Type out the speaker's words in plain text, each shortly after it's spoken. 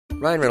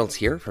Ryan Reynolds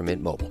here from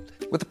Mint Mobile.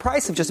 With the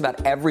price of just about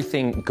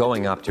everything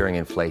going up during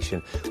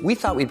inflation, we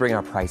thought we'd bring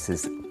our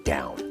prices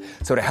down.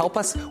 So to help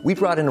us, we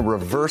brought in a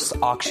reverse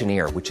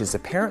auctioneer, which is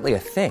apparently a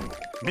thing.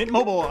 Mint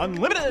Mobile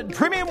Unlimited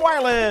Premium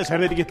Wireless. How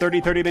to get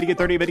 30, 30, bit to get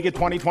 30, bit to get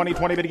 20, 20,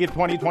 20, bit to get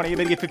 20, 20,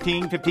 bit to get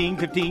 15, 15,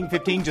 15,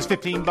 15, just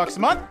 $15 a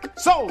month?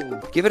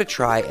 Sold! Give it a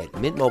try at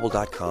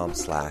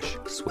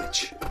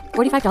mintmobile.com/switch.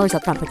 $45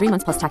 up front for 3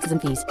 months plus taxes and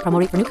fees. Promo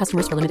rate for new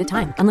customers for limited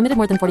time. Unlimited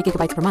more than 40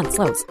 gigabytes per month.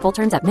 Slows full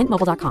terms at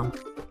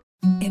mintmobile.com.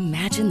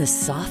 Imagine the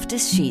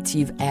softest sheets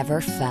you've ever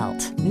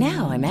felt.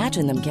 Now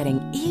imagine them getting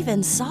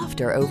even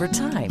softer over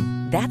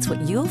time. That's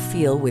what you'll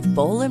feel with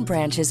Boll &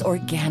 Branch's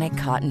organic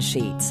cotton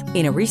sheets.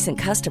 In a recent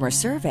customer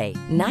survey,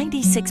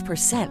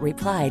 96%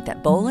 replied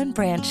that Boll &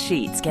 Branch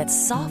sheets get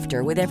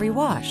softer with every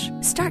wash.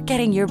 Start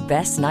getting your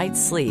best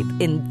night's sleep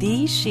in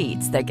these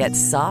sheets that get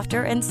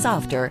softer and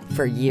softer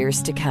for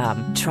years to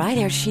come. Try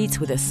their sheets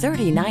with a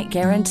 30-night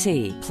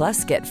guarantee.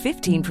 Plus, get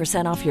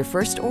 15% off your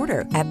first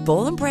order at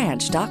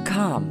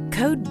bollandbranch.com.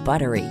 Code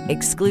BUTTERY.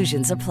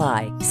 Exclusions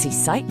apply. See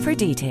site for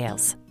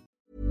details.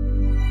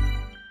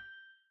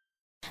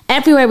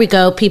 Everywhere we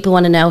go, people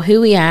want to know who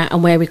we are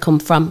and where we come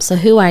from. So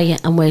who are you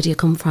and where do you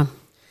come from?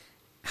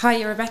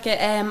 Hi,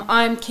 Rebecca.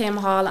 I'm Kim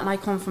Hall and I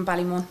come from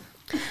Ballymun.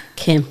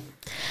 Kim,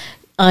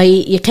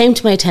 you came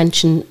to my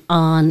attention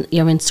on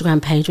your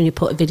Instagram page when you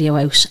put a video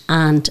out,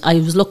 and I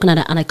was looking at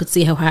it and I could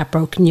see how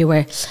heartbroken you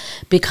were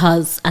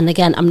because, and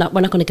again, we're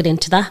not going to get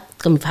into that.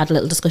 We've had a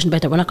little discussion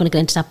about that. We're not going to get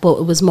into that, but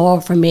it was more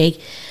for me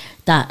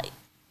that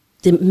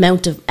the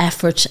amount of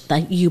effort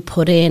that you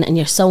put in, and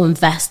you're so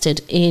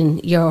invested in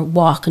your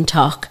walk and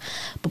talk.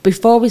 But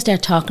before we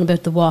start talking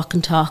about the walk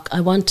and talk,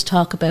 I want to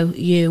talk about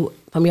you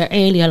from your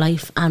earlier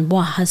life and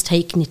what has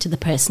taken you to the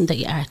person that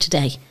you are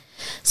today.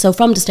 So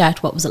from the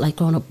start, what was it like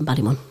growing up in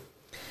Ballymun?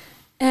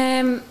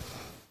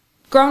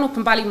 Growing up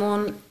in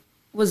Ballymun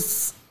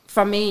was,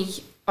 for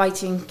me, I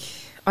think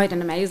I had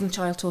an amazing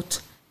childhood.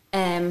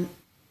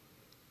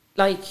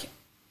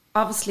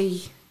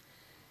 Obviously,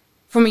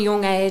 from a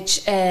young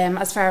age,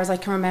 as far as I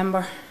can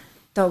remember,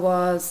 there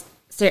was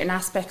certain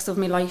aspects of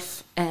my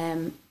life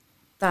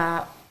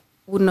that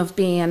wouldn't have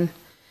been,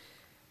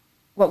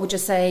 what would you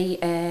say,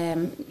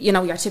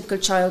 your typical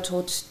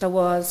childhood. There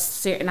was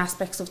certain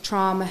aspects of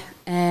trauma.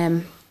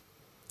 My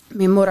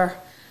mother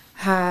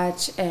had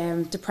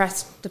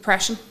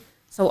depression,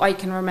 so I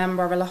can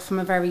remember a lot from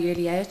a very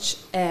early age.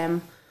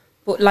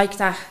 But like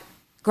that,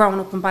 growing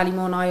up in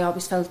Ballymun, I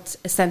always felt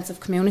a sense of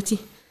community.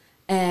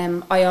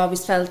 I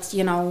always felt,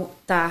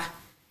 that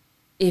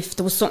if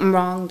there was something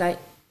wrong, that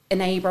a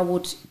neighbour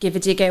would give a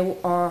dig out,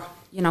 or,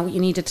 you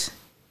needed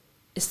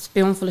a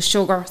spoonful of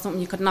sugar or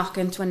something, you could knock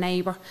into a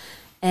neighbour.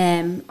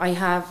 I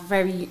have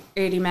very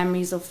early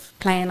memories of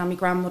playing on my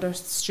grandmother's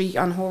street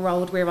on her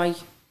road where I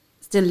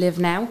still live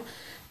now.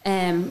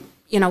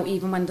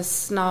 Even when the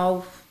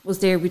snow was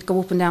there, we'd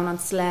go up and down on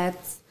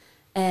sleds.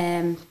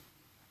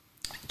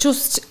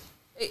 Just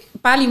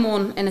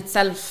Ballymun in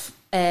itself,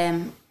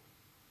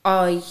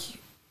 I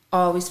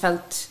always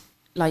felt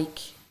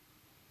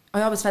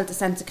a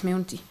sense of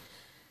community.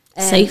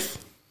 Safe?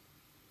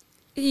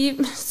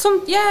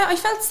 I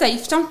felt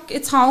safe.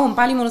 It's home.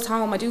 Ballymun is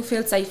home. I do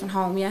feel safe in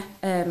home, yeah.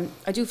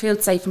 I do feel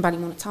safe in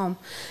Ballymun, it's home.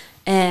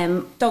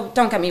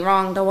 Don't get me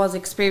wrong, there was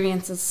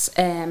experiences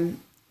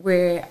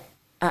where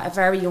at a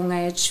very young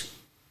age,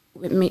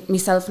 with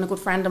myself and a good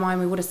friend of mine,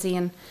 we would have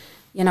seen,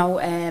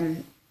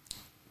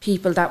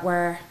 people that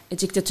were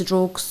addicted to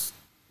drugs,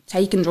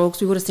 taking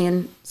drugs. We would have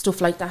seen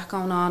stuff like that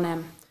going on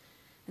in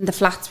the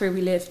flats where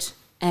we lived.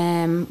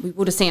 We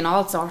would have seen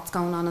all sorts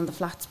going on in the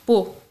flats.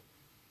 But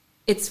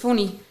it's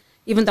funny,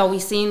 even though we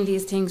seen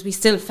these things, we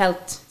still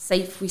felt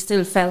safe. We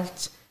still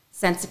felt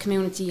sense of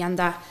community, and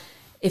that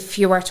if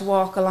you were to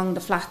walk along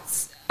the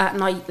flats at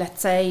night,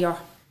 let's say, or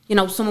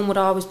someone would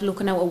always be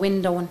looking out a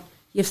window, and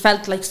you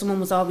felt like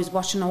someone was always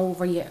watching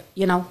over you.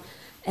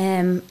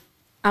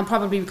 And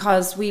probably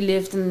because we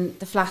lived in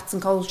the flats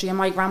in Coldtree and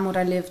my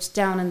grandmother lived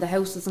down in the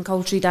houses in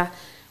Coldtree, that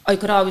I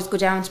could always go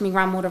down to my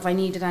grandmother if I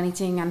needed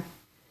anything. And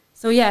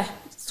so, yeah,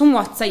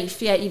 somewhat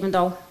safe, yeah, even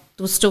though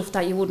there was stuff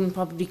that you wouldn't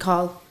probably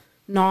call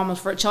normal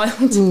for a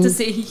child to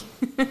see.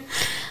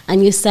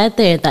 And you said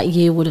there that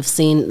you would have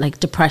seen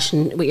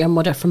depression with your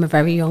mother from a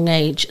very young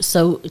age.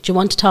 So do you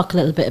want to talk a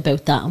little bit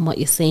about that and what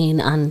you've seen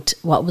and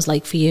what it was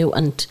like for you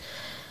and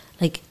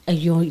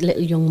your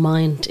little young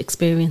mind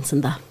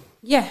experiencing that?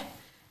 Yeah.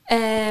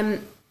 I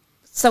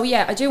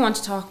do want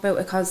to talk about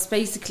it because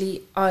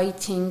basically I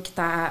think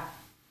that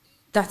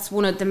that's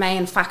one of the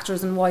main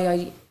factors in why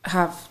I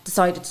have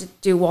decided to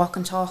do walk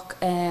and talk,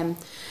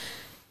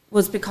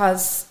 was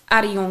because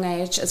at a young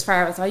age, as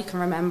far as I can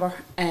remember,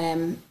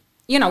 my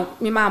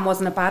mum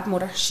wasn't a bad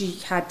mother. She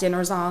had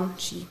dinners on,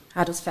 she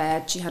had us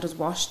fed, she had us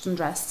washed and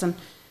dressed, and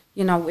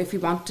if we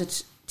wanted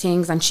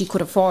things and she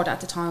could afford it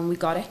at the time, we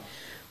got it.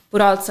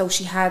 But also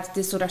she had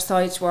this other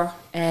side to her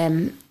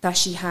that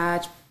she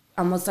had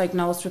and was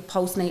diagnosed with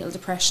postnatal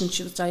depression.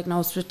 She was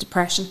diagnosed with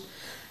depression.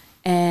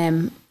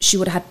 She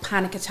would have had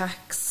panic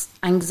attacks,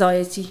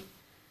 anxiety,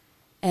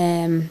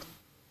 and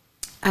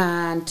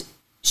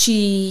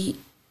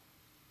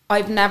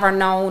I've never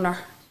known her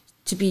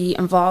to be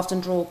involved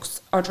in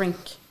drugs or drink.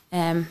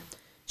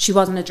 She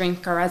wasn't a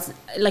drinker, as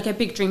like a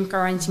big drinker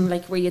or anything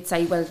like where you'd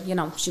say, well, you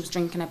know, she was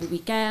drinking every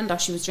weekend or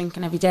she was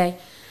drinking every day.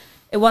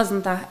 It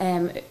wasn't that.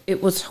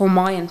 It was her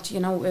mind, you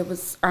know, it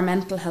was her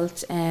mental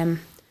health, and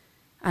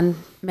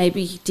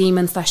maybe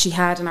demons that she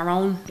had in her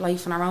own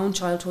life and her own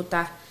childhood,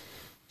 that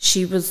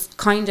she was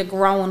kind of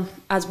growing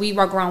as we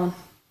were growing,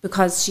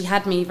 because she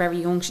had me very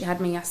young. She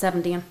had me at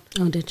 17.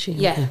 Oh, did she?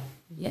 Yeah, Okay.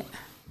 yeah.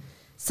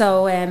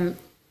 So,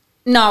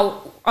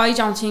 no, I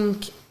don't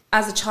think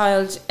as a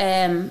child,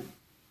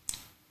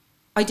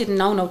 I didn't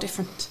know no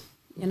different,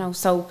 you know.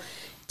 So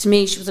to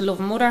me, she was a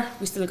loving mother.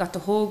 We still got the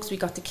hugs, we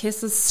got the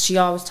kisses. She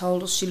always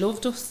told us she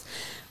loved us.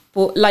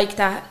 But like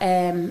that,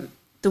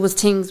 there was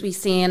things we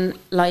seen,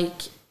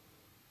 like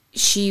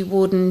she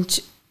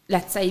wouldn't,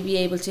 let's say, be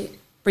able to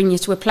bring you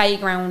to a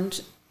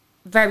playground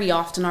very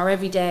often or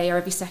every day or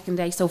every second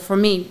day. So for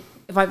me,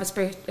 if I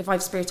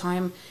have spare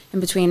time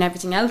in between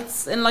everything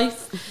else in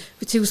life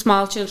with two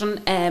small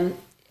children,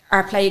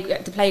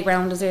 the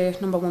playground is a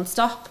number one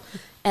stop.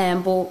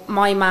 But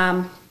my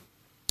mum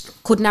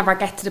could never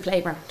get to the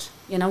playground,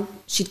 you know.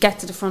 She'd get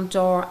to the front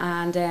door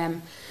and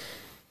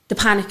the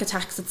panic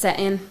attacks would set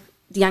in,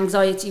 the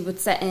anxiety would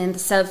set in, the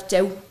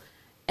self-doubt,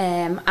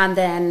 and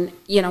then,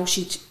 you know,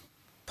 she'd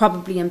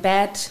probably in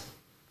bed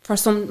for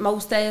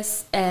most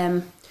days.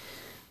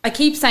 I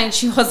keep saying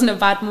she wasn't a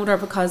bad mother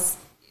because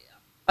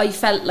I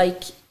felt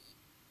like,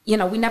 you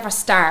know, we never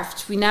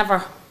starved.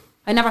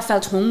 I never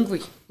felt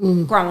hungry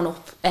growing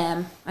up.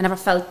 I never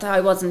felt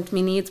that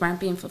my needs weren't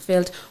being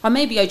fulfilled. Or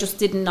maybe I just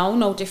didn't know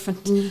no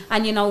different.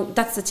 And, you know,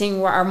 that's the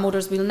thing where our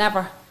mothers will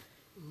never,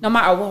 no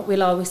matter what,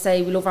 we'll always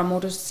say we love our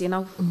mothers, you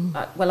know.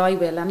 Well, I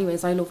will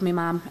anyways. I love my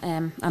mum,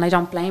 and I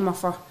don't blame her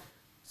for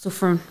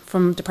suffering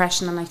from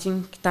depression. And I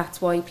think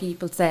that's why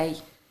people say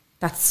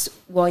that's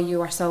why you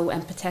are so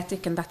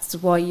empathetic and that's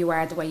why you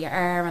are the way you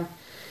are. And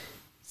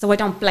so I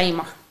don't blame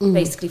her,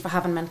 basically, for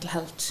having mental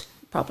health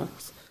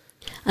problems.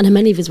 And how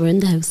many of us were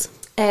in the house?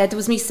 There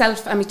was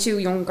myself and my two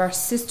younger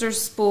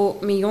sisters,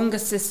 but my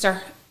youngest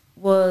sister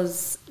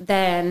was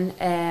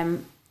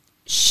then,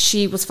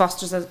 she was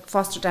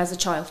fostered as a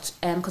child,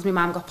 because my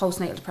mum got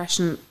postnatal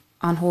depression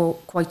on her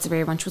quite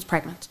severe when she was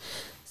pregnant.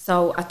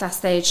 So at that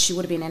stage, she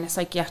would have been in a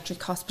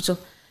psychiatric hospital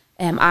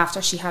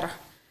after she had her.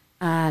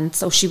 And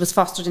so she was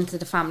fostered into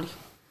the family.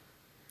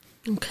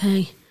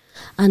 Okay.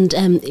 And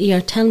you're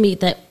telling me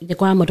that your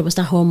grandmother was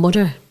that her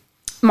mother?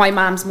 My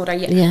mum's mother,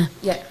 yeah.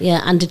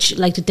 And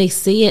did they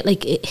see it?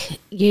 Like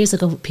years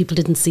ago, people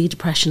didn't see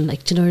depression.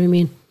 Like, do you know what I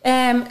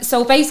mean?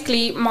 So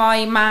basically,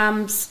 my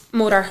mum's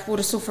mother would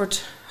have suffered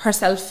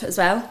herself as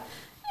well.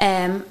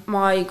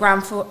 My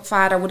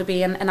grandfather would have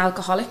been an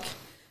alcoholic.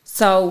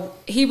 So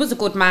he was a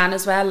good man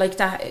as well. Like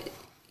that.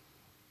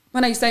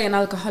 When I say an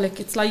alcoholic,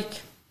 it's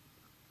like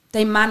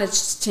they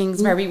managed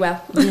things very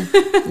well.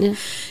 Yeah.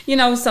 You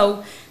know,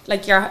 so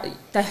like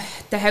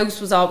the house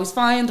was always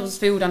fine, there was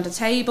food on the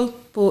table,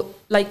 but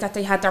like that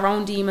they had their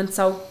own demons.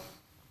 So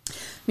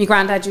my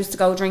granddad used to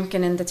go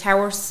drinking in the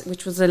Towers,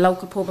 which was a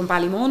local pub in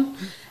Ballymun,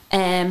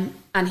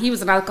 and he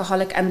was an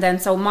alcoholic. And then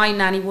so my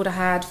nanny would have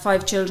had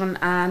 5 children,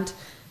 and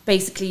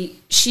basically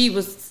she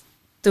was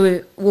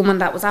the woman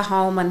that was at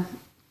home and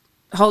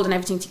holding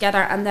everything together.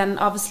 And then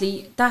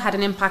obviously that had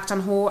an impact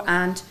on her,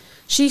 and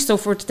she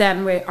suffered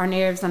then with her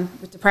nerves and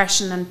with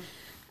depression and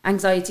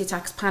anxiety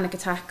attacks, panic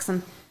attacks.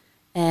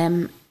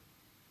 And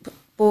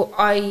but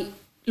I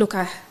look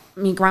at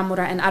my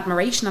grandmother in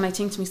admiration, and I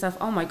think to myself,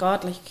 oh my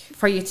God, like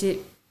for you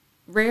to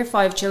rear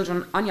 5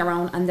 children on your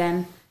own and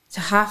then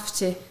to have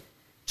to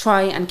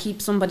try and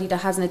keep somebody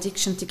that has an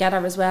addiction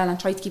together as well and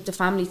try to keep the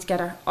family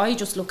together. I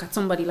just look at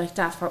somebody like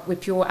that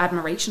with pure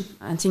admiration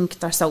and think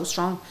they're so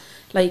strong.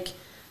 Like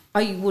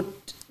I would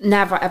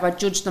never ever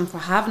judge them for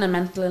having a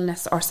mental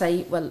illness or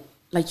say, well,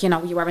 like, you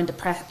know, you were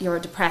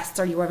depressed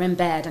or you were in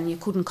bed and you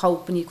couldn't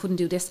cope and you couldn't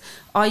do this.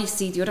 I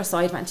see the other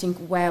side of it and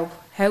think, wow,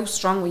 how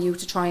strong were you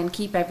to try and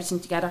keep everything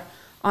together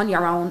on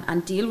your own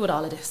and deal with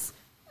all of this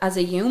as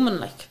a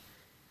human, like.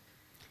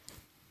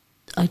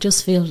 I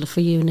just feel for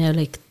you now,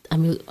 like,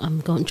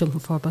 I'm going jumping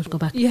forward, but go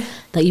back. Yeah.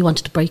 That you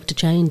wanted to break the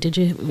chain, did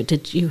you?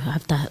 Did you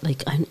have that,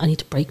 like, I need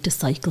to break the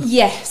cycle?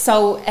 Yeah,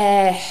 so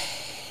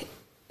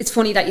it's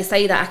funny that you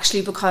say that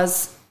actually,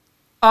 because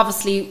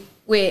obviously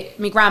with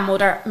my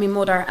grandmother, my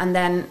mother, and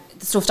then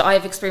the stuff that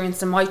I've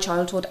experienced in my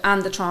childhood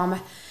and the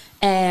trauma,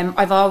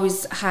 I've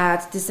always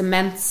had this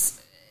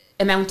immense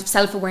amount of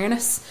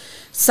self-awareness.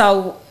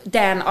 So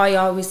then I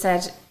always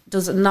said,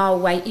 there's no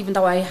way, even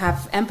though I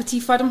have empathy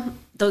for them,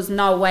 there's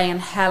no way in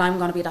hell I'm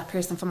going to be that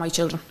person for my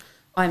children.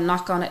 I'm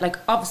not going to, like,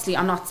 obviously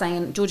I'm not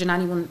saying, judging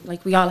anyone,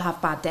 like, we all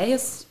have bad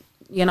days.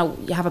 You know,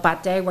 you have a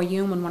bad day, we're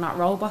human, we're not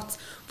robots.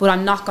 But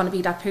I'm not going to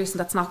be that person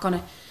that's not going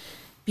to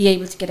be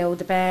able to get out of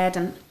the bed.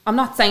 And I'm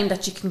not saying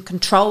that you can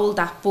control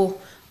that, but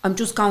I'm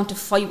just going to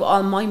fight with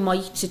all my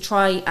might to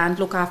try and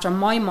look after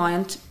my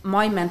mind,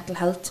 my mental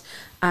health,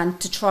 and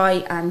to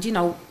try and, you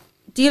know,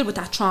 deal with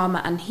that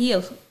trauma and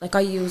heal. Like,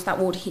 I use that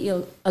word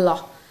heal a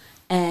lot.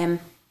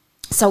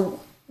 So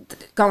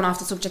going off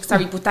the subject,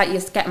 sorry, but that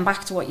is getting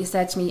back to what you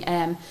said to me.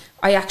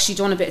 I actually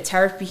done a bit of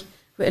therapy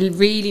with a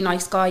really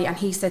nice guy, and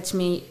he said to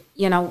me,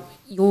 you know,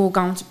 you're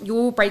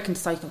breaking the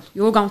cycle.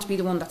 You're going to be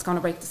the one that's going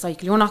to break the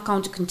cycle. You're not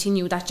going to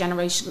continue that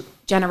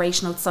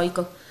generational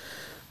cycle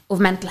of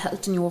mental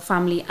health in your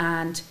family,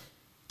 and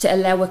to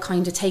allow it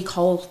kind of take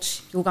hold.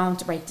 You're going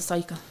to break the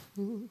cycle.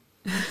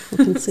 I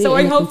can see So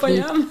it I hope I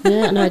am.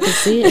 Yeah, no, I can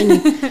see it in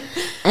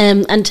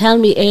you. And tell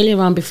me, earlier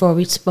on before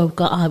we spoke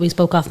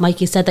off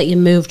mic, you said that you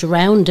moved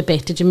around a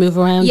bit. Did you move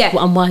around? Yeah.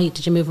 And why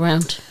did you move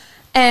around?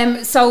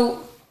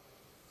 So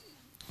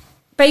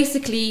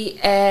basically,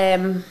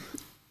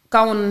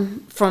 going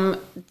from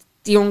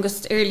the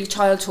youngest early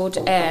childhood,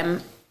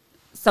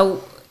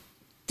 so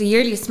the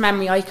earliest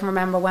memory I can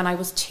remember when I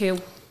was 2,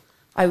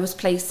 I was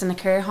placed in a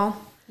care home.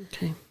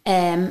 Okay.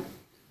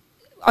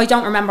 I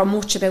don't remember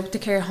much about the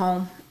care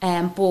home,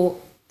 but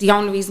the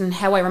only reason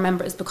how I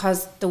remember is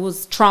because there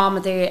was trauma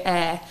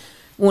there.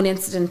 One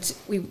incident,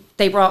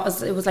 they brought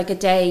us, it was like a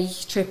day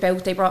trip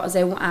out, they brought us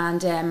out,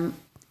 and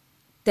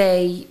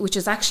which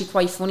is actually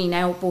quite funny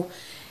now, but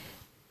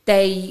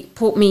they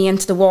put me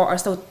into the water.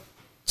 So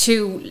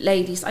 2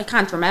 ladies, I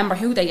can't remember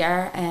who they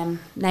are,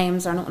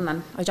 names or nothing,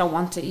 and I don't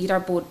want to either,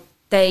 but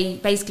they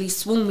basically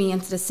swung me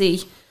into the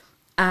sea,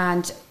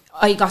 and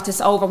I got this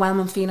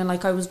overwhelming feeling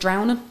like I was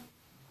drowning.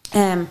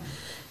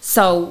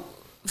 So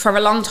for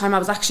a long time I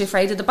was actually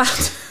afraid of the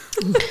bath.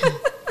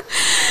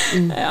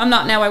 I'm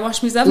not now, I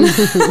wash myself.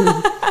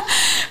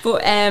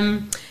 But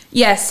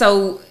yeah,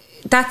 so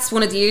that's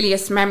one of the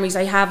earliest memories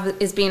I have,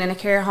 is being in a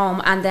care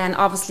home. And then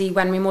obviously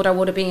when my mother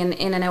would have been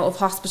in and out of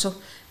hospital,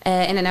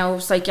 in and out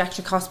of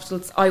psychiatric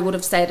hospitals, I would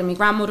have stayed in my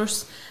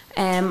grandmother's,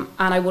 and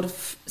I would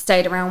have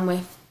stayed around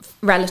with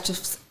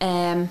relatives.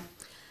 And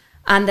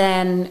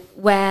then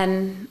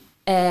when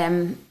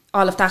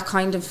all of that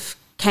kind of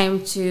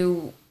came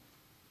to,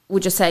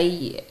 would you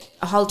say,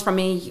 a halt for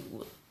me,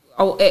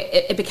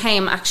 it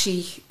became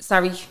actually,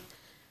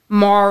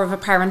 more of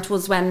apparent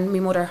was when my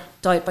mother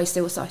died by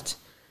suicide.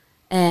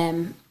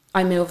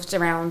 I moved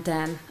around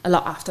then a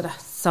lot after that,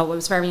 so I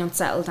was very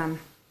unsettled and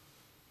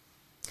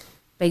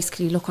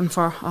basically looking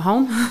for a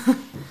home.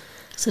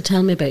 So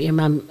tell me about your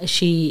mum.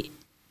 She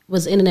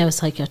was in and out of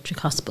psychiatric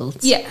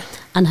hospitals. Yeah.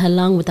 And how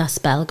long would that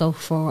spell go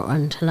for,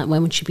 and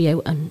when would she be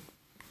out? And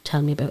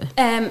tell me about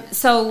it.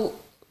 So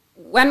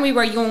when we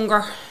were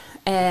younger,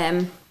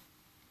 I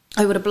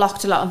would have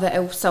blocked a lot of it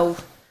out. So,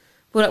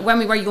 but when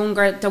we were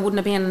younger, there wouldn't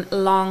have been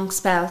long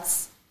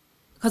spells,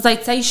 because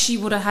I'd say she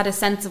would have had a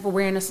sense of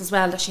awareness as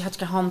well that she had to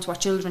get home to her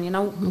children. You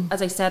know,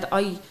 as I said,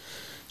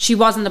 she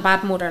wasn't a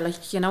bad mother.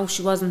 Like, you know,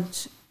 she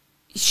wasn't.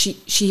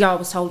 She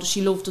always told us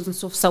she loved us and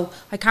stuff. So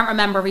I can't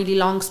remember really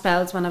long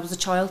spells when I was a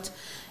child,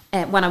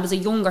 when I was a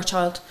younger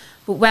child.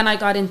 But when I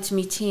got into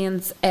my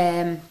teens,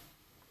 the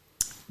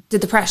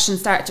depression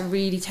started to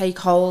really take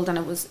hold, and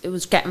it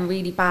was getting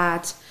really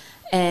bad.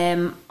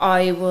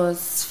 I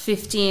was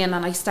 15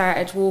 and I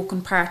started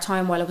working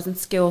part-time while I was in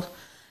school,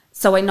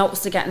 so I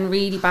noticed it getting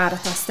really bad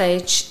at that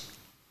stage.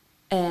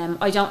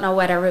 I don't know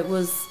whether it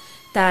was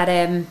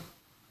that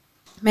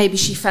maybe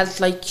she felt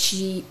like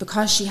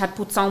because she had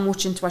put so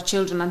much into her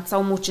children and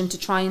so much into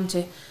trying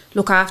to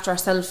look after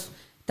herself,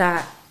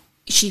 that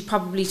she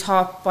probably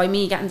thought by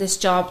me getting this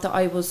job that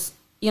I was,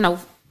 you know,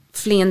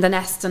 fleeing the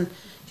nest, and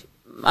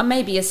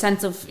maybe a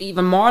sense of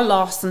even more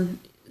loss, and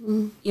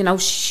you know,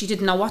 she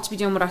didn't know what to be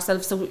doing with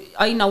herself. So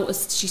I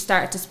noticed she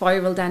started to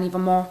spiral then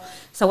even more.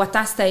 So at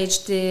that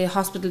stage the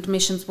hospital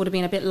admissions would have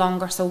been a bit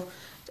longer, so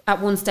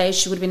at one stage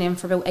she would have been in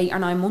for about 8 or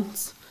 9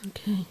 months.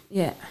 Okay.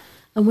 Yeah.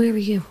 And where were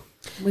you?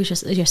 Where's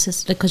your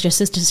sister? Because your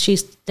sister, she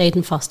stayed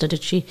in foster,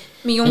 did she?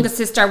 My youngest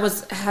sister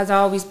has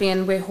always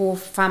been with her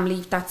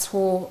family. That's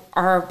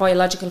our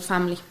biological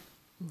family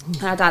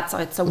at that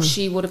side. So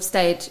she would have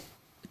stayed.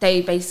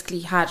 They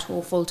basically had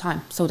her full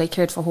time, so they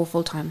cared for her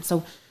full time.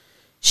 So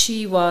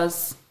she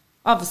was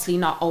obviously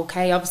not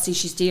okay. Obviously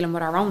she's dealing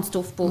with her own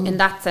stuff, but in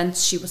that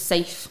sense she was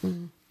safe.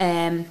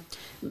 My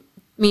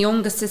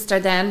youngest sister,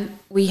 then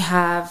we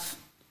have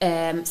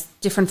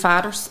different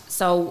fathers.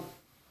 So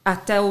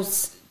at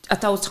those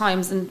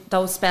times and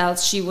those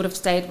spells, she would have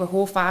stayed with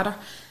her father,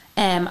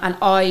 and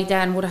I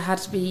then would have had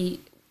to be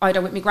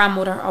either with my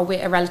grandmother or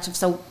with a relative.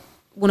 So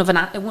one of an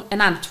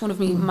aunt, one of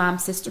my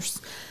mum's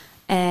sisters.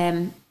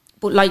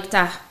 But like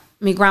that,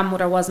 my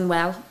grandmother wasn't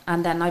well,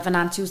 and then I have an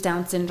aunt who's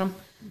Down syndrome.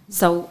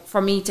 So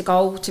for me to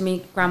go to my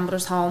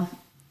grandmother's home,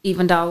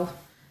 even though,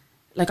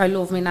 like, I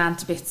love my aunt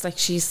to bits, like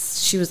she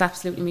was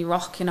absolutely my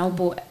rock, you know.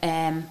 But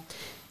and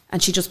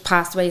she just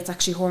passed away. It's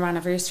actually her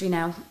anniversary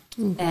now,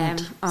 on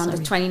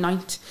the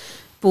 29th.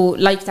 But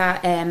like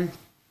that,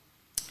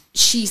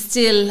 she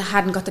still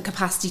hadn't got the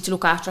capacity to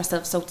look after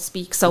herself, so to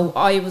speak. So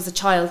I was a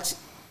child,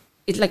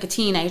 like a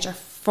teenager,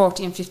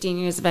 14, 15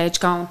 years of age,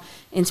 going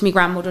into my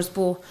grandmother's,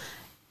 but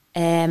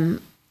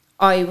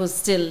I was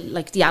still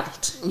like the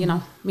adult, you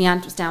know. My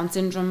aunt was Down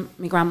syndrome,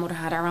 my grandmother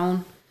had her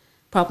own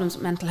problems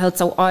with mental health,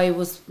 so I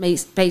was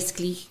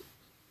basically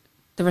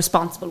the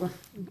responsible one.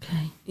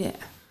 Okay. Yeah.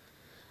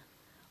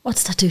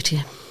 What's that do to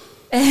you?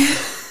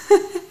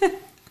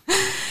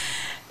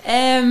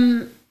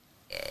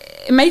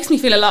 It makes me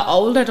feel a lot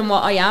older than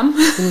what I am.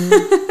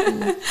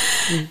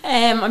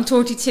 I'm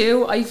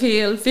 32. I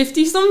feel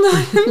 50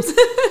 sometimes.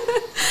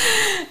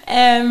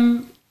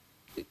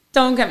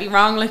 Don't get me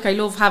wrong, like I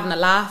love having a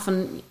laugh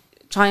and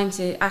trying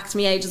to act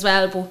my age as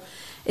well, but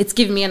it's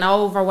given me an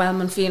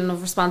overwhelming feeling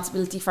of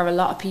responsibility for a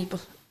lot of people.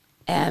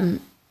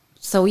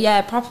 So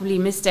yeah, probably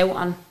missed out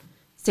on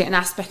certain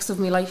aspects of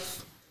my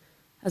life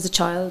as a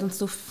child and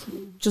stuff.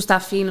 Just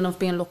that feeling of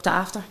being looked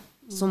after,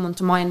 someone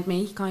to mind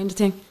me kind of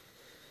thing.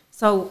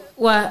 So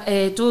what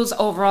it does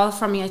overall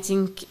for me, I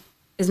think,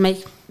 is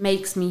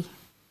makes me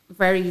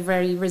very,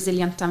 very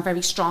resilient and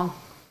very strong.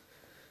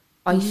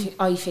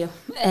 I feel.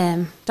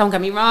 Don't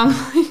get me wrong,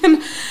 I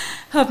can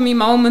have me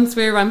moments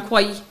where I'm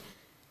quite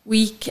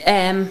weak.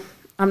 I'm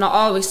not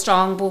always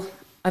strong, but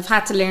I've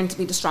had to learn to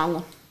be the strong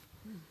one.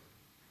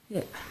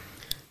 Yeah.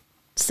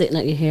 Sitting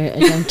at you here, I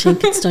don't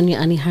think it's done you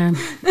any harm.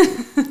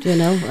 Do you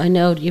know? I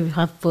know you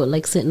have, but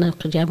like sitting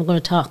up, yeah, we're going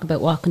to talk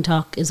about walk and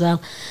talk as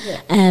well.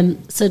 Yeah.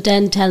 So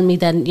then tell me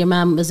then, your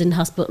mum was in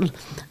hospital,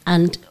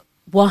 and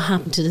what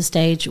happened to the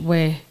stage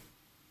where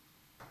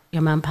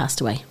your mum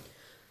passed away?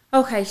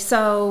 Okay,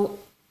 so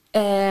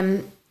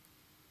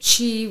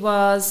she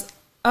was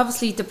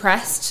obviously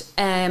depressed,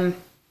 and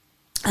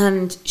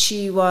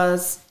she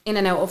was in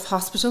and out of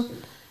hospital.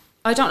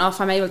 I don't know if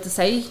I'm able to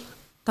say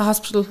the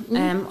hospital.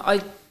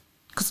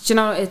 Because you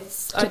know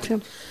it's.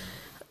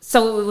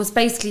 So it was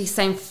basically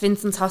St.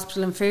 Vincent's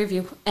Hospital in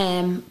Fairview.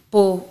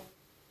 But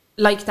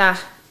like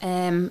that,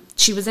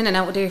 she was in and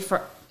out of there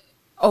for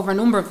over a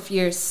number of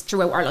years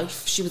throughout our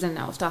life. She was in and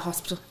out of that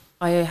hospital.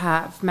 I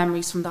have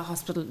memories from the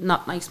hospital,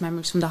 not nice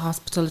memories from the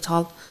hospital at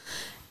all.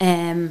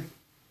 In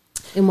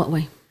what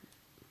way?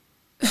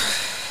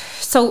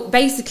 So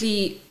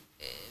basically,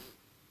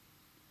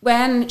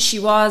 when she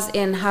was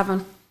in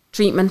having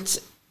treatment,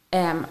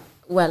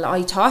 well,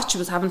 I thought she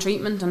was having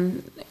treatment,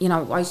 and you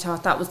know, I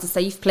thought that was the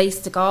safe place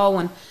to go.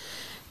 And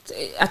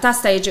at that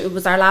stage, it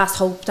was our last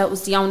hope. That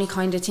was the only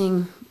kind of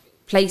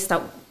place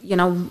that, you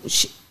know,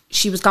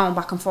 she was going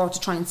back and forth to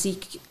try and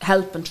seek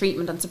help and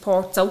treatment and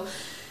support. So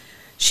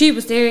she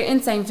was there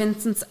in St.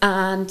 Vincent's,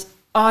 and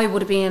I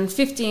would have been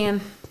 15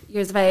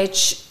 years of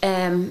age.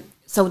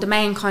 So the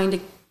main kind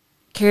of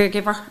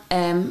caregiver,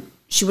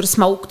 she would have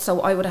smoked, so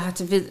I would have had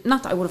to visit.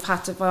 Not that I would have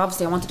had to, but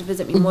obviously I wanted to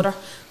visit my mother.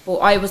 But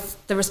I was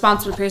the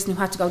responsible person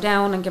who had to go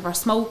down and give her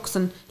smokes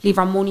and leave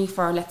her money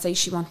for, let's say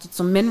she wanted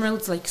some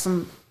minerals, like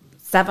some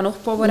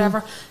 7-Up or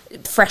whatever,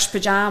 fresh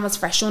pyjamas,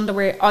 fresh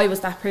underwear. I was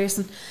that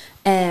person.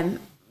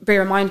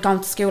 Bear in mind, going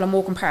to school and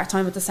working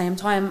part-time at the same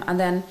time, and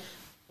then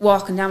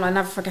walking down, I'll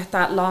never forget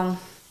that long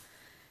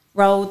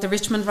road, the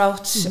Richmond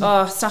Road.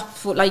 Oh,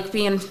 stop, like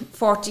being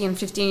 14 and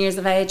 15 years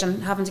of age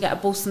and having to get a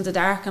bus in the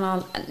dark and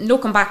all. And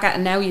looking back at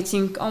it now, you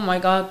think, oh my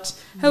God,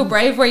 how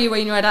brave were you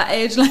when you were that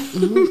age? Like,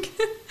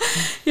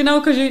 you know,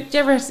 because you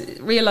ever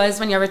realise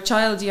when you're a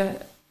child,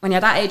 when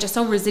you're that age, you're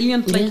so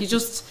resilient. Like you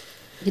just,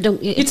 you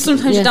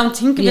sometimes you don't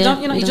think of it,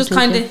 don't you know? You just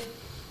kind of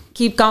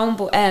keep going.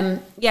 But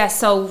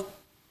so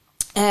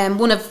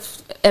one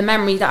of a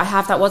memory that I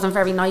have that wasn't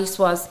very nice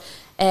was,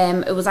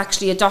 it was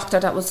actually a doctor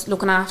that was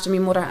looking after my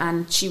mother,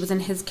 and she was in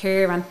his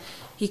care, and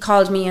he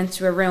called me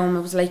into a room.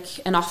 It was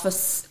like an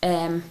office,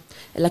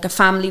 like a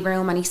family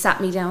room, and he sat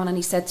me down and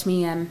he said to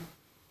me,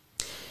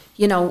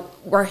 you know,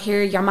 we're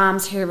here, your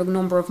mom's here a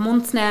number of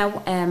months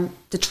now.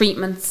 The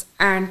treatments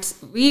aren't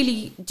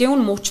really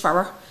doing much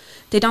for her.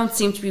 They don't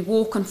seem to be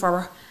working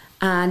for her.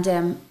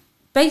 And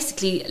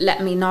basically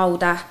let me know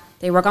that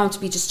they were going to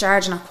be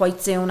discharging her quite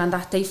soon, and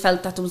that they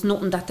felt that there was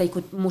nothing that they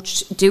could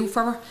much do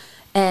for her.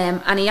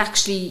 And he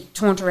actually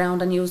turned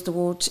around and used the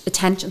word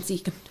attention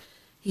seeking.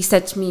 He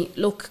said to me,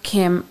 look,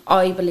 Kim,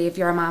 I believe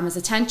your mum is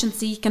attention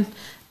seeking.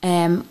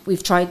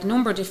 We've tried a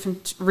number of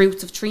different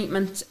routes of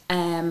treatment,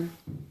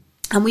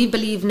 and we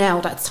believe now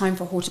that it's time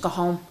for her to go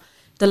home.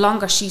 The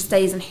longer she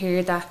stays in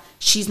here, that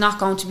she's not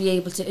going to be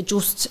able to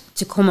adjust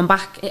to coming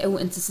back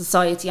out into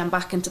society and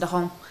back into the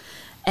home.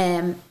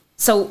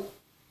 So,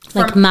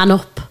 like man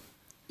up.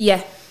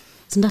 Yeah.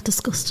 Isn't that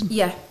disgusting?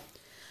 Yeah.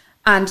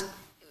 And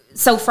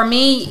so for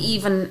me,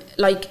 even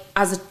like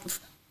as a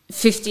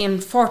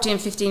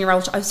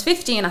 15-year-old, I was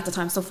 15 at the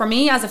time. So for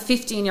me as a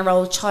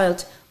 15-year-old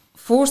child,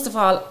 first of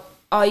all,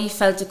 I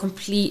felt a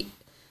complete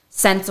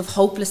sense of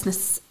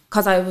hopelessness,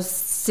 because I was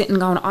sitting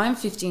going, I'm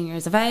 15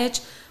 years of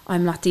age,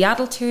 I'm not the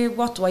adult here,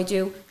 what do I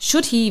do?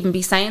 Should he even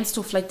be saying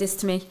stuff like this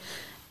to me?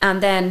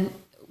 And then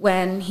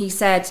when he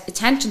said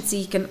attention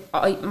seeking,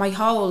 my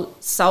whole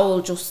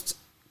soul just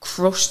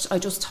crushed. I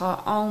just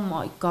thought, oh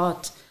my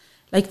God,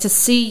 like to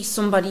see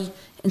somebody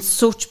in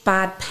such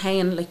bad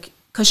pain, like,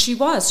 because she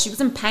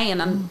was in pain.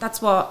 And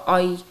that's what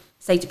I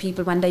say to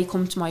people when they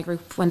come to my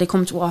group, when they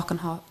come to walk and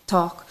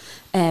talk.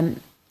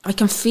 I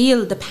can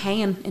feel the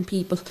pain in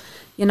people,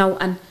 you know.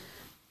 And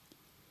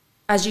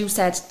as you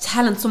said,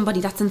 telling somebody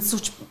that's in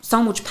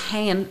so much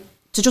pain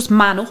to just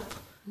man up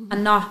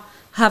and not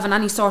having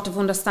any sort of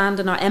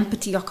understanding or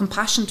empathy or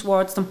compassion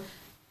towards them,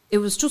 it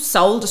was just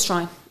soul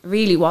destroying. It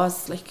really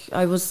was. Like,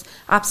 I was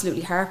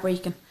absolutely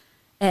heartbreaking.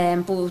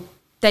 But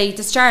they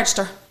discharged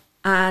her,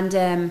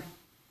 and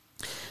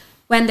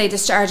when they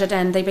discharged her,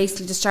 then they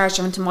basically discharged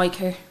her into my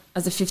care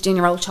as a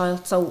 15-year-old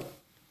child. So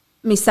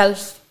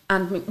myself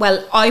and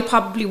I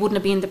probably wouldn't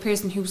have been the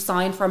person who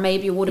signed for her.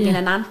 Maybe it would have been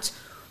an aunt,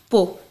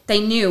 but they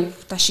knew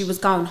that she was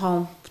going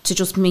home to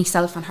just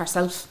myself and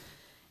herself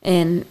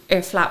in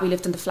her flat. We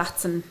lived in the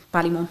flats in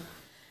Ballymun.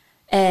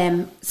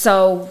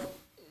 So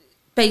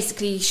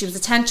basically she was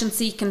attention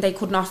seeking. They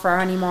couldn't offer her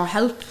any more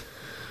help.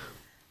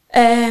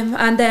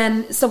 And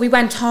then so we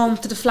went home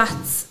to the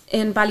flats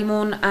in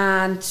Ballymun,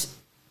 and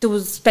there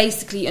was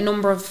basically a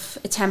number of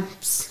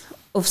attempts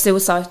of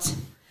suicide.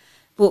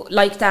 But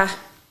like that,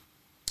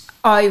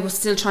 I was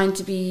still trying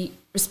to be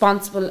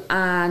responsible,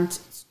 and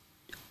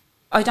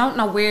I don't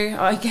know where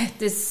I get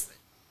this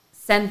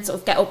sense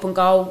of get up and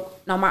go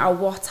no matter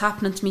what's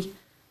happening to me.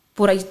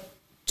 But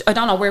I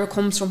don't know where it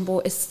comes from,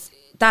 but it's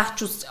that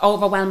just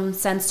overwhelming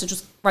sense to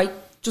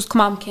just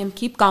come on, Kim,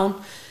 keep going.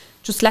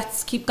 Just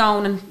let's keep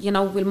going,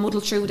 and we'll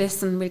muddle through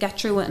this and we'll get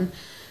through it. And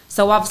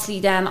so obviously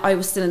then I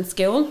was still in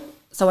school,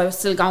 so I was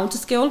still going to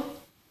school.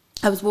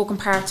 I was working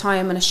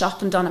part-time in a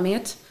shop in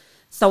Donaghmede,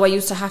 so I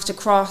used to have to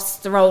cross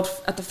the road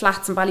at the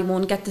flats in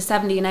Ballymun, get the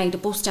 70 the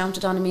bus down to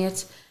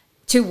Donaghmede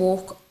to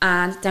work,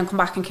 and then come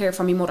back and care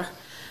for my mother.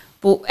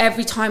 But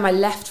every time I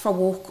left for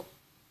work,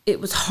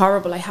 it was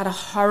horrible. I had a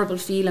horrible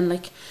feeling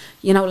like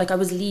I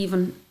was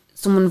leaving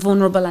someone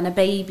vulnerable and a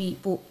baby,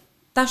 but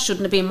that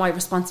shouldn't have been my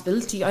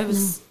responsibility. I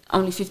was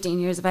only 15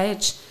 years of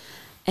age.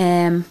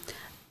 And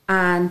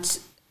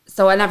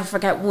so I'll never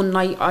forget one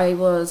night I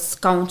was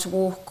going to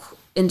work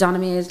in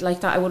Donaghmede like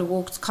that. I would have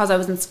worked, because I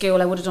was in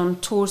school, I would have done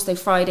Thursday,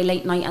 Friday,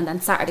 late night, and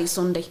then Saturday,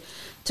 Sunday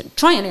to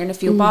try and earn a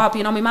few bob.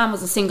 My mum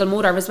was a single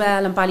mother as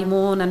well in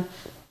Ballymun,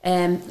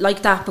 and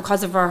like that,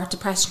 because of her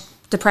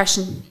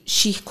depression,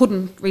 she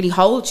couldn't really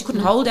hold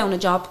down a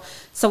job.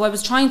 So I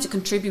was trying to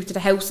contribute to the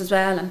house as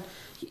well, and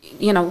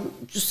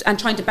and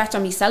trying to better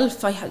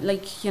myself. I had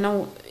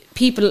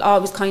people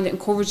always kind of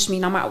encouraged me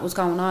no matter what was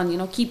going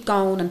on, keep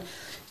going and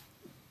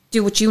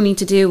do what you need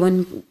to do,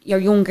 and you're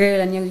a young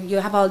girl and you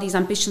have all these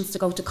ambitions to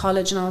go to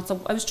college and all.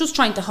 So I was just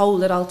trying to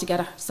hold it all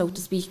together, so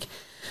to speak.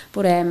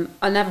 But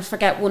I'll never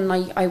forget one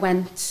night I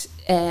went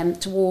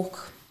to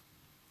work,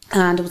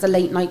 and it was a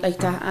late night like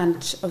that,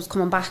 and I was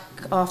coming back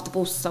off the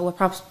bus, so I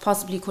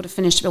possibly could have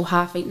finished about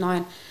 8:30,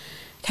 9.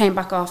 Came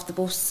back off the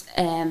bus,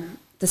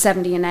 the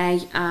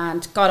 70A,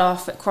 and got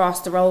off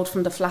across the road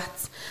from the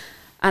flats.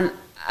 And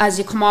as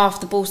you come off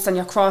the bus and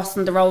you're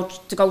crossing the road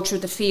to go through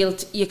the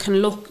field, you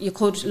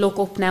could look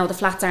up now. The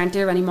flats aren't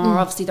there anymore.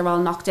 Obviously they're all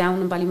knocked down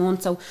in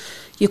Ballymun, so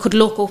you could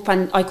look up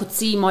and I could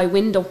see my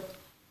window.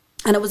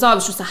 And it was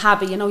always just a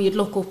habit, you'd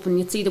look up and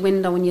you'd see the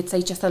window and you'd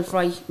say to yourself,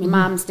 right, my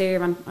mum's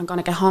there, and I'm going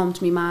to get home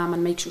to my mum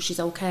and make sure she's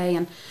okay.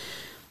 And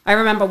I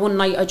remember one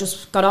night I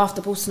just got off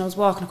the bus and I was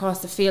walking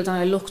across the field, and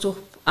I looked up,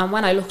 and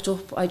when I looked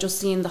up, I just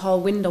seen the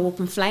whole window up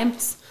in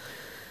flames.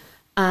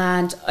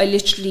 And I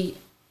literally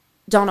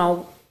don't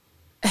know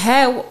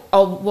how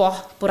or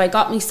what, but I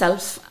got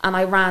myself and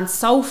I ran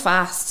so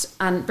fast.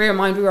 And bear in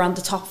mind, we were on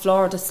the top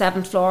floor, the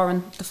 7th floor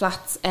in the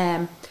flats.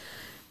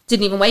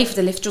 Didn't even wait for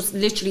the lift, just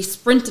literally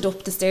sprinted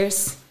up the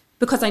stairs,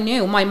 because I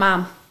knew my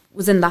mum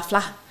was in that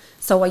flat.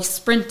 So I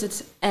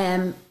sprinted.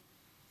 Don't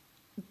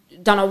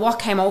know what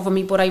came over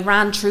me, but I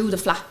ran through the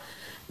flat.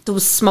 There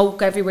was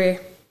smoke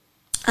everywhere.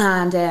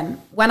 And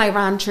when I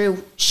ran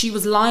through, she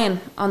was lying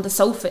on the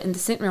sofa in the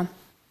sitting room,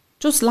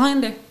 just lying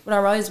there with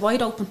her eyes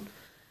wide open.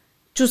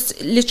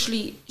 Just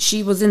literally,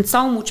 she was in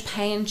so much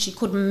pain, she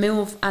couldn't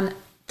move, and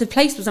the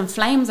place was in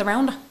flames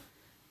around her.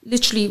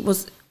 Literally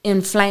was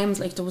in flames,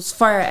 like there was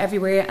fire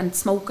everywhere and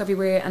smoke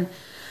everywhere. And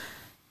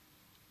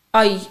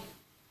I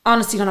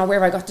honestly don't know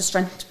where I got the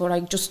strength, but I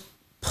just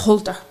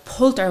pulled her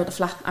out of the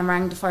flat and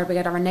rang the fire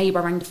brigade, or a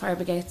neighbour rang the fire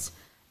brigade.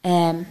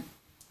 And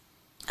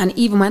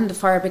even when the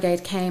fire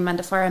brigade came and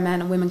the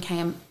firemen and women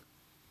came,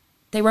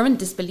 they were in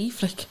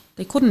disbelief. Like,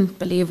 they couldn't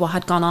believe what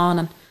had gone on.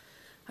 And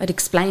I'd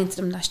explained to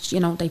them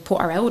that, they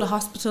put her out of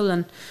hospital,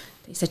 and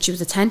they said she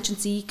was attention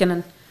seeking,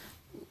 and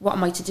what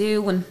am I to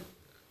do?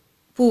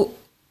 But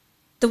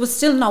there was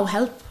still no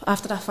help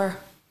after that for her.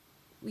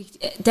 We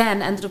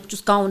then ended up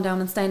just going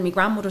down and staying at my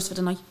grandmother's for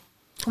the night.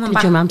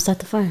 Did your mum set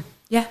the fire?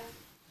 Yeah.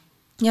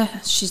 Yeah,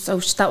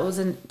 that was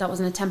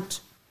an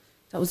attempt.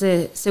 That was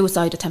a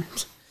suicide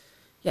attempt.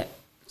 Yeah.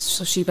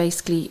 So she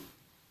basically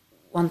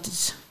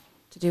wanted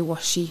to do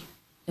what she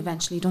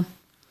eventually done.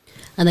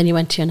 And then you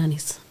went to your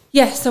nanny's?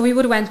 Yeah, so we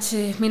would have went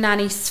to my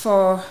nanny's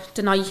for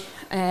the night,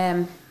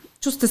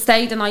 just to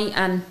stay the night.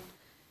 And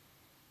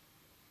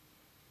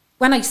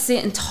when I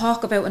sit and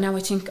talk about it now,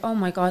 I think, oh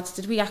my God,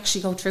 did we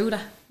actually go through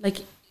that? Like,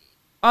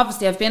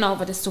 obviously I've been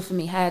over this stuff in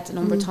my head a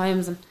number of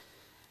times,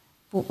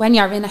 but when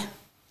you're in it,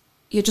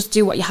 you just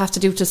do what you have to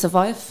do to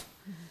survive.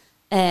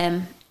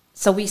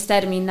 So we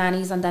stayed at my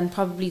nanny's, and then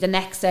probably the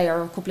next day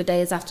or a couple of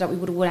days after that, we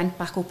would have went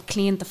back up,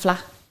 cleaned the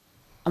flat,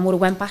 and would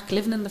have went back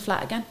living in the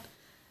flat again.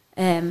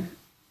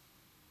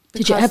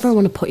 Did you ever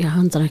want to put your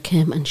hands on her,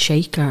 Kim, and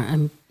shake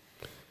her?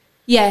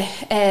 Yeah,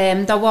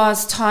 there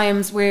was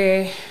times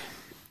where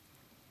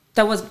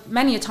there was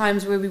many a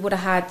times where we would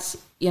have had,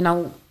 you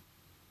know,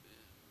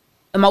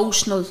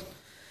 emotional,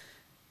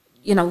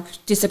 you know,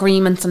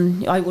 disagreements,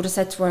 and I would have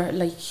said to her,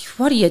 like,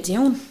 what are you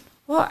doing?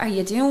 What are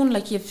you doing?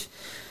 Like, you've,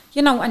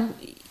 you know, and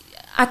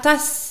at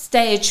that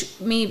stage,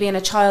 me being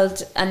a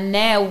child and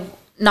now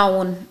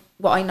knowing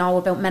what I know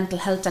about mental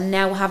health and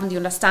now having the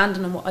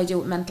understanding of what I do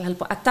with mental health,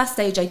 but at that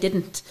stage I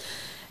didn't.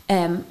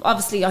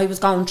 Obviously I was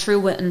going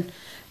through it,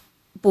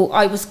 but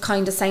I was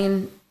kind of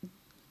saying,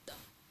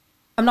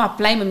 I'm not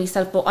blaming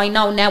myself, but I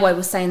know now I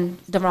was saying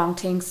the wrong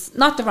things.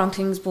 Not the wrong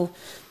things, but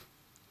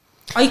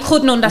I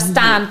couldn't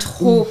understand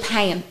her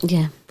pain.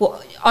 Yeah.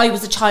 But I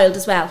was a child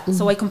as well,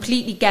 so I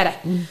completely get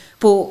it.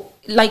 But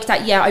like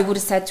that, yeah, I would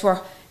have said to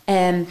her,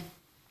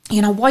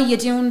 you know, why are you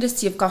doing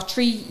this? You've got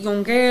 3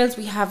 young girls.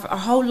 We have our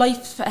whole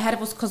life ahead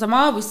of us. Because I'm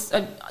always,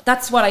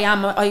 that's what I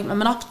am. I'm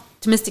an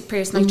optimistic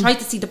person. I try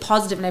to see the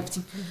positive in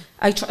everything.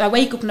 I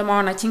wake up in the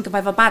morning, I think if I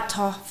have a bad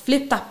thought,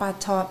 flip that bad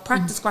thought,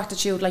 practice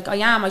gratitude. Like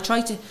I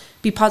try to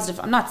be positive.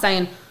 I'm not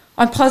saying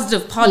I'm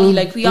positive, Polly.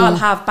 Like we all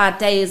have bad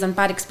days and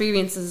bad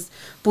experiences,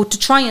 but to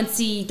try and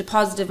see the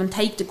positive and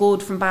take the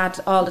good from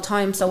bad all the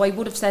time. So I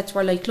would have said to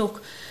her, like,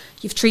 look,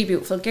 you've 3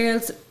 beautiful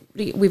girls.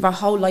 We've our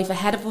whole life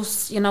ahead of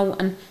us, you know,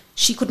 and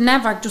she could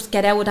never just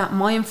get out of that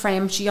mind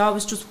frame. She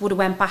always just would have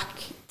went back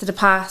to the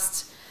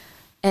past.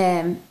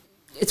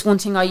 It's one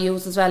thing I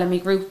use as well in my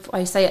group.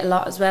 I say it a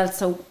lot as well.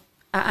 So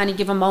at any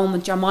given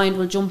moment, your mind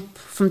will jump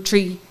from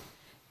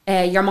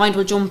your mind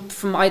will jump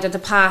from either the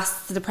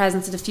past to the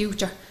present to the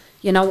future,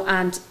 you know,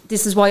 and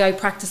this is why I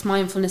practice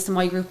mindfulness in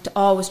my group, to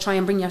always try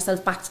and bring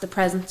yourself back to the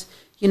present.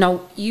 You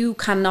know, you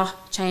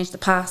cannot change the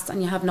past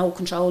and you have no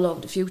control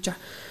over the future.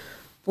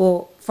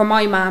 But for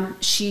my mum,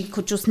 she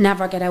could just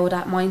never get out of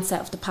that mindset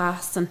of the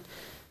past and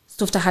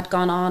stuff that had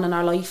gone on in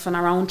her life and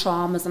her own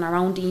traumas and her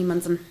own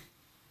demons, and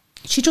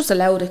she just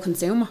allowed it to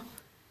consume her.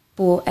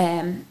 But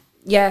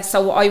yeah,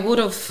 so I would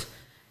have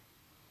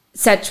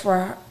said to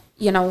her,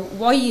 you know,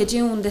 why are you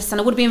doing this?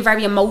 And I would have been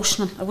very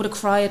emotional. I would have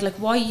cried, like,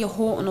 why are you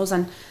hurting us?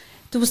 And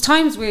there was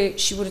times where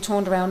she would have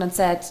turned around and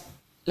said,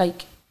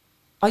 like,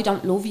 I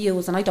don't love you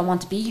and I don't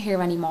want to be here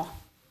anymore.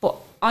 But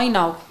I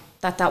know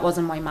that that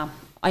wasn't my mum.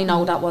 I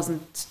know that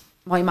wasn't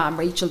my mum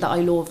Rachel that I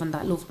love and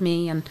that loved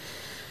me, and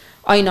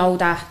I know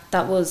that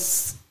that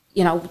was,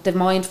 you know, the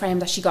mind frame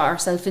that she got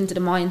herself into,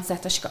 the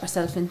mindset that she got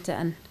herself into,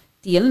 and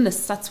the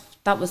illness, that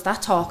was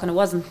that talk, and it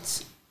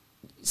wasn't.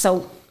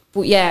 So,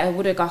 but yeah, I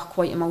would have got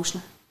quite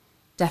emotional,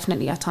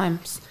 definitely at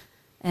times.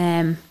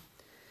 And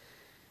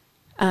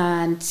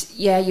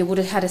yeah, you would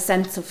have had a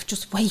sense of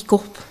just wake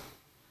up.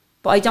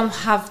 But I don't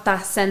have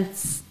that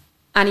sense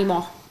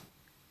anymore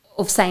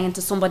of saying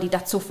to somebody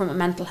that's suffering with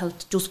mental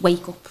health, just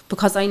wake up,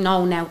 because I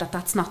know now that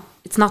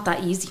it's not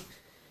that easy.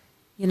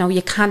 You know,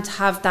 you can't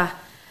have that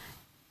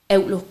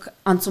outlook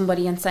on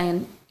somebody and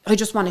saying, I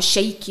just want to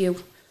shake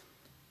you.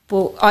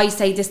 But I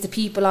say this to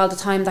people all the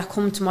time that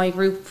come to my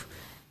group,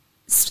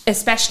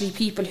 especially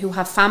people who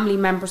have family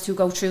members who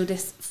go through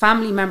this.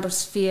 Family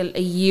members feel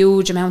a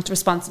huge amount of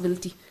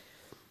responsibility.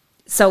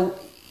 So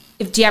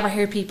do you ever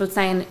hear people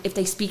saying if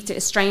they speak to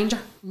a stranger,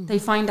 they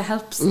find it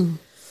helps?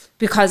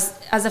 Because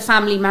as a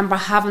family member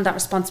having that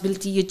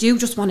responsibility, you do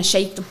just want to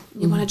shake them.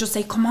 You want to just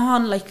say, come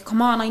on,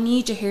 I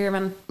need you here,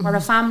 and we're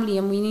a family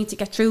and we need to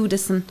get through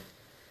this. And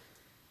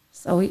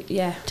so,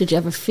 yeah. Did you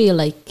ever feel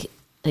like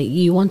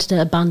you wanted to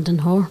abandon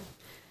her?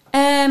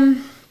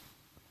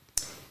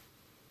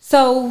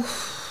 So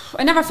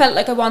I never felt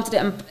like I wanted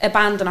to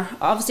abandon her.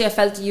 Obviously I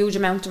felt a huge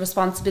amount of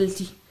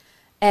responsibility.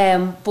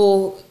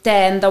 But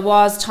then there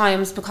was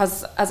times,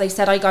 because as I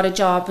said, I got a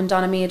job in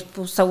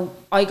Donaghmede, so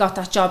I got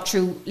that job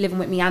through living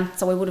with my aunt.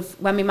 So I would have,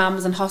 when my mum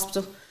was in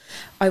hospital,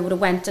 I would have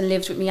went and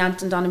lived with my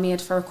aunt in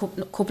Donaghmede for a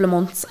couple of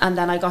months, and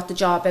then I got the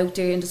job out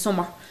there in the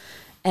summer,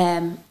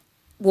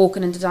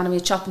 walking into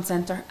Donaghmede shopping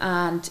centre.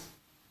 And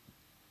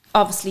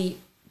obviously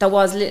there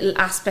was little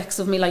aspects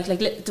of me, like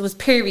there was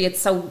periods,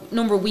 so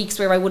number of weeks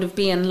where I would have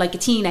been like a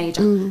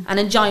teenager and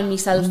enjoying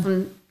myself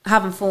and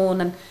having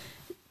fun. And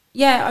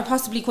yeah, I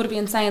possibly could have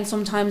been saying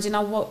sometimes, you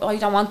know what, I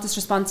don't want this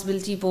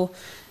responsibility, but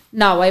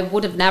no, I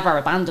would have never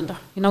abandoned her.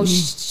 You know,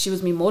 she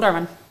was my mother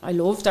and I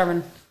loved her.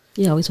 And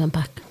you always went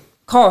back?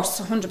 Of course,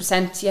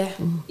 100%, yeah.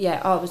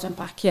 Yeah, I always went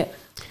back, yeah.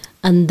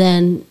 And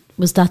then,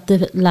 was that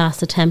the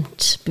last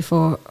attempt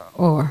before,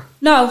 or?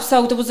 No,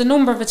 so there was a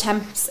number of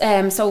attempts.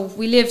 So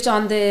we lived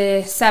on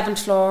the 7th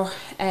floor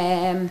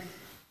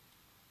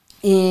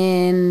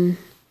in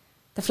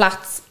the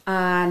flats,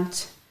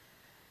 and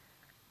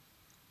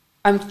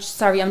I'm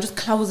sorry, I'm just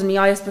closing my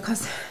eyes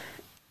because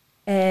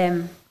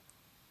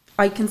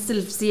I can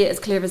still see it as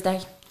clear as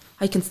day.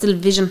 I can still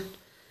vision.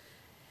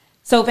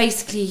 So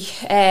basically,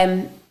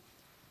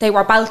 they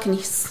were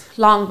balconies,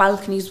 long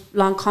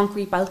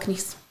concrete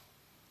balconies.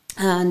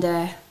 And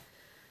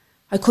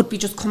I could be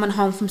just coming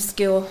home from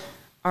school,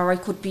 or I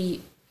could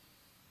be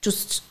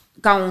just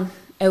going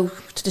out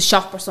to the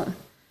shop or something.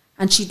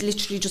 And she'd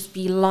literally just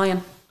be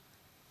lying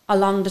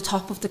along the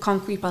top of the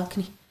concrete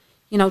balcony.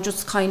 You know,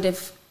 just kind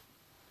of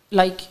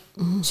like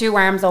 2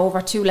 arms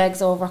over, 2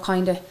 legs over,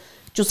 kind of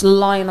just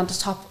lying on the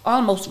top,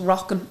 almost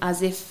rocking,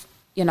 as if,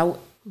 you know,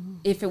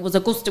 if it was a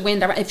gust of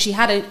wind, or if she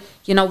had a,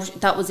 you know,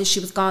 that was it, she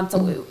was gone.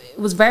 So it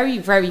was very,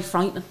 very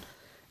frightening.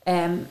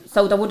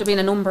 So there would have been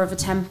a number of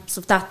attempts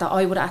of that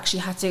I would actually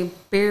had to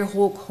bear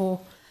hug her,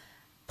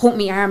 put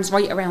my arms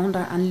right around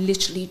her and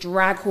literally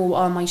drag her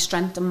all my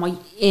strength and my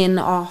in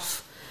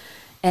off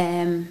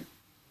the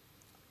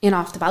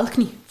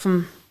balcony,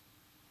 from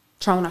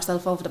throwing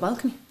herself over the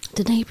balcony.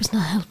 Did neighbours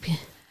not help you?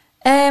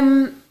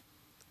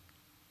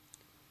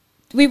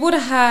 We would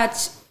have had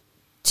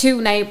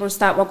 2 neighbours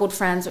that were good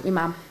friends with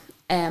my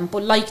mum,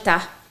 but like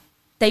that,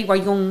 they were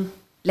young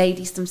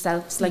ladies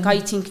themselves. Like, I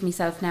think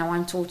myself now,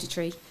 I'm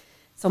 33,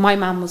 so my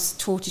mum was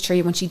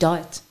 33 when she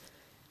died.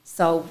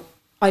 So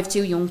I have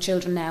 2 young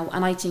children now,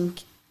 and I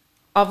think,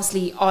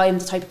 obviously, I'm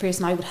the type of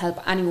person I would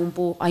help anyone,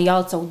 but I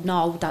also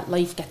know that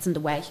life gets in the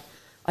way.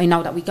 I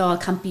know that we all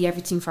can't be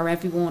everything for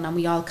everyone, and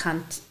we all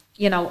can't,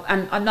 you know,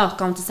 and I'm not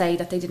going to say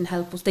that they didn't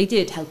help us. They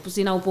did help us,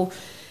 you know, but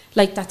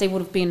like that, they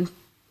would have been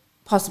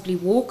possibly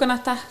working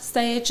at that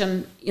stage,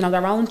 and, you know,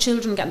 their own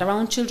children, getting their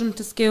own children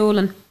to school,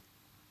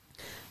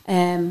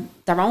 and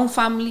their own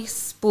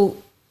families. But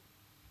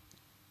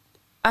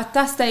at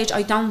that stage,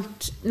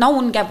 no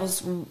one gave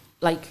us,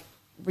 like,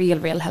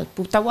 real help.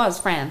 But there was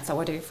friends that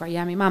were there for her.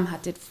 Yeah, my mum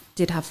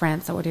did have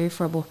friends that were there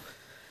for her, but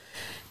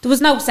there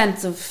was no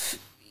sense of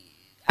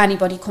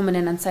anybody coming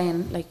in and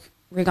saying, like,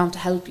 we're going to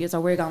help you,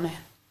 or we're going to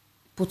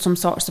put some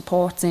sort of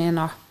supports in,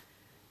 or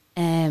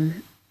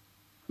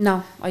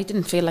no, I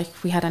didn't feel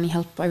like we had any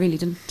help. I really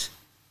didn't.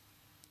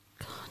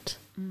 God.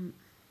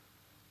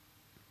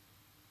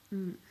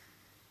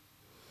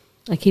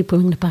 I keep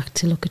bringing it back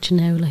to look at you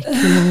now, like, you know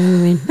what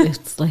I mean?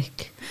 It's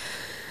like...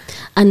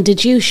 And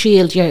did you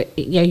shield your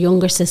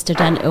younger sister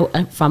then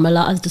from a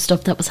lot of the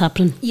stuff that was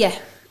happening?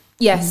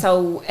 Yeah.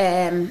 So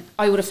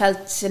I would have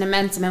felt an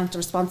immense amount of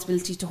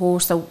responsibility to her.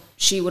 So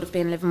she would have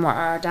been living with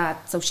our dad,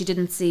 so she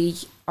didn't see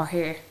or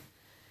hear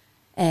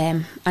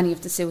any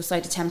of the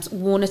suicide attempts.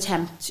 One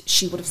attempt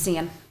she would have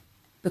seen,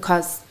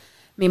 because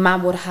my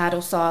mum would have had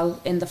us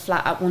all in the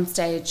flat at one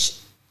stage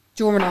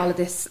during all of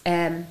this.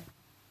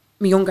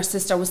 My younger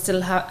sister was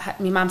still my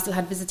mum still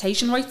had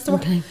visitation rights to her.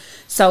 Okay.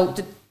 So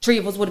the 3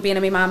 of us would have been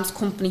in my mum's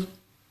company,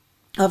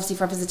 obviously,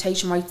 for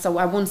visitation rights. So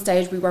at one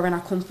stage we were in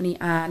our company,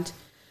 and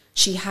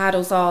she had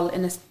us all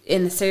in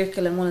a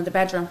circle in one of the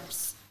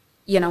bedrooms,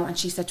 you know, and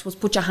she said to us,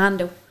 put your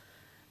hand out.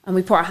 And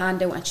we put our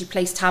hand out, and she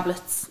placed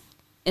tablets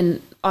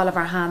in all of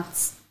our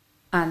hands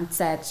and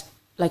said,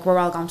 like, we're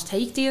all going to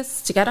take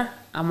these together,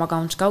 and we're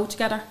going to go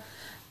together,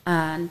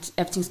 and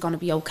everything's going to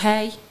be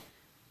okay.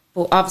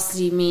 But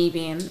obviously, me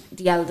being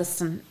the eldest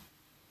and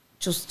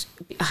just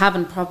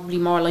having probably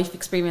more life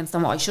experience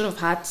than what I should have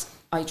had,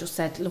 I just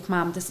said, look,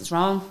 Mum, this is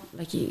wrong.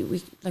 Like,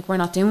 we're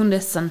not doing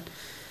this, and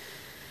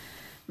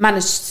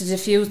managed to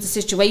diffuse the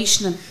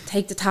situation and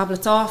take the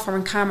tablets off her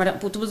and calm her down.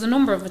 But there was a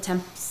number of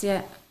attempts,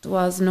 yeah. There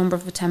was a number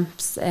of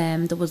attempts.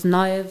 There was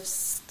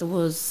knives. There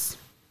was,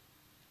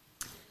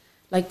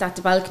 like that,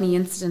 the balcony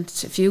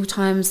incident a few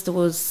times. There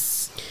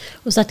was...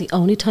 Was that the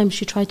only time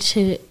she tried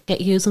to get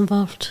you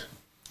involved?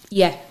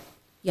 Yeah.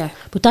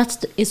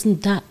 But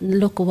isn't that,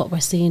 look at what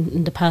we're seeing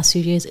in the past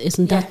few years,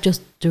 isn't that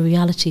just the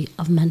reality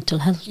of mental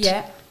health?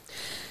 Yeah.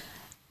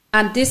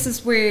 And this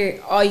is where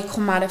I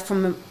come at it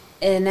from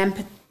an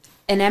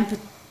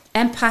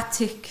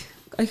empathic,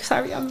 I'm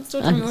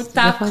struggling with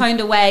that kind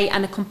of way,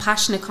 and a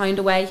compassionate kind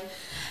of way,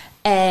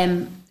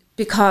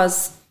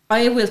 because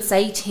I will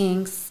say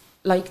things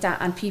like that,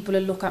 and people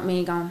will look at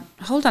me going,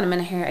 hold on a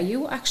minute here, are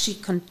you actually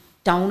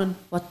condoning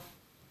what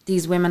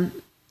these women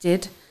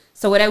did?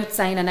 So without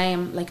saying a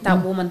name, like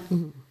that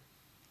woman,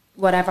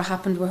 whatever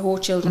happened with her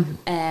children,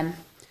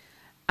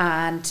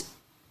 and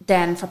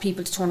then for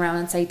people to turn around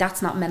and say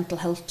that's not mental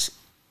health,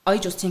 I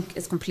just think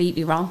is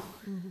completely wrong.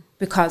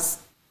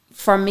 Because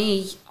for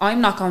me,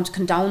 I'm not going to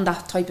condone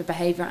that type of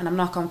behaviour, and I'm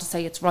not going to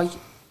say it's right.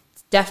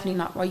 It's definitely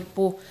not right.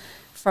 But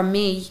for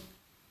me,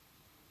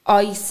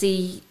 I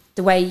see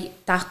the way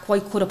that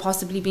quite could have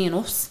possibly been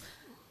us,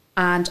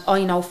 and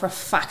I know for a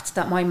fact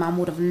that my mum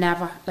would have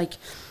never, like,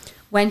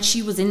 when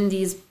she was in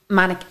these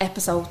manic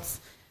episodes,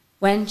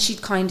 when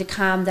she'd kind of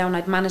calm down,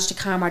 I'd managed to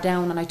calm her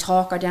down and I'd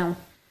talk her down,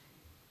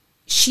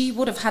 she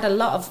would have had a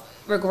lot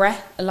of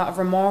regret, a lot of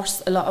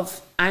remorse, a lot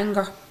of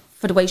anger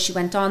for the way she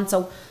went on.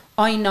 So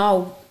I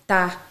know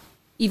that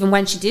even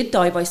when she did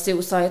die by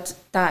suicide,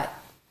 that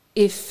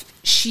if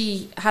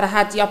she had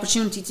had the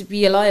opportunity to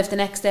be alive the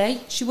next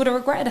day, she would have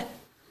regretted it.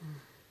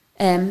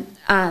 And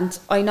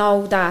I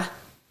know that,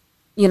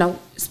 you know,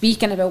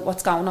 speaking about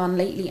what's going on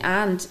lately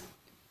and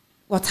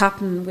what's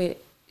happening with,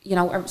 you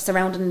know,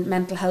 surrounding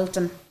mental health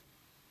and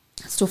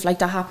stuff like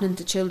that happening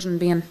to children,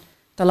 being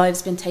their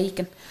lives being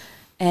taken.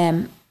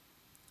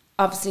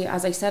 Obviously,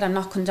 as I said, I'm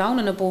not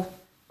condoning it, but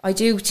I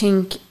do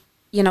think,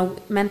 you know,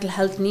 mental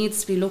health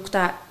needs to be looked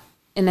at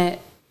in a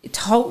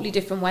totally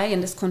different way in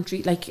this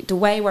country. Like, the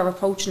way we're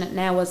approaching it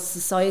now as a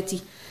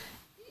society,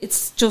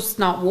 it's just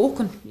not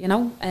working, you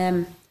know.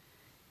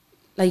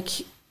 Like,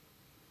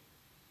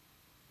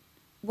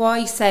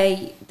 why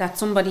say that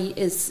somebody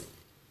is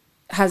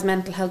has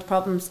mental health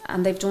problems,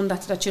 and they've done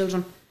that to their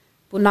children,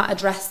 but not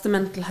address the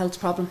mental health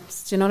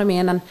problems. Do you know what I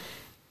mean? And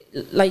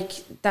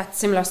like that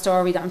similar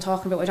story that I'm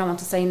talking about, I don't want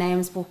to say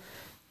names, but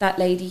that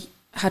lady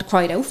had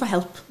cried out for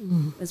help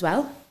as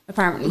well,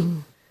 apparently.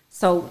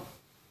 So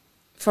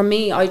for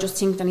me, I just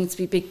think there needs to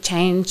be big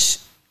change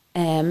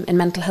in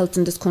mental health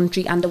in this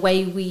country, and the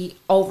way we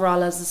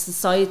overall as a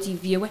society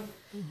view it.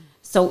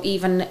 So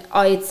even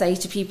I'd say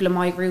to people in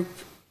my group,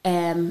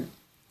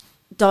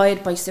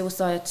 died by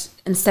suicide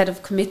instead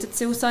of committed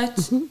suicide,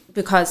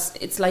 because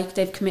it's like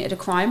they've committed a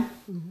crime.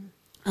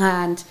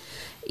 And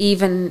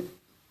even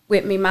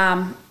with my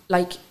mum,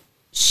 like,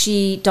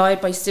 she died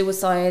by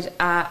suicide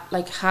at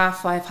like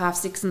 5:30,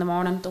 6:30 in the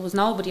morning. There was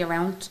nobody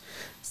around,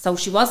 so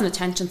she wasn't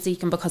attention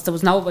seeking because there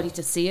was nobody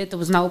to see it. There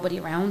was nobody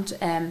around.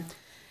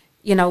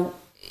 You know,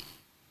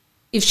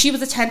 if she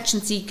was attention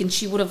seeking,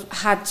 she would have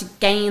had to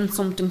gain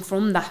something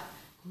from that,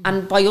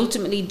 and by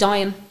ultimately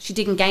dying, she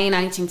didn't gain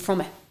anything from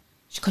it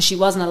because she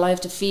wasn't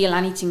alive to feel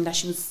anything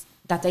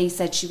that they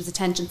said she was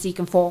attention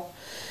seeking for.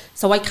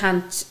 So I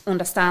can't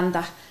understand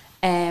that.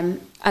 And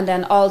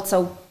then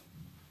also,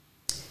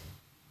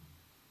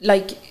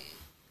 like,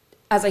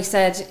 as I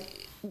said,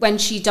 when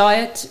she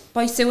died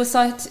by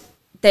suicide,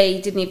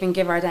 they didn't even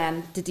give her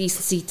then the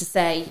decency to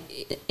say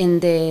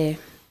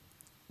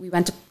we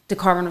went to the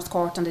coroner's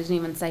court, and they didn't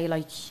even say,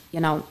 like, you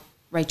know,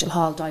 Rachel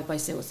Hall died by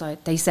suicide.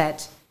 They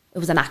said it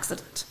was an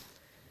accident.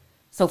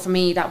 So for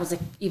me, that was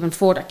even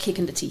further kick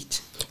in the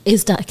teeth.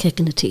 Is that a kick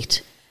in the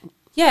teeth?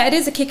 Yeah, it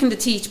is a kick in the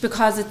teeth,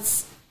 because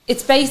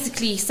it's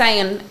basically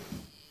saying,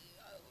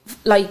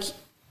 like,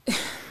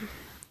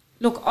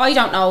 look, I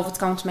don't know if it's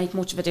going to make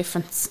much of a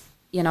difference,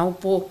 you know,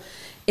 but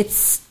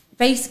it's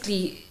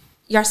basically,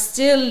 you're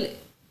still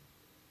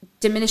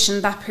diminishing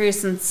that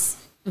person's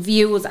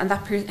views and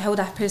how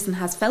that person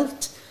has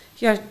felt.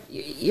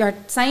 You're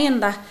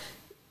saying that,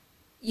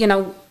 you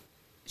know,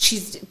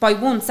 she's, by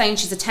one, saying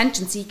she's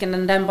attention seeking,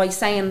 and then by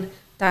saying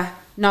that,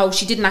 no,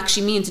 she didn't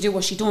actually mean to do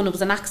what she done, it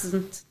was an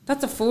accident.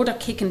 That's a further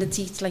kick in the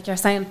teeth. Like, you're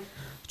saying,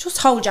 just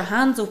hold your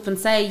hands up and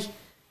say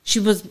she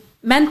was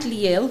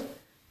mentally ill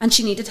and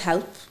she needed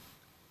help,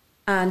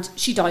 and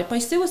she died by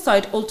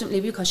suicide ultimately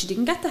because she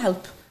didn't get the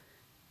help.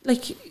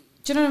 Like, do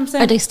you know what I'm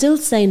saying? Are they still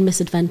saying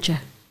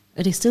misadventure?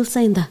 Are they still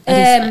saying that?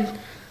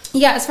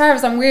 Yeah, as far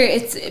as I'm aware,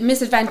 it's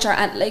misadventure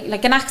and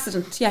like an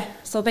accident. Yeah,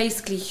 so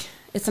basically,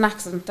 it's an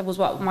accident. That was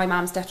what my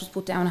mum's death was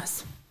put down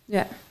as.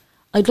 Yeah.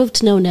 I'd love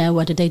to know now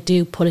whether they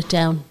do put it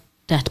down,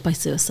 death by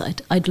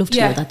suicide. I'd love to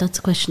know that. That's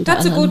a question.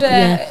 That's a good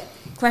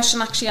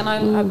question, actually, and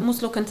I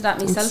must look into that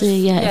myself.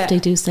 See, if they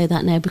do say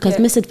that now, because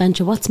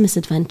misadventure. What's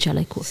misadventure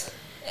like?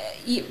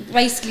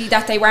 Basically,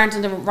 that they weren't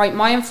in the right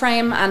mind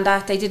frame and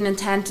that they didn't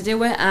intend to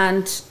do it.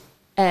 And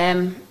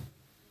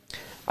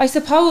I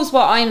suppose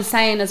what I'm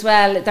saying as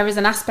well, there is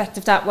an aspect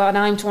of that when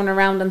I'm turning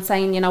around and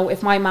saying, you know,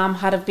 if my mum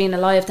had have been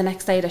alive the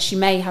next day, that she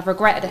may have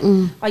regretted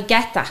it. I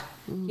get that.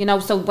 You know,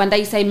 so when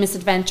they say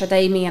misadventure,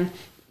 they mean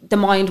the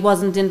mind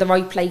wasn't in the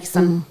right place,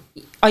 and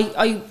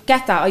I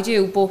get that, I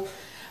do. But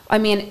I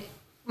mean,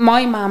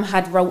 my mum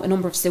had wrote a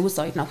number of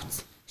suicide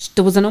notes.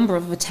 There was a number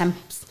of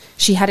attempts.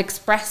 She had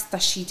expressed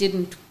that she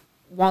didn't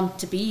want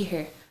to be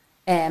here.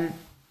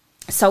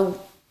 So,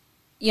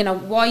 you know,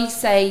 why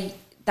say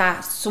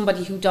that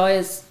somebody who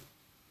dies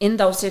in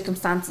those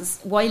circumstances,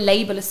 why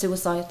label a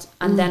suicide,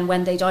 and then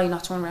when they die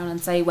not turn around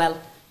and say, well,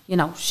 you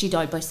know, she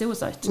died by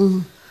suicide?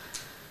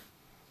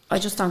 I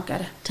just don't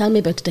get it. Tell me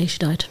about the day she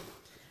died.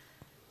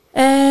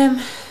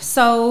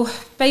 So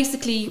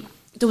basically,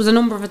 there was a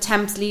number of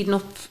attempts leading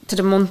up to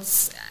the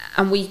months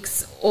and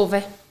weeks of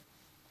it.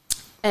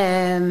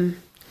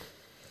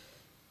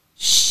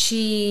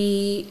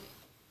 She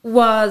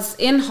was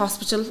in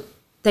hospital.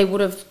 They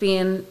would have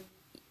been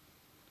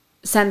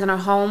sending her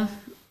home,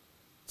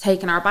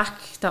 taking her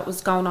back. That was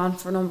going on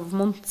for a number of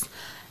months.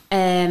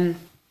 And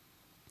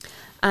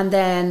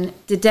then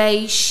the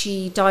day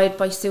she died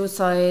by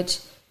suicide,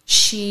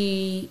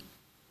 she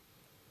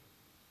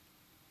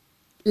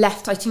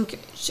left, I think,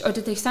 or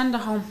did they send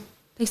her home?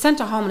 They sent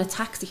her home in a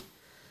taxi.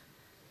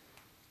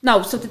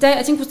 No, so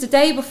I think it was the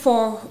day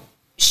before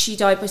she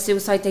died by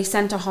suicide, they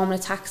sent her home in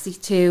a taxi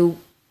to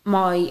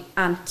my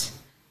aunt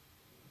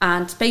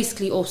and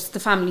basically us, the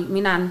family,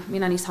 me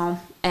nanny's home.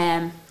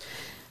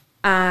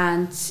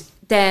 And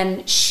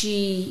then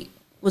she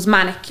was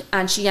manic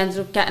and she ended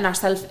up getting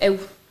herself out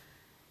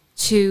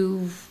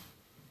to,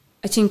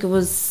 I think it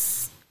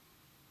was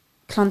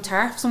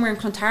Clontarf, somewhere in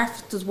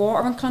Clontarf. There's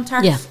water in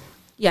Clontarf.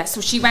 Yeah,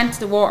 so she went to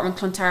the water in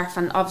Clontarf,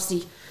 and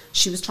obviously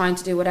she was trying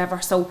to do whatever.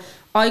 So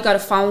I got a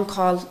phone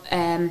call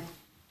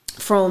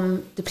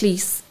from the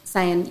police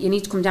saying, you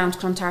need to come down to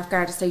Clontarf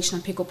Garda Station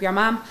and pick up your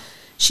mum.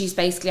 She's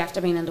basically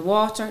after being in the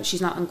water.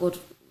 She's not in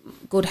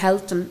good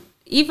health. And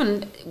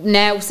even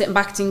now, sitting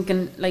back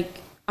thinking, like,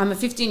 I'm a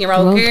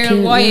 15-year-old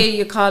girl. Why are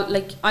you called?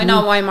 Like, I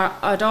know I'm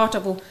her daughter,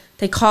 but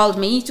they called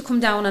me to come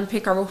down and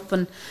pick her up.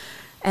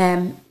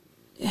 And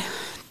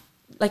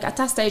like, at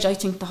that stage, I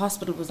think the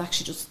hospital was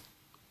actually just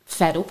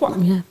fed up with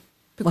her. Yeah,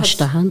 washed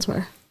their hands with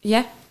her.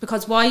 Yeah,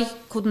 because why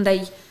didn't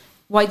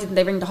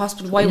they ring the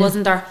hospital? Why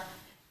wasn't there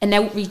an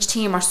outreach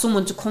team or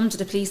someone to come to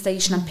the police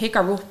station and pick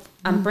her up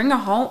and bring her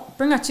home,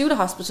 bring her to the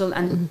hospital,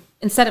 and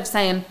instead of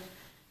saying,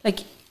 like,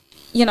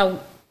 you know,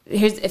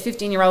 here's a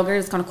 15-year-old girl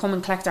is going to come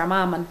and collect our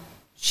mum, and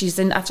she's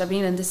in after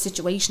being in this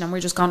situation, and we're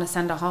just going to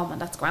send her home, and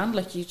that's grand.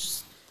 Like, you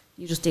just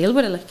deal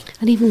with it,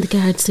 like. And even the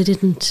guards, they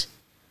didn't.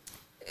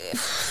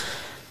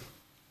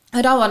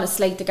 I don't want to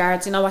slate the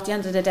guards. You know, at the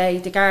end of the day,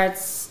 the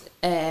guards,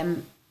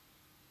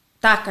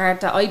 that guard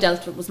that I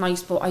dealt with was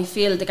nice, but I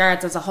feel the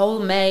guards as a whole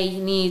may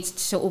need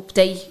to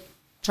update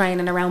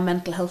training around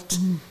mental health,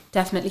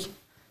 definitely.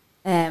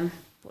 But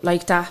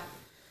like that,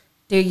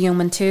 they're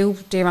human too.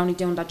 They're only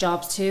doing their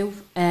jobs too.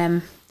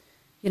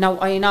 You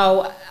know, I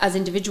know as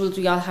individuals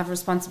we all have a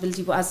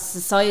responsibility, but as a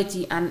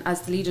society and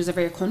as the leaders of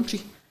our country,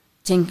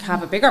 I think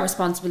have a bigger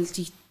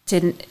responsibility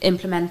to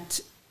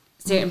implement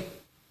certain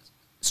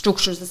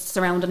structures that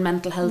surround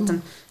mental health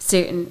and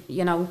certain,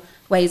 you know,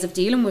 ways of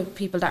dealing with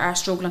people that are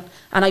struggling.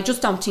 And I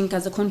just don't think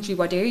as a country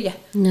we're there yet.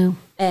 No.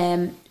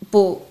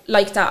 But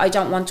like that, I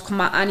don't want to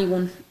come at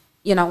anyone,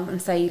 you know,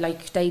 and say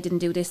like they didn't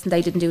do this and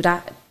they didn't do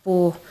that.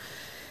 But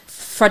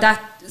for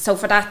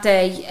that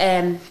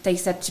day, they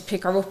said to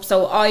pick her up.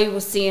 So I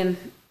was seeing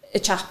a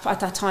chap at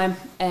that time.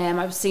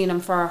 I was seeing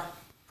him for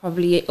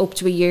probably up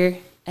to a year,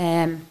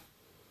 and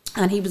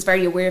he was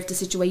very aware of the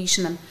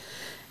situation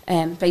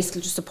and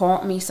basically just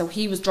supporting me. So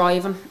he was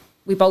driving.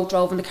 We both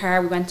drove in the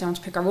car. We went down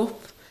to pick her up.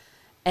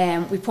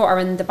 We put her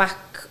in the back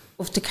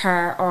of the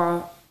car,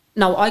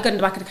 I got in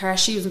the back of the car.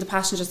 She was in the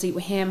passenger seat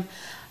with him,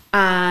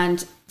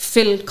 and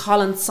Phil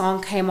Collins'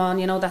 song came on.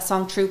 You know that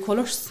song, True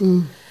Colours.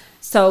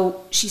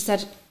 So she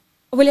said,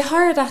 "Will you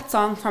hire that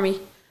song for me?"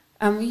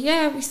 And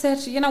we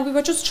said, you know, we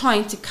were just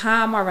trying to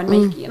calm her and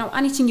make, you know,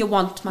 anything you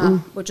want,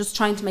 ma'am. We're just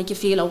trying to make you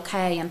feel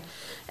okay.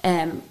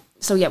 And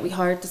so we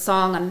hired the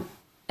song,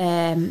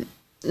 and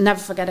never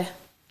forget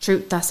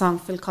it. That song,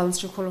 Phil Collins'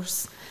 True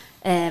Colours.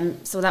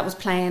 So that was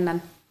playing,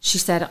 and she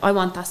said, "I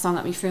want that song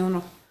at my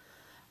funeral."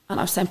 And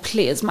I was saying,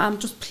 "Please, ma'am,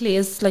 just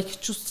please,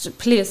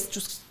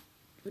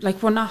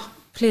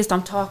 please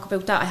don't talk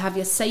about that. I have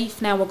you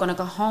safe now. We're going to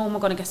go home. We're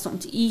going to get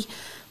something to eat.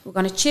 We're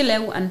going to chill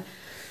out."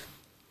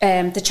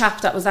 And the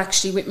chap that was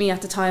actually with me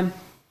at the time,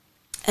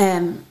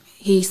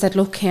 he said,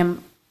 "Look,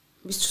 Kim,"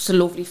 he's just a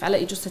lovely fella.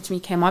 He just said to me,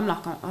 "Kim, I'm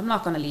not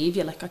going to leave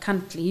you. Like, I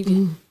can't leave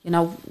you. You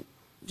know,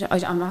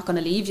 I'm not going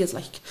to leave you."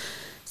 Like,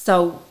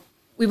 so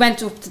we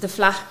went up to the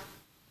flat,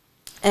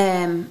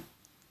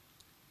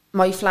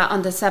 my flat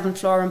on the 7th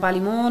floor in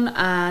Ballymun,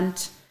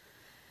 and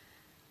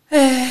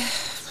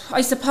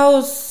I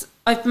suppose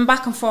I've been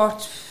back and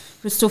forth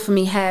with stuff in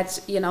my head,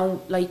 you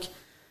know, like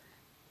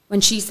when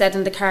she said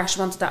in the car she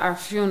wanted at our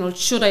funeral,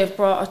 should I have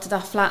brought her to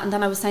that flat? And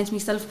then I was saying to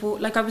myself,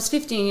 but like I was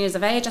 15 years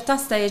of age at that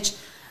stage,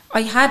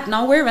 I had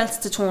nowhere else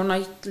to turn.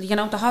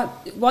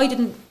 Why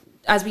didn't,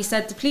 as we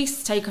said, the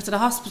police take her to the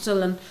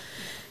hospital? And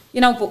you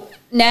know, but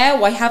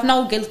now I have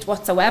no guilt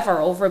whatsoever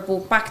over it.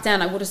 But back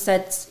then I would have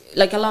said,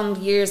 like along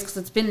the years, because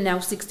it's been now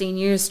 16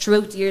 years,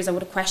 throughout the years I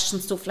would have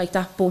questioned stuff like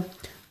that. But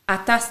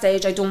at that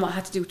stage I done what I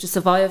had to do to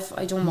survive.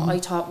 I done what I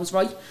thought was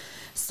right.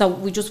 So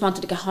we just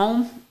wanted to get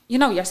home. You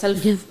know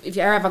yourself, if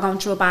you're ever going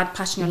through a bad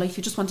patch in your life,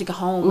 you just want to get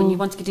home and you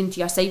want to get into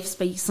your safe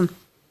space. And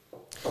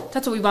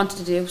that's what we wanted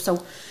to do.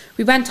 So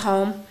we went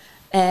home,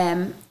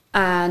 and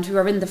we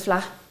were in the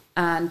flat,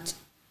 and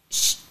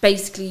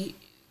basically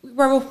we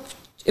were up.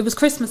 It was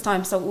Christmas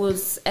time, so it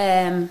was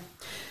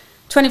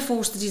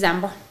 24th of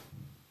December,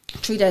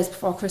 3 days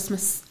before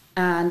Christmas,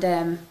 and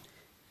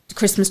the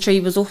Christmas tree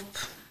was up.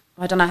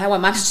 I don't know how I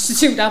managed to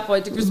do that,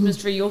 but the Christmas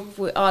tree up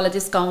with all of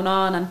this going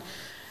on, and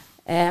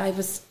I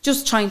was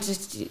just trying to,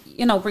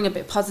 you know, bring a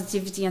bit of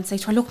positivity and say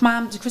to her, "Look,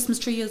 ma'am, the Christmas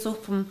tree is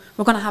up, and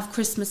we're going to have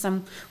Christmas,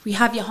 and we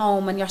have you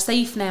home, and you're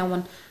safe now,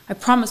 and I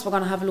promise we're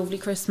going to have a lovely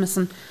Christmas."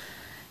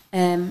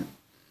 And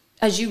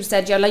as you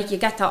said, you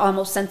get that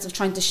almost sense of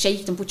trying to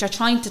shake them, but you're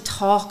trying to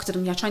talk to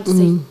them. You're trying to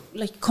say,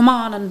 like, "Come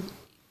on,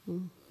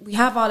 and we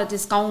have all of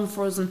this going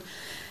for us."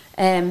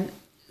 And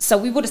so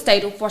we would have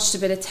stayed up, watched a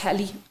bit of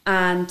telly,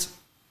 and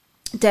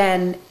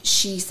then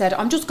she said,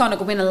 "I'm just going to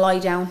go in and lie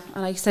down."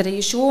 And I said, "Are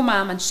you sure,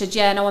 ma'am?" And she said,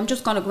 "Yeah, no, I'm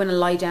just going to go in and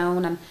lie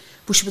down."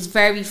 But she was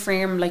very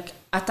firm, like,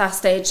 at that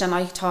stage. And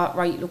I thought,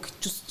 right, look,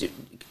 just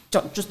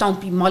don't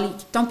be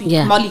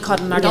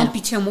mollycoddling her. Don't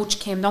be too much,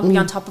 Kim. Don't be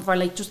on top of her.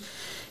 Like, just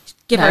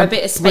give her a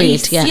bit of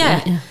space.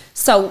 Yeah.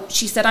 So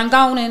she said, "I'm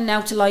going in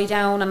now to lie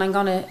down, and I'm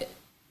going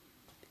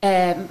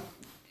to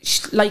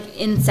like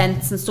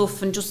incense and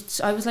stuff." And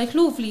just, I was like,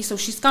 lovely. So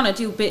she's going to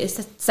do a bit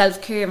of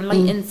self-care and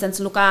light incense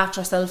and look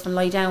after herself and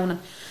lie down. And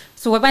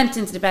so I went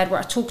into the bed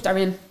where I tucked her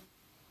in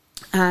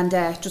and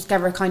just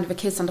gave her kind of a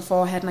kiss on the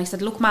forehead. And I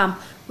said, "Look, ma'am,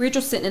 we're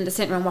just sitting in the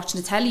sitting room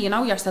watching the telly, you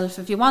know yourself.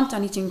 If you want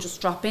anything,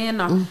 just drop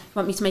in, or you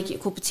want me to make you a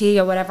cup of tea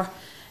or whatever."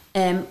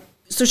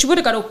 So she would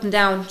have got up and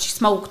down. She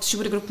smoked. She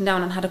would have got up and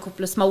down and had a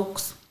couple of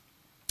smokes.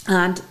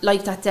 And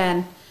like that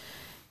then,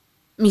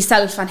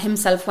 myself and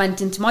himself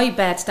went into my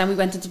bed. Then we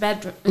went into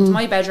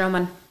my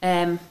bedroom,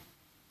 and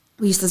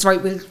we said,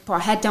 "Right, we'll put our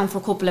head down for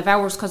a couple of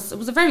hours," because it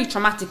was a very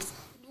traumatic.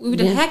 We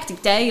had a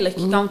hectic day, like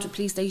going to a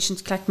police station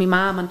to collect my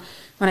mum, and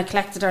when I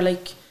collected her,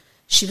 like,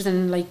 she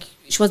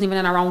wasn't even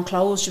in her own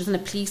clothes. She was in a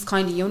police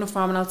kind of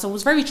uniform and all. So it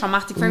was very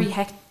traumatic, very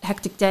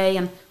hectic day,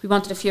 and we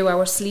wanted a few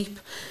hours sleep.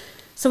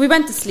 So we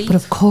went to sleep. But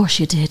of course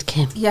you did,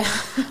 Kim. Yeah.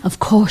 Of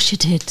course you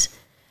did.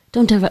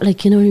 Don't ever,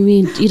 like, you know what I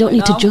mean? You don't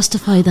need to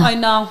justify that. I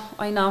know.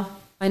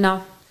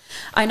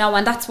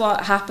 And that's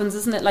what happens,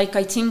 isn't it? Like,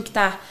 I think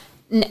that,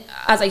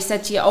 as I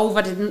said to you,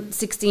 over the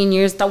 16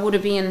 years, that would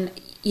have been,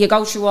 you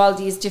go through all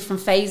these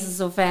different phases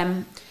of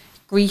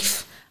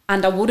grief,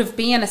 and there would have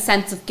been a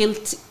sense of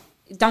guilt.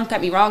 Don't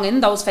get me wrong, in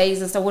those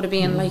phases, there would have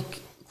been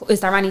like, is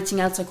there anything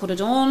else I could have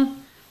done?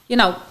 You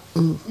know,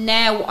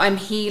 now I'm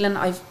healing.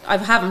 I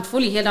haven't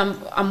fully healed.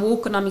 I'm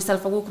working on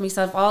myself. I work on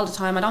myself all the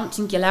time. I don't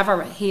think you'll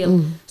ever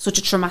heal such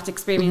a traumatic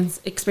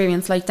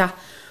experience like that.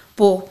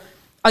 But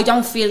I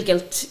don't feel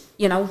guilt,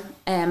 you know,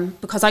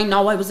 because I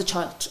know I was a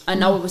child. I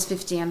know I was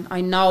 15.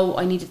 I know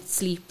I needed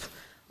sleep.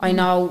 I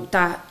know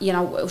that, you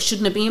know, it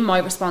shouldn't have been my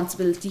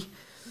responsibility.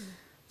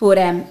 But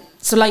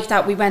so like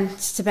that, we went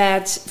to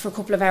bed for a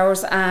couple of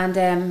hours,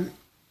 and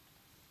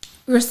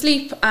we were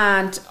asleep,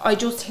 and I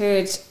just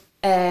heard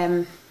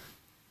a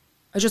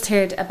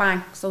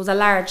bang. So it was a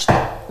large,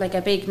 like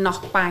a big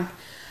knock bang.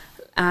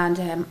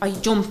 And I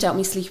jumped out of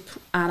my sleep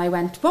and I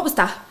went, what was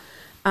that?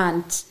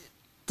 And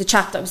the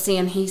chap that I was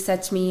seeing, he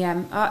said to me,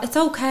 it's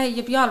okay,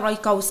 you'll be all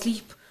right, go to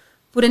sleep.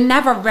 But it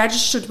never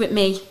registered with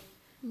me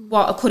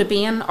what it could have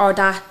been, or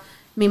that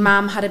my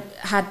mum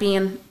had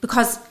been,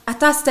 because at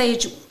that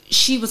stage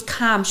she was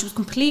calm, she was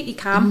completely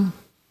calm.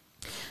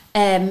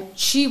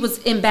 She was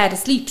in bed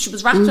asleep, she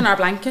was wrapped in her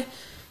blanket.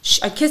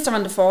 I kissed her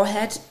on the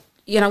forehead.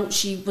 You know,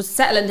 she was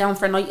settling down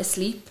for a night of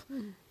sleep,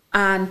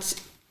 and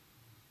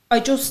I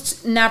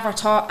just never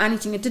thought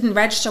anything. It didn't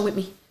register with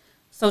me.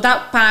 So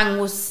that bang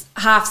was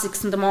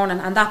 6:30 in the morning,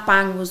 and that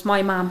bang was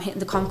my mum hitting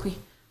the concrete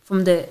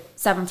from the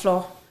 7th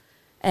floor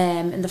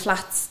in the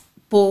flats.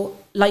 But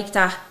like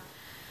that,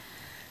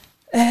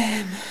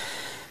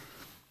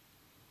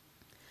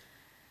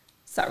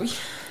 sorry.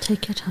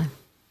 Take your time.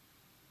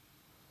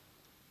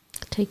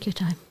 Take your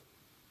time.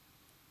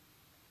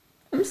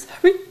 I'm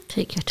sorry.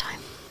 Take your time.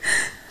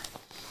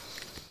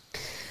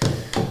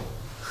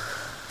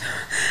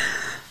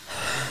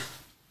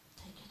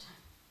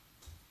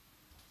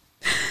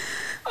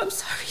 I'm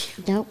sorry.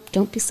 No,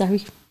 don't be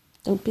sorry.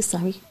 Don't be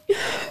sorry.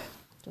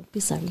 Don't be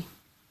sorry.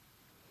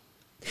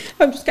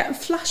 I'm just getting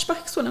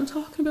flashbacks when I'm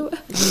talking about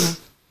it.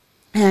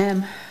 Do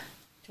you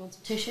want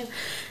some tissue?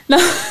 No.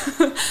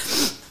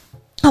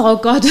 Oh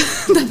God,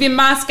 there'll be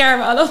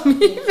mascara all over my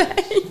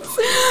face.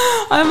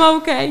 I'm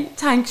okay.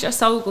 Thanks, you're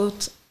so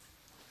good.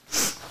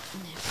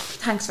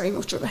 Thanks very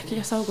much, Rebecca.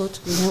 You're so good.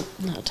 No,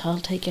 not at all.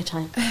 Take your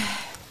time.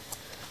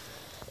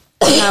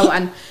 No,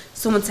 and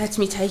someone said to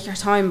me, take your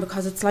time,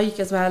 because it's like,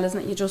 as well,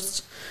 isn't it? You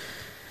just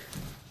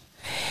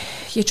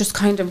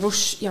kind of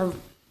rush the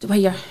way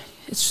you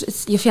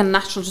feel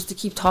natural just to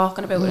keep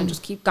talking about it and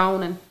just keep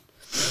going. And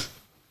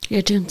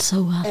you're doing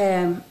so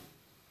well.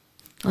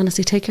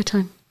 Honestly, take your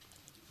time.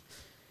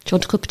 Do you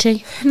want a cup of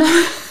tea? No,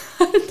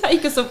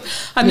 take us up.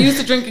 I'm used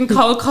to drinking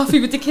cold coffee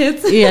with the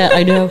kids. Yeah,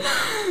 I know.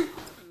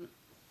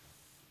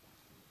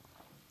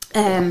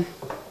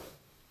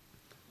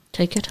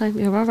 Take your time.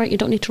 You're all right. You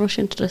don't need to rush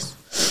into this.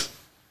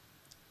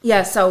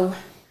 Yeah, so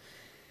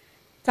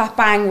that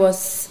bang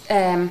was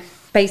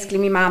basically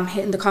my mum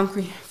hitting the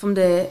concrete from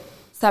the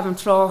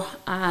 7th floor,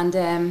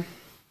 and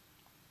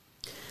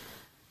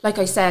like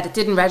I said, it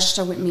didn't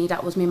register with me.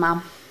 That was my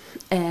mum.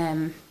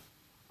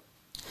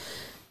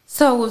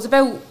 So it was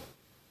about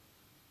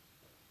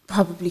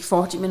probably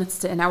 40 minutes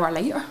to an hour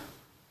later,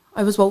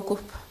 I was woke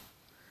up.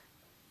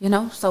 You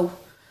know, so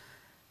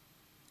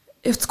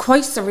it's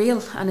quite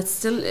surreal, and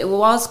it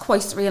was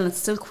quite surreal, and it's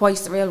still quite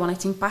surreal when I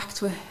think back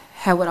to it,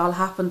 how it all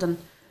happened and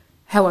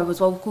how I was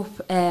woke up.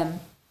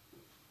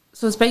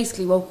 So I was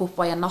basically woke up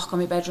by a knock on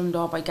my bedroom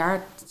door by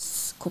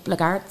guards, a couple of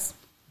guards,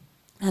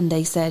 and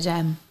they said,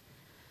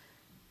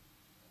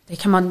 they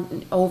came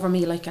on over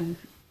me, like, and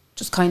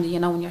just kind of, you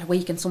know, when you're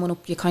waking someone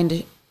up, you kind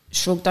of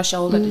shrugged their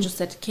shoulder. They just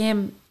said,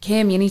 Kim,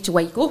 you need to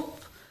wake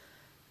up.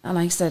 And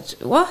I said,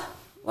 what?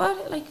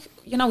 Like,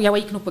 you know, you're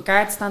waking up with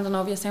guards standing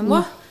over you saying,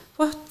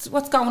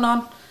 what's going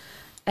on?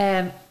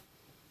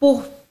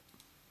 But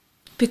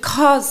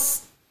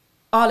because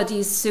all of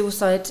these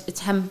suicide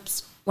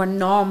attempts were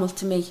normal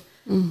to me,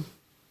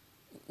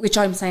 which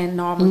I'm saying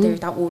normal there,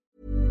 that would.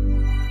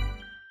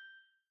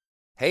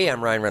 Hey,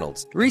 I'm Ryan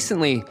Reynolds.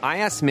 Recently, I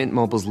asked Mint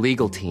Mobile's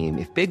legal team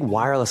if big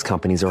wireless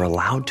companies are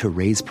allowed to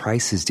raise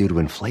prices due to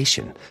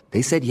inflation.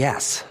 They said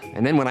yes.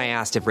 And then when I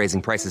asked if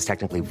raising prices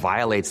technically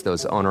violates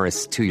those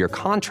onerous 2-year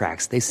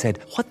contracts, they said,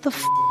 what the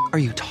f*** are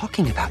you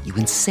talking about, you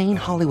insane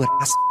Hollywood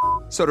ass f-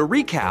 So to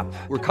recap,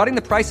 we're cutting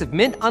the price of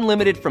Mint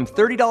Unlimited from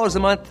 $30 a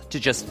month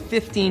to just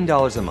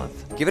 $15 a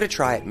month. Give it a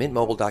try at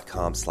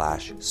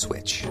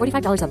mintmobile.com/switch.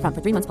 $45 up front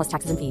for 3 months plus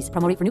taxes and fees.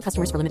 Promo rate for new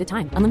customers for limited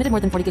time. Unlimited more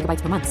than 40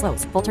 gigabytes per month.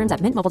 Slows full terms at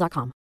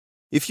mintmobile.com.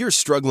 If you're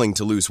struggling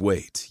to lose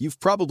weight,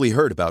 you've probably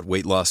heard about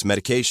weight loss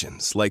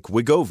medications like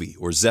Wegovy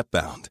or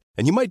Zepbound,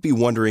 and you might be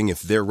wondering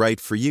if they're right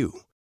for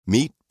you.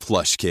 Meet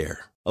PlushCare,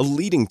 a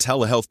leading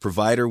telehealth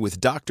provider with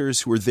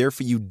doctors who are there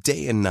for you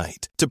day and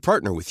night to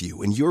partner with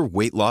you in your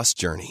weight loss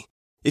journey.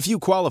 If you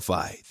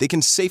qualify, they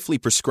can safely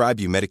prescribe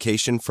you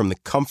medication from the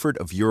comfort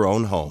of your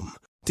own home.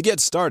 To get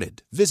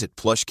started, visit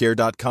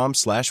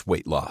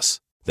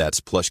plushcare.com/weight-loss.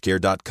 That's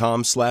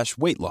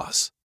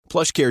plushcare.com/weight-loss.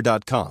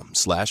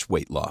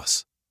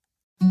 plushcare.com/weight-loss.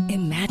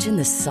 Imagine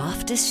the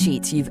softest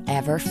sheets you've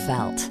ever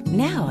felt.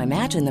 Now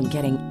imagine them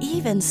getting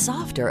even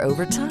softer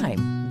over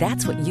time.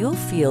 That's what you'll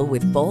feel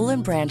with Boll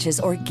 & Branch's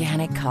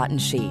organic cotton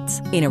sheets.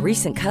 In a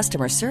recent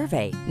customer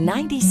survey,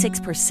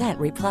 96%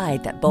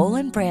 replied that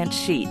Boll & Branch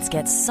sheets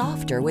get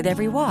softer with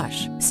every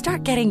wash.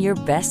 Start getting your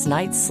best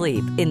night's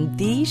sleep in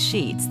these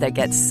sheets that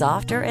get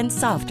softer and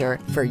softer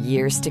for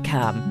years to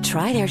come.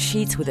 Try their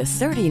sheets with a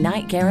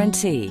 30-night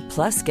guarantee.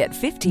 Plus, get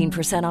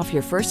 15% off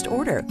your first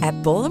order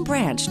at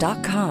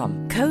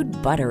bollandbranch.com. Code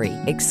BUTTERY.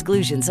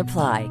 Exclusions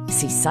apply.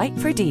 See site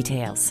for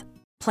details.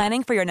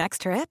 Planning for your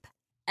next trip?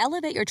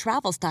 Elevate your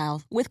travel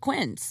style with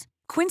Quince.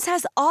 Quince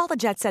has all the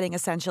jet-setting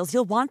essentials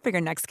you'll want for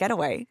your next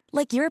getaway,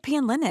 like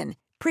European linen,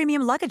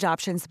 premium luggage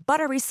options,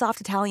 buttery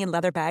soft Italian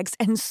leather bags,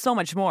 and so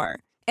much more.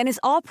 And is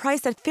all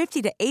priced at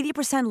 50 to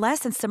 80% less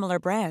than similar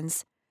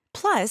brands.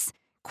 Plus,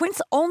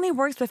 Quince only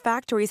works with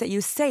factories that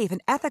use safe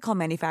and ethical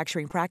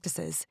manufacturing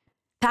practices.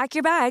 Pack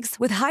your bags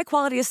with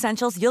high-quality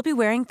essentials you'll be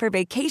wearing for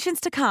vacations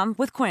to come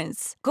with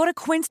Quince. Go to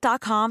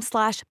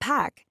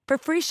quince.com/pack for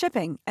free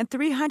shipping and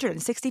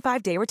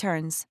 365-day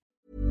returns.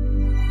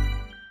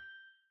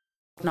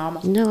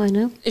 Normal. No, I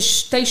know.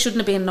 They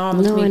shouldn't have been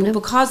normal to me, but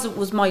because it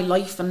was my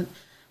life and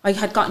I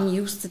had gotten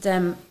used to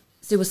them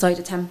suicide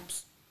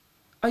attempts,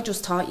 I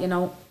just thought,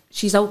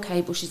 she's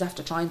okay, but she's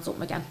after trying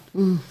something again.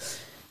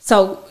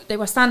 So they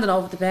were standing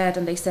over the bed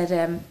and they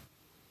said,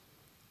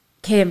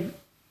 Kim,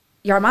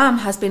 your mum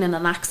has been in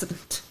an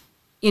accident.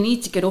 You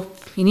need to get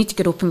up. You need to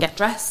get up and get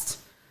dressed.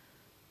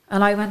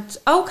 And I went,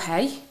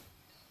 okay.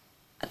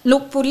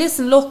 Look.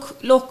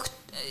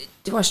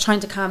 I was trying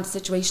to calm the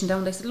situation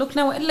down. They said, look,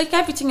 now, like,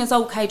 everything is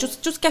okay.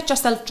 Just get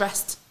yourself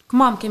dressed.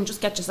 Come on, Kim,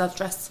 just get yourself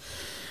dressed.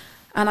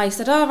 And I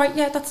said, all right,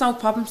 yeah, that's no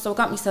problem. So I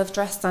got myself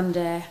dressed and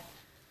I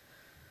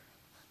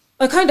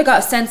kind of got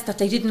a sense that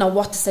they didn't know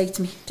what to say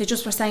to me. They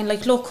just were saying,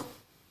 like, look,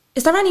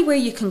 is there anywhere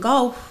you can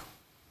go?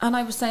 And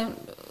I was saying,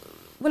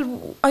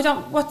 well, I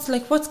don't,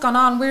 what's gone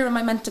on? Where am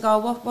I meant to go?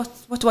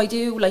 What do I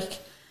do?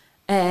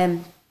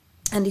 And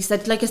he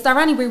said, like, is there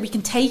anywhere we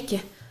can take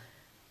you?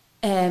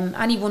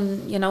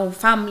 Anyone,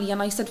 family?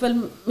 And I said,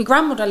 well, my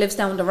grandmother lives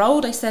down the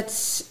road. I said,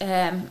 is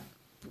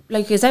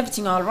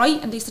everything all right?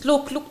 And they said,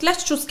 look,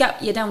 let's just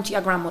get you down to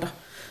your grandmother.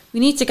 We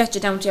need to get you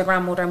down to your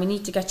grandmother and we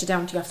need to get you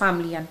down to your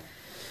family and,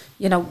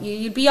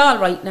 you'll be all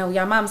right now.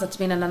 Your mum's had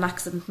been in an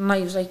accident. And I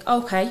was like,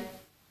 okay.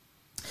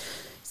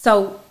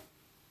 So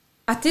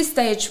at this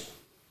stage,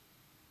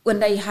 when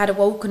they had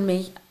awoken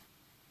me,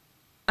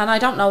 and I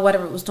don't know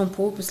whether it was done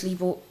purposely,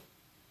 but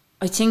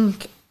I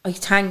thank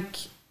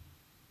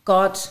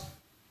God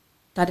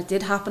that it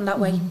did happen that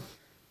way,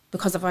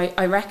 because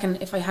I reckon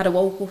if I had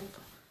woke up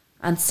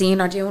and seen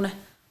her doing it,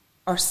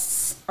 or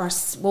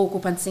woke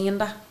up and seen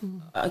that,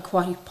 I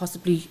quite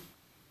possibly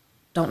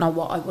don't know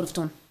what I would have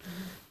done.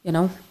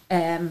 I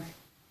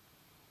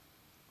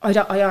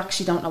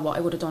actually don't know what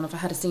I would have done if I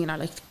had seen her.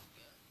 Like,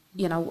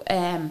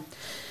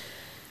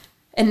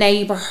 a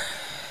neighbour,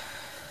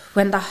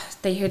 when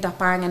they heard that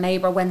bang, a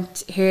neighbour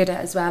heard it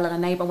as well, and a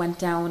neighbour went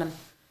down and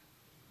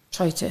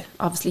tried to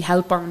obviously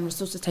help her and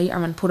resuscitate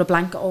her and put a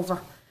blanket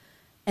over.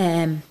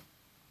 And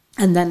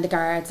then the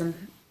guards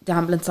and the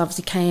ambulance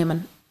obviously came,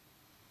 and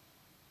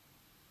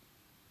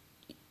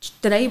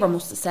the neighbour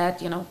must have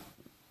said,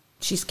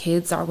 she's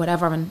kids or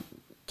whatever, and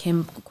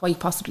Kim quite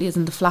possibly is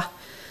in the flat.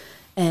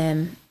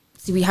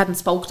 See, we hadn't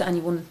spoke to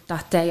anyone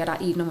that day or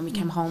that evening when we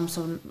came home,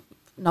 so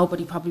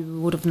nobody probably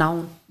would have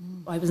known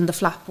I was in the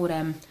flat. But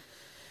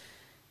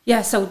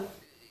so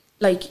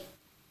like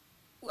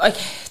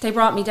they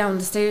brought me down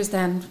the stairs,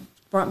 then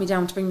brought me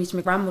down to bring me to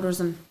my grandmother's,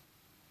 and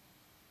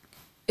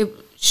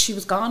she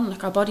was gone.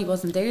 Like, her body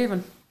wasn't there.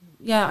 And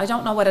I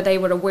don't know whether they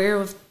were aware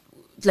of,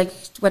 like,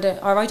 whether,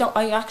 or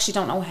I actually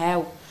don't know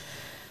how.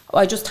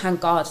 I just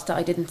thank God that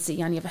I didn't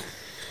see any of it.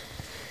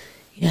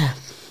 Yeah,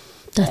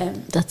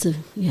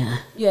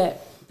 yeah,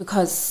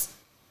 because,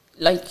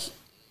 like,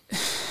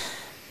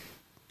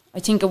 I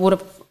think it would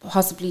have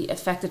possibly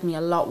affected me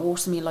a lot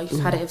worse in my life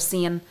had I have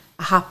seen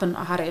it happen,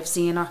 or had I have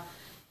seen her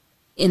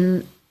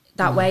in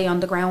that way on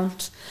the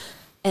ground.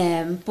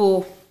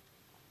 But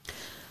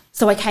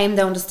so I came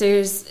down the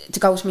stairs to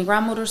go to my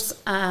grandmother's,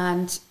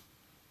 and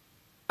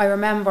I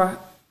remember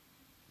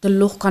the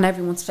look on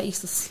everyone's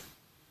faces,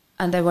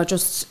 and there was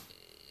just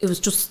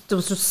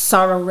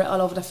sorrow written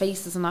all over their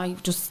faces, and I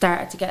just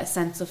started to get a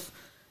sense of,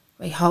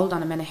 wait, hold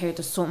on a minute here,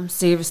 there's something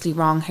seriously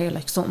wrong here,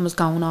 like something was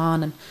going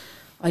on, and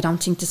I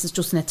don't think this is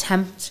just an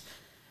attempt,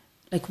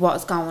 like what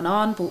is going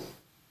on. But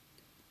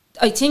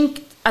I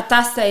think at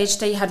that stage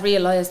they had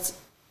realised,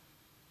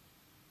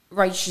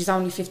 right, she's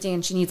only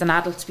 15, she needs an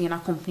adult to be in her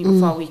company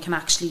before we can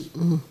actually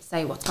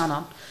say what's going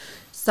on.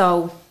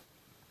 So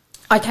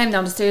I came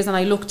down the stairs and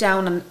I looked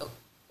down, and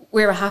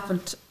where it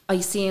happened, I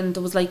seen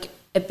there was like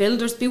a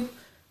builder's boot,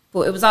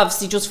 but it was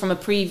obviously just from a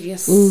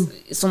previous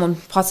someone,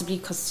 possibly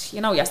because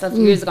you know yourself,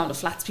 years ago in the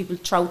flats people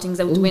throw things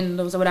out the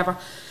windows or whatever,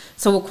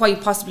 so it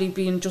quite possibly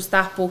being just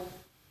that. But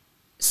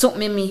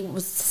something in me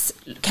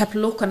kept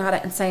looking at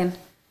it and saying,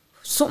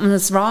 something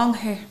is wrong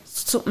here,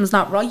 something's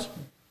not right.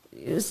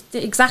 It was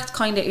the exact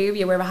kind of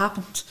area where it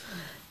happened,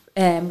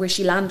 where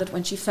she landed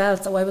when she fell.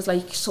 So I was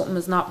like, something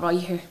is not right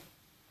here.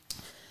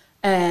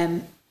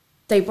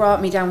 They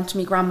brought me down to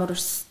my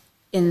grandmother's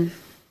in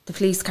the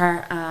police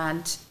car,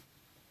 and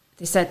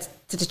they said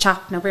to the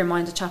chap, now bear in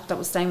mind the chap that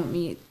was staying with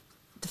me,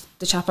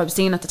 the chap I was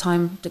seeing at the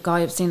time, the guy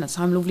I was seeing at the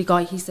time, lovely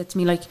guy, he said to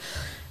me like,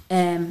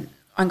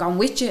 I'm going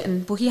with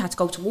you, but he had to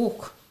go to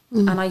work.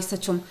 And I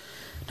said to him,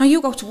 no,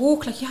 you go to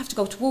work, like you have to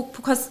go to work,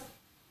 because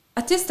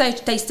at this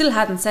stage they still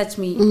hadn't said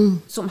to me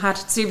something had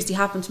seriously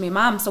happened to my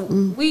mum. So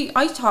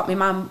I thought my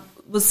mum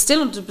was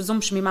still under the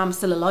presumption my mum was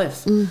still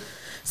alive.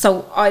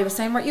 So I was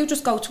saying, right, you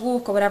just go to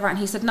work or whatever. And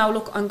he said, no,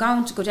 look, I'm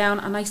going to go down.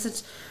 And I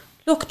said,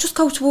 look, just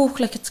go to work.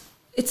 Like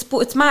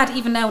it's mad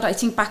even now that I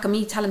think back of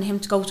me telling him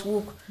to go to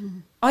work.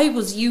 I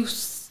was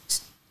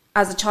used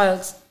as a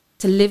child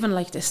to living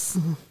like this,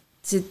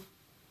 to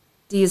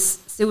these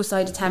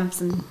suicide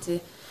attempts, and to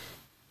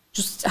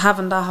just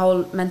having that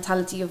whole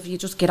mentality of you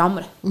just get on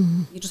with it.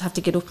 You just have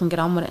to get up and get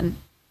on with it. And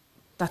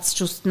that's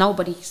just,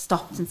 nobody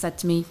stopped and said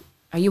to me,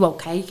 are you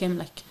okay, Kim?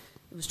 Like,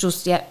 it was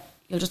just, yeah,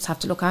 you'll just have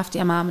to look after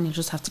your mum and you'll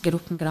just have to get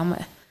up and get on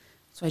with it.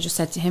 So I just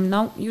said to him,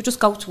 no, you just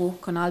go to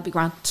work and I'll be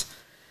grand.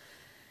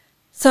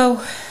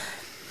 So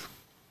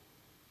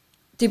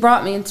they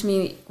brought me into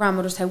my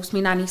grandmother's house, my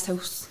nanny's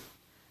house,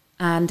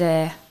 and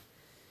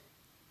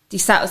they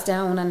sat us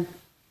down, and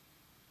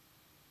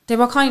they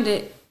were kind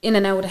of in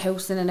and out of the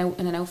house, in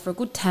and out for a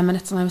good 10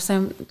 minutes. And I was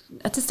saying,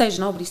 at this stage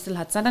nobody still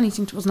had said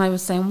anything to us, and I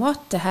was saying,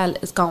 what the hell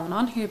is going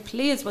on here?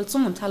 Please, will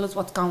someone tell us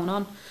what's going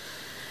on?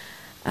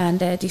 And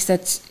they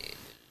said,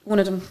 one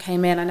of them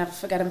came in, I never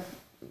forget him,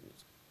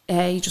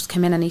 he just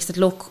came in and he said,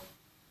 look,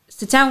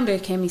 sit down there,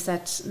 Kim, he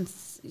said,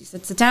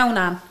 sit down,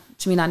 Anne,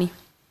 to me nanny.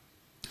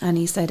 And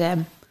he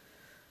said,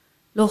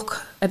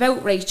 look,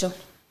 about Rachel.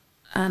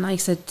 And I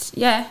said,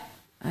 yeah.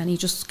 And he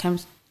just came,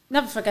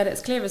 never forget it,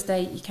 as clear as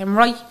day, he came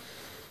right,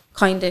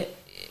 kind of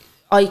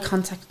eye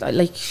contact,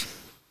 like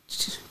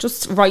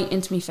just right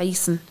into my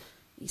face, and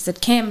he said,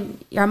 Kim,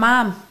 your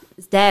mum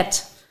is dead.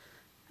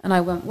 And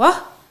I went,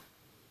 what?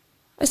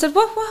 I said,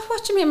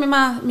 what do you mean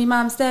my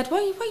mum's dead?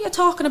 What are you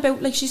talking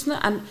about? Like, she's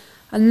not. And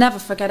I'll never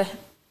forget it.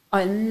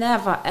 I'll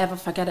never ever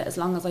forget it as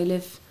long as I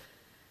live.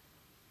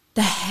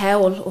 The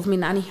howl of my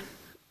nanny.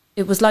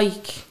 It was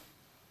like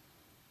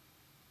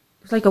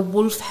a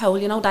wolf howl,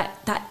 you know,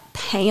 that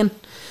pain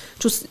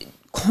just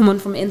coming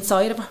from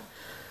inside of her.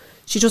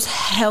 She just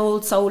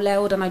howled so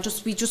loud, and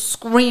we just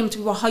screamed.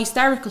 We were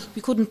hysterical.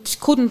 We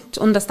couldn't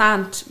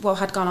understand what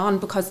had gone on,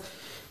 because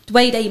the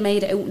way they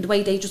made it out and the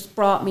way they just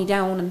brought me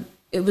down, and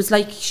it was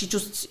like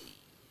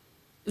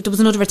there was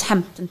another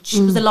attempt, and she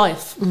was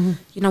alive.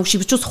 You know, she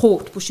was just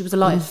hurt, but she was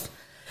alive.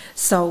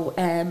 So,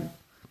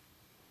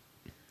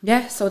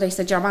 yeah, so they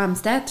said, your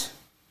mum's dead.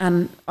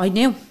 And I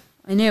knew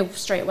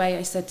straight away.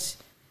 I said,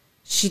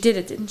 she did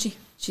it, didn't she?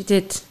 She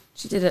did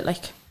it,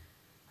 like,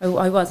 I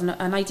wasn't,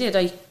 and I did.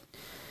 I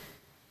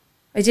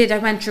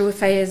went through a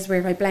phase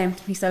where I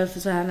blamed myself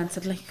as well, and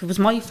said, like, it was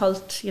my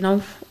fault, you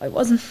know. I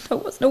wasn't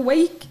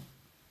awake.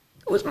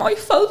 It was my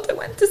fault. I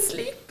went to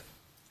sleep.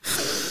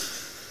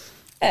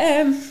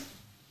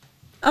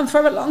 And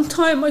for a long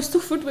time I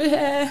suffered with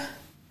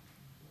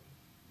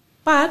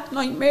bad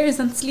nightmares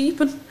and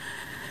sleeping.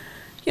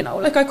 You know,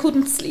 like, I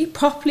couldn't sleep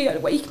properly.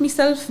 I'd wake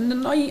myself in the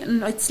night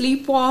and I'd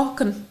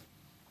sleepwalk, and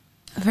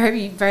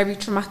very, very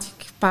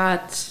traumatic,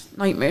 bad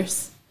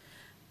nightmares.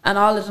 And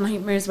all of the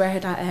nightmares were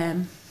that,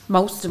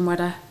 most of them were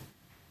that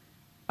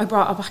I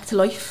brought her back to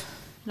life.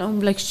 You know,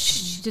 like,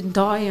 she didn't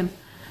die.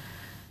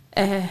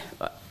 And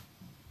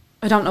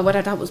I don't know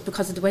whether that was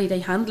because of the way they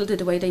handled it,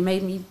 the way they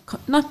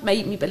not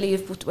made me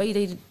believe, but the way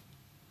they did.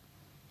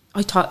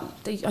 I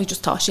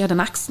just thought she had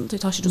an accident. I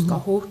thought she just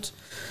got hurt.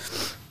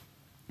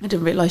 I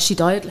didn't realise she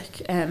died.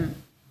 Like,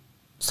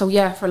 so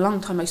yeah, for a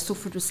long time I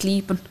suffered with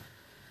sleeping,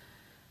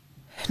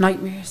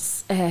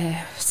 nightmares,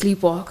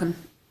 sleepwalking,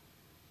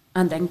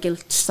 and then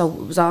guilt. So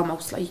it was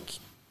almost like,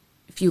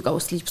 if you go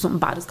to sleep, something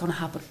bad is going to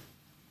happen,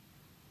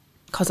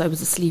 because I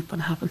was asleep when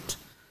it happened.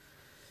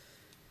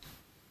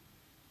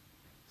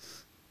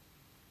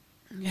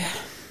 Yeah.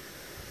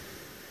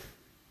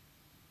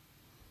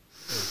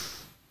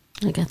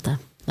 I get that.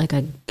 Like,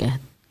 I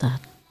get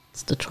that.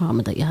 It's the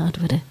trauma that you had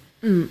with it.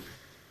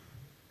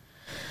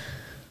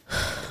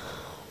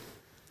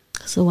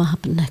 So what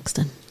happened next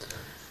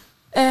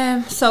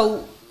then?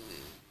 So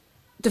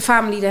the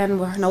family then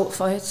were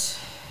notified.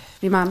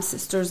 My mum's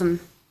sisters and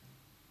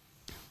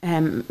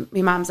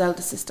my mum's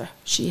eldest sister.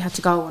 She had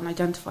to go and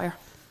identify her.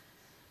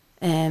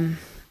 And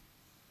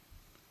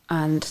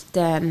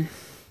then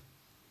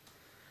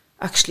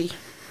I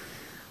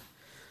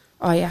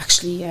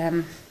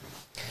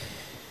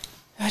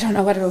don't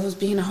know whether it was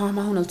being a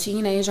hormonal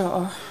teenager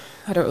or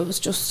whether it was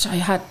just I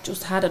had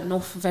had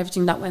enough of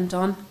everything that went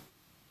on.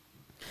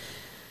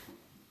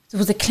 there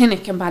was a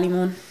clinic in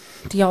Ballymun,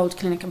 the old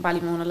clinic in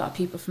Ballymun. A lot of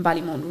people from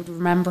Ballymun would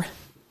remember.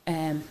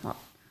 Well,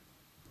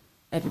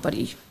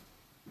 anybody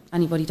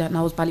that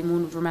knows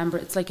Ballymun would remember.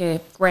 It's like a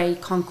grey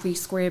concrete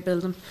square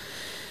building.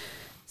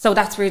 So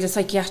that's where the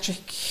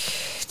psychiatric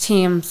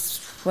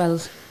teams,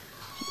 well,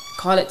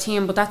 call it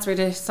team, but that's where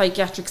the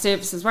psychiatric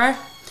services were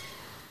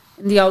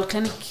in the old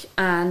clinic.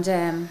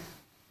 And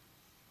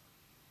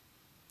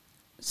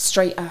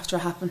straight after it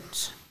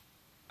happened,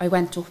 I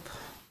went up.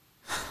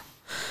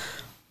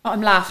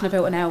 I'm laughing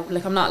about it now.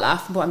 Like, I'm not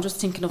laughing, but I'm just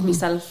thinking of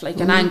myself, like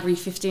an angry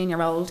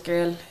 15-year-old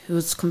girl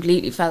who's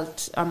completely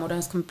felt our mother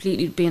has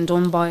completely been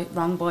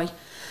wrong by.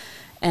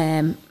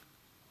 And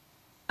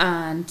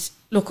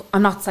look,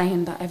 I'm not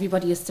saying that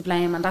everybody is to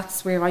blame, and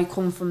that's where I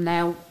come from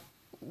now,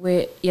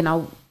 with, you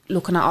know,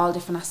 looking at all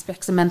different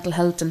aspects of mental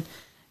health and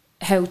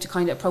how to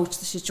kind of approach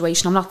the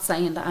situation. I'm not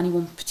saying that any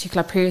one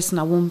particular person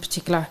or one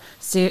particular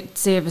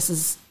service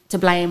is to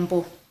blame,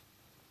 but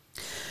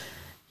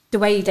the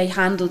way they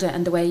handled it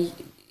and the way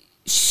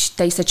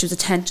they said she was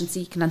attention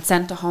seeking and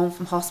sent her home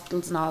from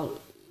hospitals and all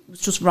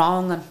was just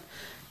wrong, and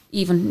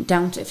even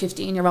down to a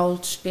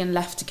 15-year-old being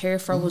left to care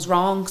for was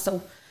wrong.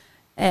 So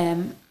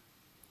I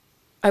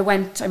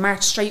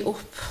marched straight up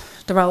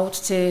the road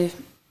to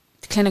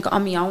the clinic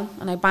on my own,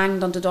 and I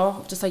banged on the door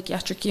of the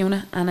psychiatric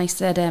unit, and I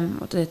said,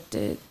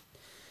 the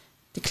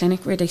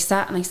clinic where they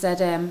sat, and I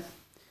said,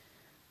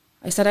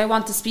 I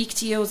want to speak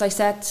to you. As I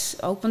said,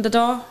 open the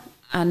door,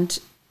 and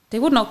they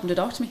wouldn't open the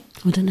door to me.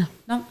 I don't know.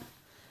 No.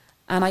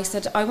 And I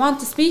said, I want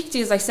to speak to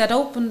you. As I said,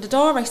 open the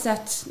door. I said,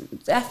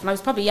 effing. I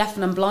was probably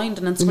effing and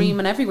blinding and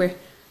screaming everywhere.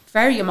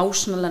 Very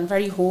emotional and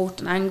very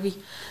hurt and angry.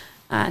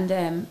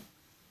 And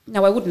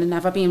no, I wouldn't have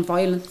never been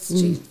violent.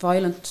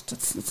 Violent.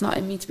 It's not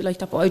in me to be like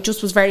that. But I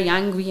just was very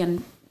angry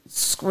and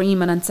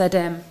screaming and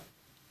said,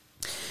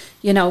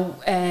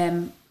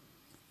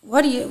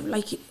 what do you,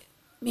 like,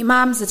 my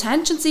mum's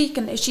attention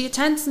seeking. Is she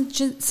attention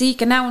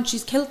seeking now? And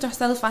she's killed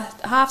herself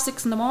at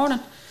 6:30 in the morning.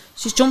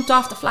 She's jumped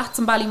off the flats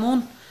in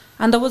Ballymun.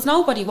 And there was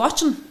nobody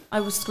watching.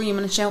 I was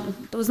screaming and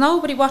shouting. There was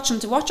nobody watching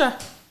to watch her,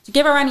 to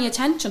give her any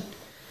attention.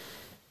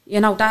 You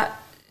know, that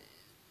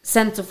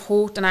sense of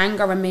hurt and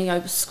anger in me, I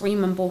was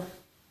screaming, but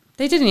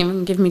they didn't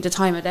even give me the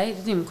time of day. They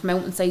didn't even come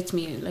out and say to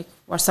me, like,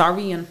 we're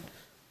sorry. And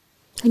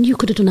you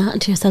could have done that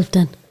to yourself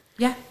then?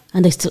 Yeah.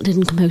 And they still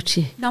didn't come out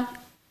to you? No,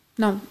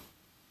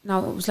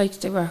 it was like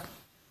they were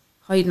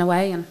hiding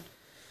away, and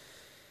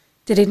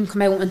they didn't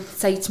come out and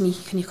say to me,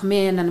 can you come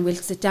in and we'll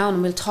sit down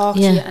and we'll talk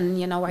to you, and,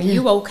 you know, are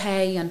you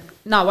okay? And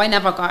no, I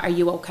never got, are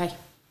you okay?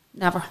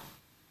 Never.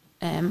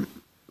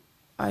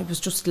 I was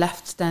just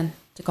left then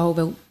to go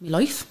about my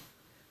life.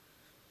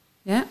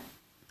 Yeah.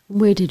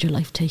 Where did your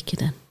life take you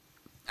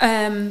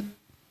then?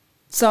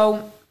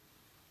 So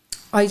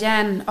I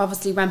then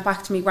obviously went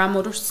back to my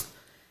grandmother's.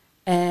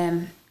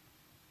 I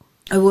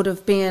would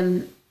have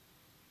been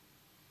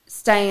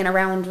staying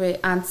around with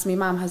aunts. My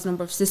mum has a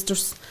number of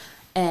sisters.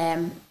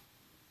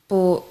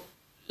 But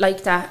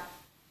like that,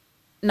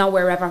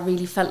 nowhere ever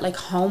really felt like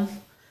home,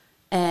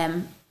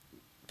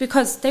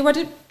 because they were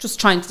just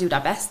trying to do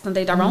their best, and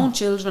they had their own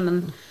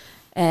children,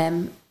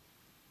 and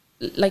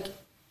like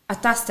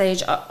at that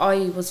stage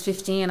I was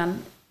 15,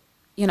 and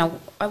you know,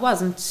 I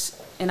wasn't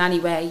in any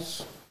way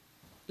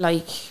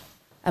like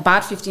a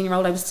bad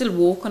 15-year-old. I was still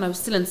walking, I was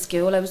still in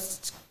school. I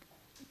was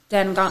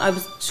then gone.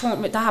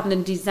 That happened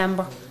in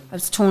December. I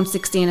was turned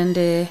 16 in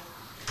the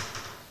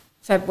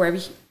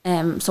February.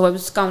 So I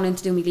was going in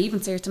to do my leaving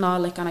cert and all,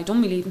 like, and I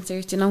done my leaving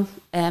cert, you know.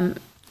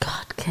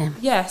 God, Kim.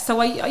 Yeah, so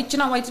I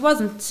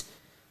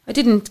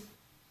didn't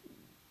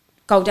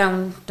go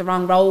down the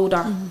wrong road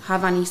or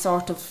have any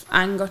sort of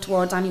anger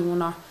towards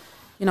anyone, or,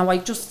 you know, I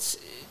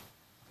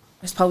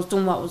suppose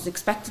done what was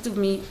expected of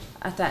me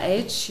at that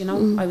age, you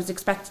know. I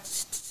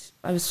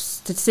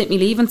was to sit my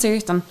leaving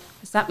cert, and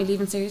I sat my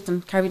leaving cert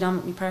and carried on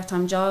with my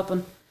part-time job.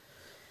 And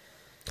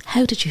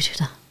how did you do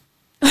that?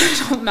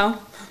 I don't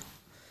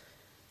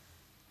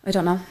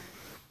know.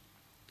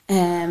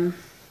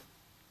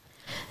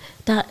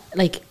 That,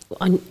 like,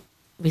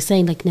 we're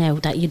saying, like, now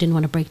that you didn't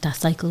want to break that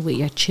cycle with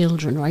your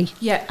children, right?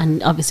 Yeah.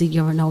 And obviously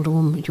you're an older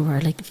woman. You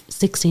were like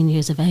 16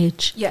 years of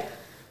age. Yeah.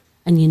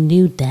 And you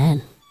knew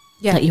then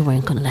that you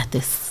weren't going to let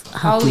this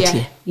happen to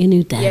you. You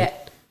knew then.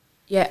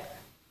 Yeah.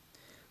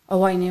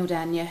 Oh, I knew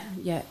then.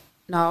 Yeah.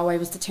 No, I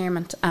was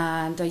determined,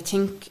 and I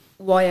think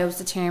why I was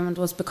determined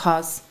was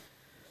because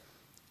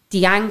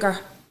the anger.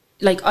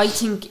 Like, I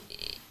think,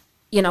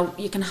 you know,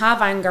 you can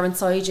have anger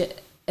inside you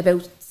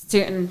about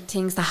certain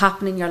things that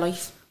happen in your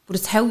life, but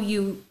it's how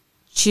you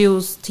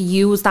choose to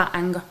use that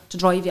anger to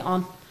drive you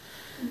on.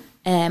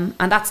 And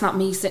that's not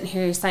me sitting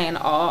here saying,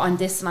 oh, I'm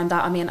this and I'm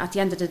that. I mean, at the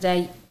end of the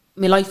day,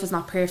 my life is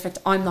not perfect.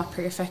 I'm not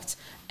perfect.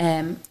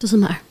 Doesn't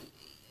matter.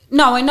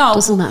 No, I know.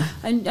 Doesn't matter.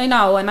 I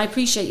know, and I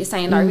appreciate you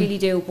saying that, I really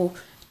do. But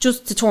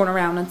just to turn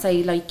around and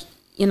say, like,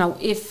 you know,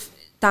 if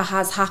that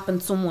has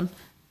happened to someone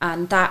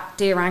and that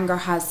their anger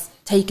has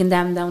taken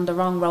them down the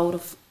wrong road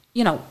of,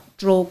 you know,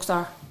 drugs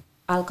or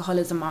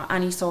alcoholism or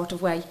any sort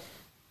of way,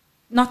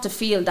 not to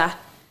feel that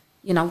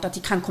you know, that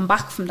they can't come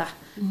back from that.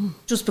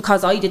 Just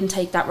because I didn't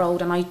take that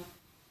road and I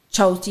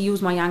chose to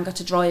use my anger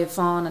to drive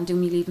on and do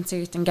me Leaving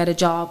Cert and get a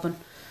job.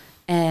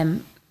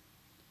 And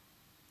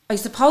I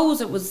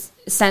suppose it was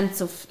a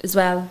sense of, as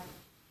well,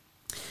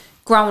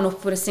 growing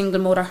up with a single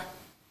mother.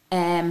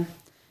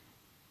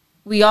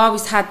 We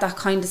always had that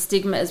kind of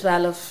stigma as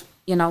well of,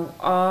 you know,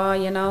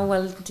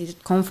 well, they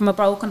come from a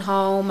broken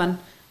home and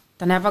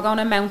they're never going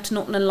to amount to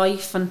nothing in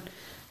life, and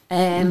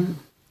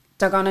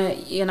they're going to,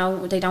 you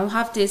know, they don't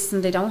have this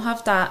and they don't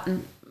have that,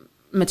 and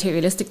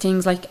materialistic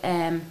things like,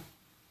 and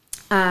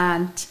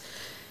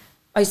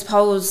I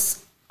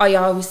suppose I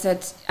always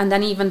said, and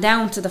then even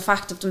down to the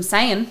fact of them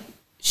saying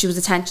she was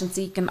attention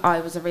seeking,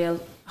 I was a real,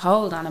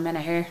 hold on a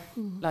minute here.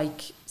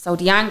 Like, so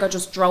the anger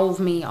just drove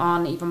me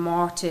on even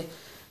more to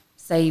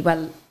say,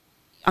 well,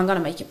 I'm going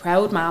to make you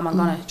proud, Mum. I'm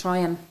going to try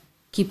and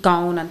keep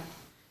going and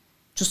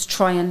just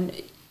try and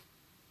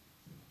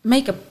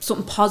make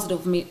something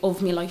positive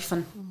of me life,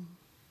 and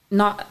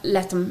not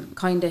let them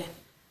kind of...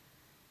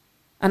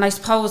 And I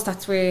suppose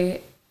that's where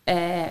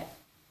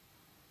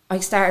I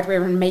started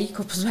wearing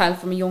makeup as well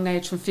from a young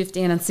age, from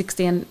 15 and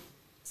 16.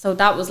 So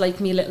that was like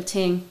me little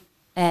thing.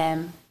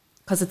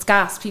 Because it's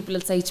gas. People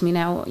will say to me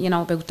now, you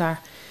know, about their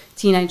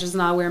teenagers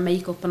now wear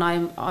makeup, and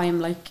I'm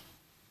like,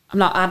 I'm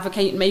not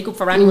advocating makeup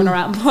for anyone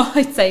around, but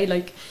I'd say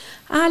like,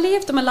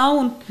 leave them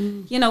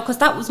alone, you know, because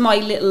that was my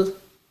little, it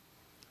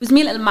was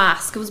me little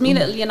mask. It was me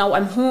little, you know,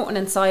 I'm hurting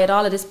inside,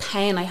 all of this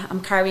pain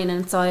I'm carrying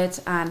inside,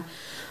 and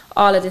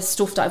all of this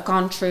stuff that I've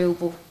gone through,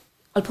 but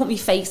I'll put my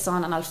face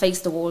on and I'll face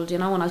the world, you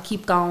know, and I'll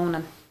keep going.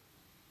 And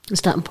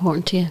is that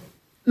important to you?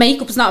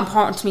 Makeup is not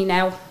important to me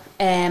now,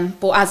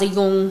 but as a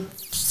young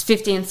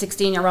 15,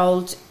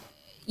 16-year-old,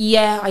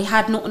 yeah, I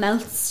had nothing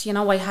else, you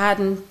know. I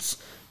hadn't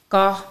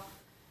got,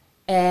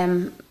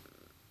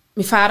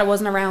 my father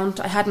wasn't around,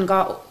 I hadn't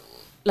got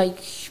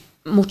like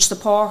much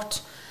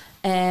support.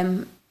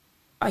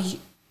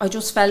 I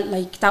just felt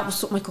like that was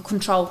something I could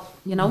control,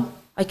 you know.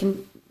 I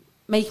can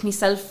make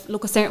myself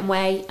look a certain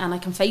way and I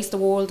can face the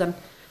world and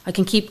I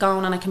can keep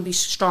going and I can be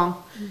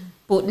strong.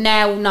 But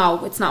now,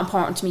 no, it's not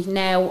important to me.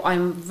 Now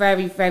I'm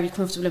very, very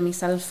comfortable in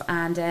myself,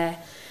 and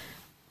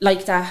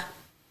like that,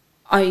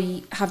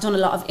 I have done a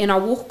lot of inner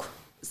work.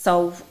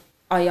 So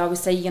I always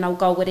say, you know,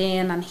 go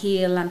within and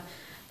heal. And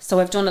so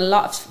I've done a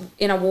lot of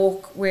inner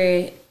work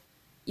where,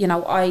 you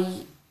know,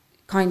 I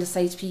kind of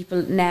say to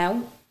people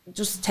now,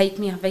 just take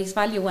me at face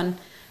value.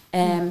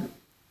 And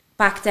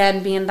back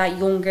then, being that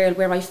young girl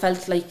where I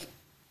felt like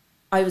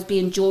I was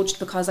being judged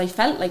because I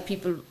felt like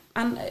people,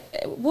 and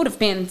it would have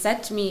been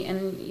said to me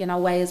in, you know,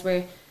 ways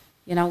where,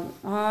 you know,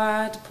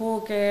 the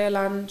poor girl,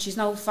 and she's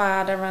no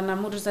father, and her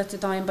mother's at to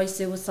dying by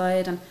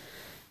suicide, and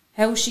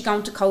how's she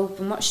going to cope,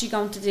 and what's she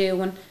going to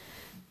do? And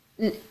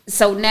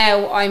so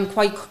now I'm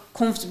quite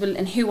comfortable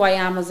in who I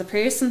am as a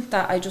person,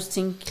 that I just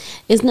think...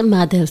 Isn't it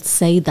mad they'll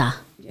say that,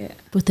 yeah,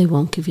 but they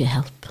won't give you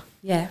help?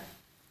 Yeah,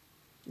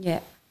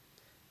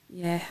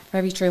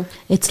 very true.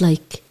 It's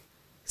like,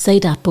 say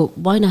that, but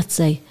why not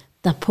say,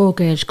 that poor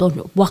girl's going,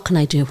 what can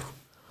I do?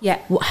 Yeah.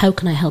 How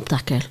can I help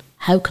that girl?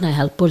 How can I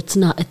help? But it's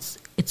not,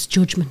 it's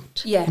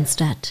judgment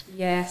instead.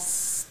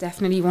 Yes,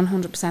 definitely,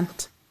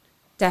 100%.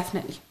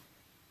 Definitely.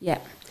 Yeah.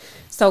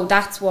 So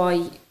that's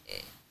why,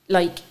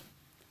 like,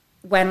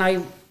 when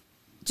I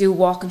do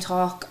walk and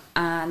talk,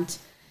 and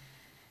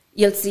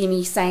you'll see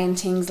me saying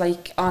things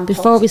like on...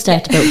 Before we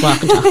start about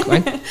walk and talk,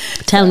 right?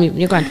 Tell me,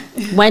 you're going,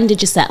 when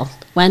did you settle?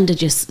 When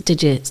did you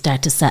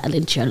start to settle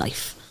into your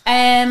life?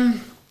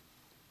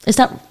 Is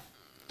that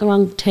the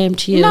wrong term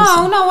to use?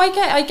 No,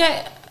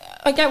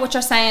 I get what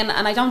you're saying,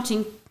 and I don't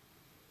think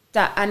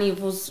that any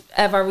of us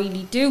ever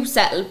really do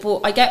settle,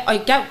 but I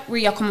get where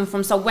you're coming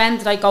from. So when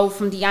did I go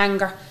from the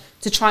anger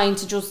to trying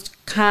to just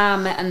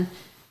calm it and,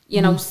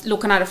 you know,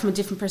 looking at it from a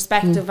different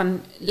perspective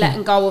and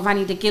letting go of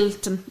any of the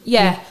guilt? And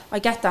I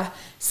get that.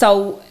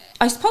 So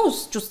I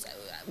suppose just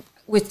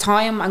with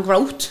time and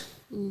growth.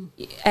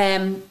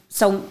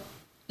 So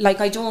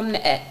like I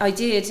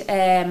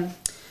did.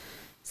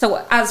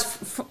 So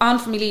as on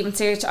from me Leaving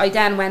Cert, I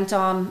then went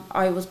on,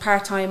 I was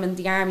part-time in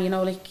the army, you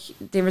know, like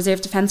the Reserve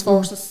Defence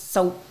Forces.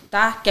 So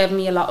that gave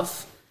me a lot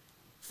of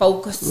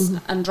focus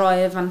and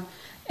drive,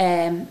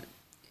 and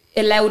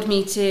allowed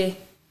me to,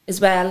 as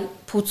well,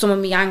 put some of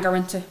my anger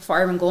into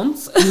firing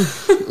guns.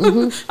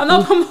 I'm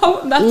not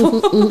promoting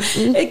that, but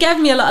it gave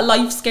me a lot of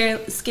life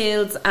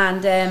skills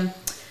and,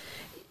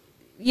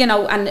 you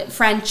know, and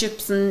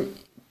friendships, and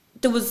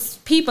there was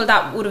people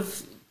that would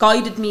have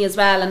guided me as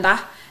well, and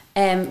that.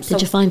 Did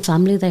you find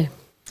family there?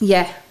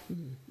 Yeah,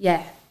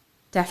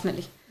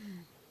 definitely.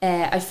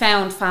 I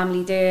found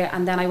family there,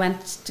 and then I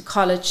went to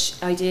college.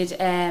 I did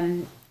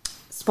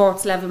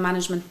sports level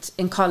management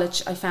in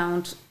college. I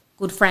found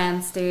good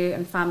friends there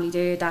and family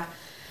there that,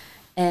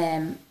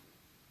 I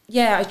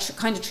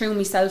kind of threw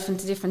myself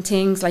into different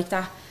things like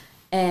that.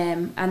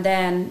 And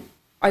then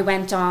I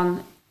went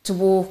on to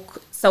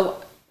work.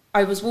 So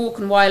I was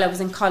working while I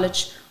was in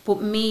college,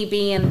 but me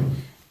being...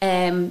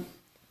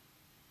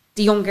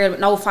 the young girl with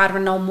no father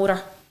and no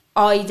mother,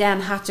 I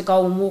then had to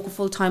go and work a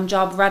full-time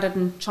job rather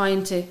than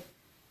trying to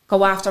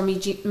go after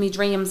me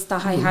dreams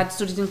that I had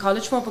studied in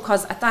college for,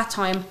 because at that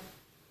time,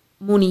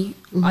 money,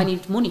 I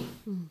needed money.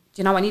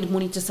 You know, I needed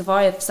money to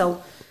survive.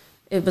 So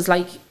it was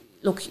like,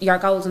 look, your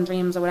goals and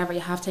dreams or whatever,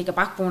 you have to take a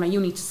back burner. You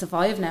need to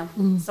survive now.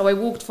 So I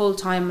worked full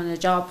time in a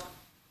job.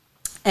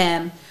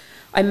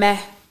 I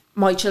met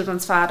my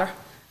children's father,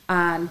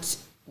 and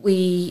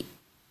we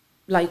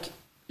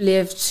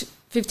lived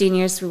 15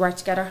 years. We worked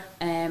together.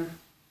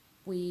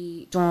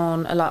 We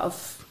done a lot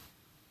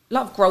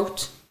of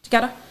growth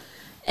together.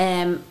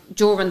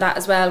 During that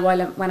as well,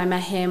 when I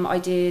met him, I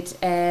did.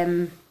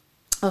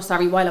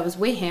 While I was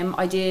with him,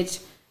 I did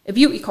a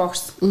beauty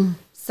course.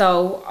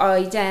 So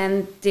I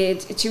then did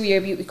a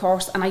 2-year beauty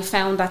course, and I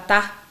found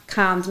that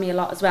calmed me a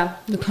lot as well,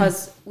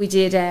 because we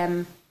did,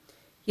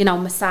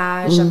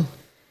 massage, and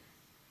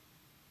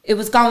it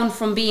was going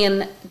from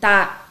being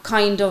that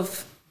kind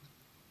of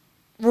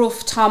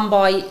rough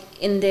tomboy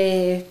in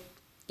the,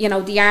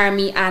 the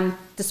army and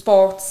the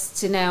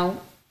sports to now,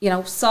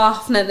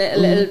 softening it a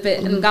little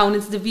bit and going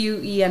into the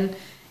beauty and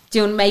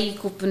doing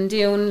makeup and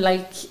doing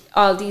like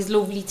all these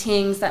lovely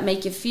things that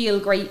make you feel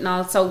great and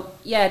all. So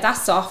yeah, that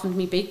softened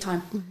me big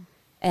time.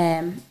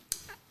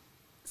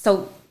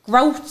 So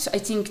growth, I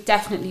think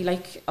definitely,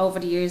 like over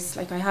the years,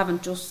 like I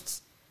haven't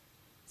just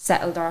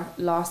settled or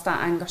lost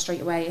that anger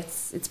straight away.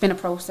 It's been a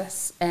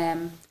process.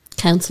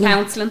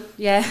 Counselling,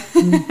 yeah.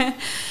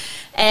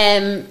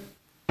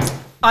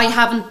 I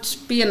haven't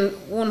been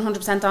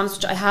 100% honest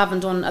with you, I haven't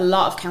done a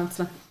lot of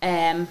counselling.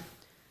 I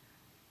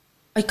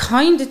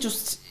kind of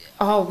just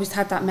always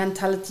had that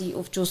mentality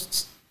of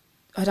just,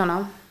 I don't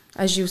know,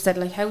 as you said,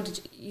 like how did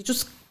you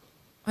just,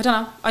 I don't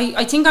know.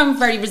 I think I'm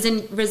very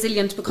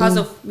resilient because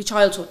of my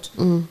childhood.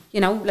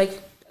 Like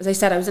as I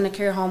said, I was in a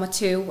care home at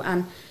 2,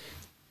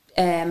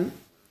 and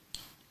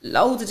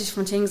loads of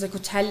different things I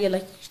could tell you,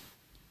 like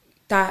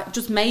that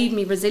just made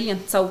me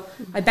resilient. So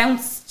I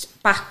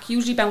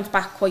usually bounce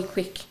back quite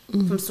quick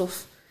from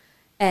stuff.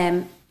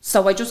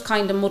 So I just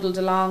kind of muddled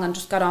along and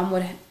just got on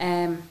with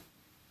it.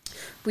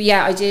 But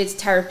yeah, I did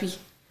therapy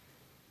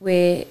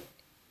with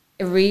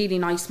a really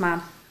nice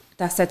man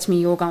that said to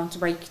me, you're going to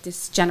break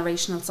this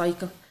generational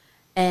cycle.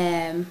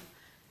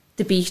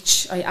 The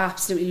beach, I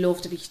absolutely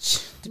love the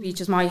beach. The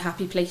beach is my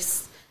happy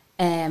place.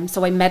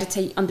 So I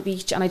meditate on the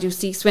beach and I do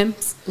sea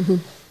swims.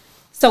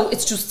 So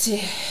it's just to,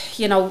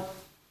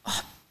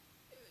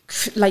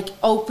 like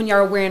open your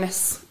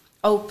awareness,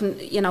 open,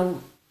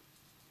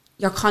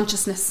 your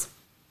consciousness.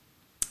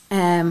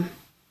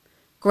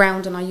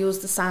 Grounding, I use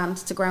the sand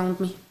to ground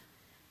me,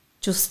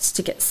 just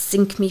to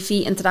sink me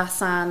feet into that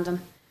sand. And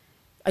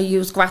I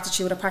use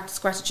gratitude, I practice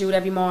gratitude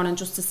every morning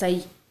just to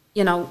say,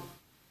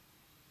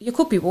 you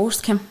could be worse,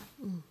 Kim.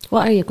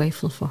 What are you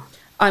grateful for?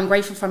 I'm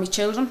grateful for my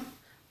children.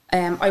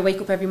 I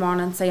wake up every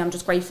morning and say I'm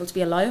just grateful to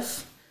be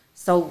alive.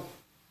 So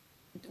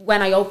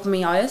when I open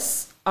my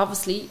eyes,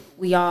 obviously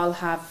we all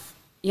have,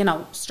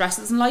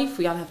 stresses in life.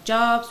 We all have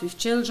jobs, we have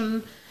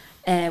children,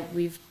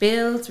 we've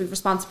bills, we've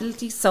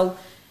responsibilities. So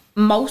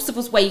most of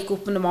us wake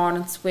up in the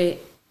mornings with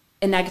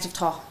a negative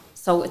thought.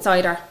 So it's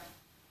either,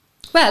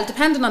 well,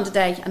 depending on the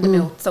day and the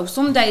mood. So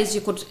some days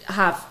you could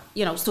have,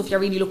 stuff you're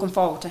really looking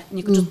forward to and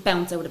you could just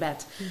bounce out of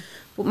bed.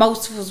 But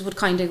most of us would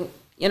kind of,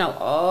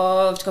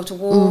 I have to go to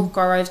work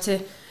or I have to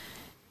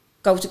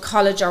go to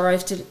college or I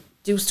have to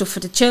do stuff for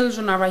the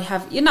children or I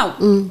have,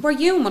 we're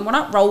human, we're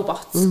not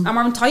robots and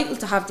we're entitled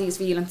to have these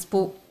feelings.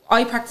 But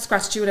I practice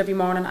gratitude every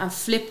morning and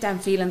flip them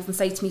feelings and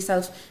say to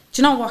myself,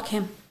 do you know what,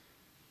 Kim?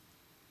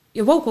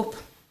 You woke up.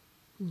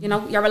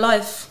 You're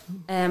alive.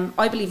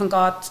 I believe in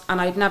God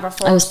and I'd never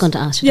force... I was going to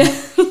ask you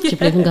that. Do you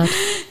believe in God?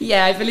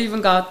 Yeah, I believe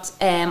in God.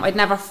 I'd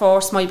never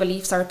force my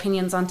beliefs or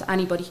opinions onto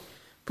anybody.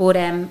 But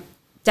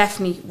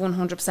definitely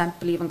 100%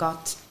 believe in God.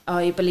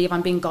 I believe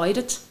I'm being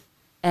guided.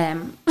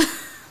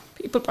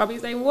 People probably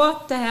say,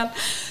 what the hell?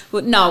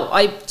 But no,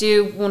 I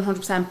do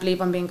 100%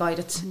 believe I'm being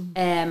guided.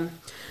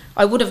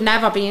 I would have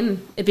never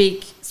been a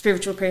big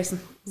spiritual person.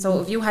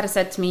 So if you had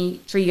said to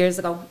me 3 years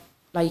ago,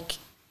 like,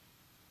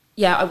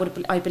 yeah,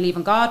 I believe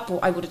in God, but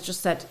I would have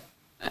just said,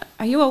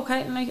 are you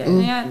okay? And like,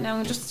 yeah,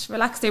 no, just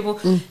relax there.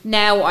 But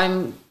now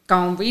I'm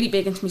going really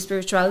big into my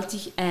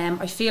spirituality.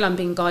 I feel I'm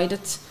being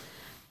guided,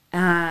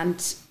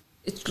 and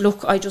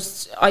I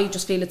just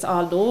feel it's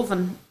all love,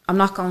 and I'm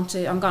going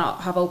to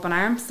have open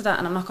arms to that,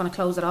 and I'm not going to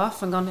close it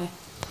off. I'm going to,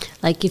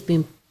 like,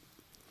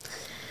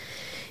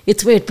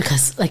 it's weird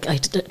because, like,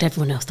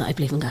 everyone knows that I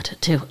believe in God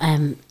too.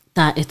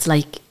 That it's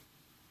like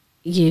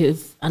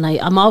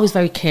I'm always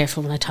very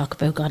careful when I talk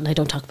about God, and I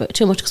don't talk about it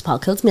too much because Paul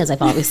kills me, as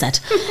I've always said.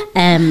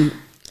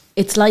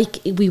 It's like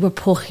we were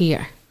put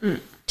here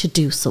to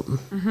do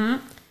something.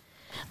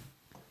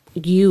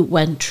 You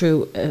went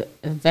through a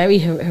very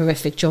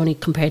horrific journey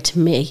compared to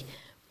me,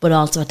 but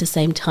also at the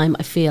same time,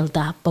 I feel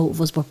that both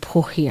of us were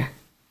put here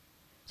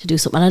to do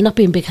something. And I'm not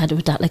being big-headed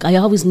with that. Like, I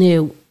always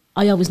knew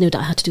that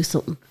I had to do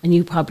something, and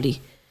you probably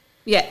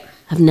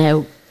have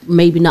now,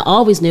 maybe not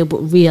always knew, but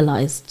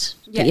realised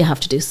that you have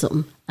to do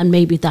something. And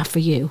maybe that for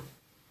you,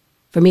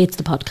 for me it's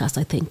the podcast,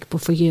 I think,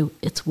 but for you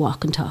it's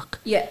Walk and Talk.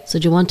 Yeah. So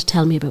do you want to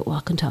tell me about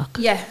Walk and Talk?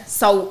 Yeah,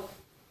 so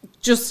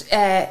just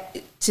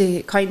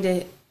to kind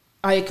of,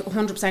 I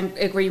 100%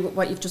 agree with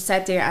what you've just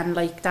said there, and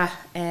like that,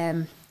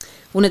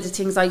 one of the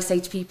things I say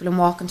to people in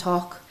Walk and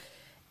Talk,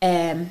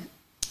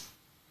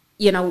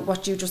 you know,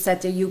 what you just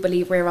said there, you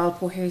believe we're all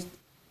put here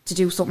to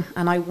do something,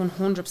 and I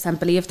 100%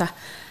 believe that.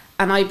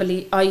 And I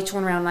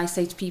turn around and I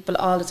say to people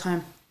all the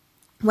time,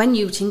 when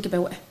you think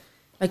about it,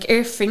 like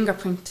our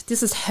fingerprint,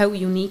 this is how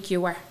unique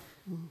you are.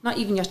 Not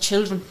even your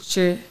children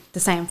share the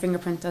same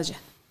fingerprint as you.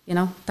 You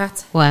know,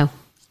 that's... Wow.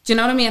 Do you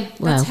know what I mean?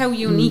 Wow. That's how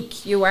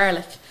unique you are,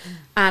 like.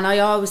 And I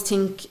always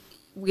think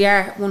we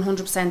are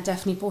 100%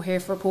 definitely put here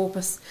for a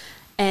purpose.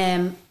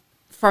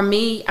 For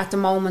me, at the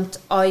moment,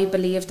 I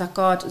believe that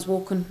God is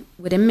working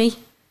within me.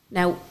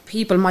 Now,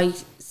 people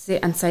might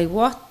sit and say,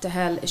 what the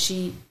hell is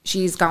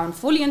she's gone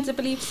fully into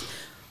beliefs.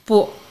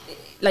 But,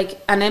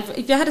 like, and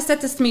if you had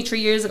said this to me 3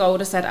 years ago, I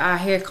would have said,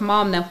 here, come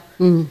on now.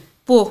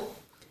 But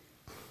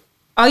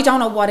I don't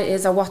know what it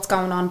is or what's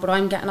going on, but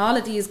I'm getting all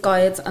of these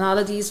guides and all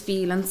of these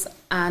feelings,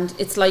 and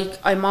it's like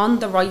I'm on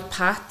the right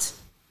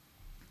path.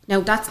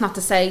 Now, that's not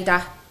to say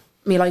that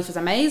my life is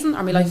amazing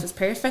or my life is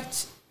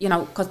perfect, you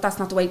know, because that's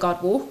not the way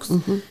God works.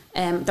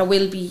 There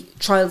will be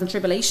trials and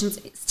tribulations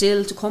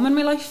still to come in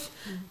my life.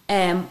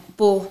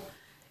 But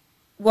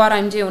what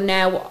I'm doing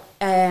now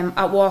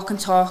at Walk and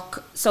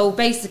Talk, so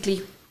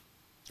basically...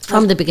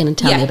 From the beginning,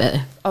 tell me about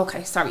it.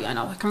 Okay, sorry, I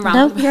know I can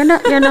ramble. No, you're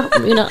not.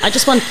 You know, I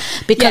just want,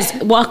 because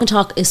Walk and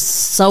Talk is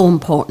so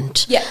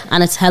important,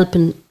 and it's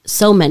helping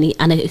so many,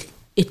 and it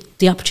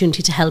the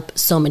opportunity to help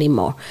so many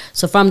more.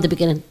 So from the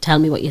beginning, tell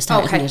me what you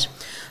started with.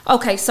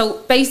 Okay, so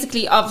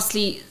basically,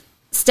 obviously,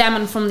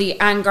 stemming from the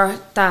anger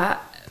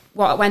that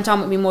what went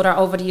on with my mother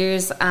over the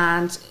years,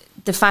 and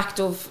the fact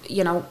of,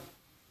 you know,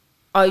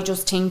 I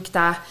just think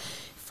that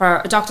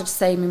for a doctor to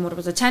say my mother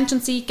was attention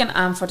seeking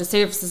and for the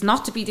services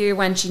not to be there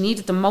when she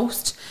needed them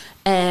most,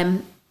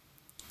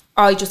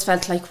 I just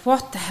felt like,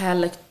 what the hell,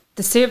 like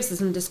the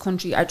services in this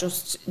country are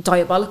just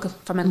diabolical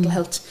for mental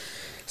health.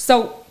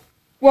 So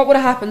what would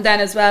have happened then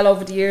as well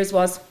over the years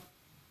was,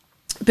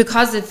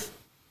 because of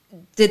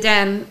the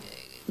then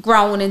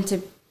growing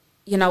into,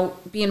 you know,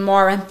 being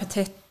more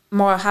empathy,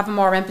 having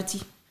more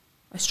empathy.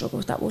 I struggle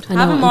with that word.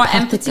 Having more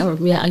empathy.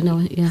 I know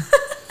it, yeah.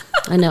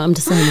 I know, I'm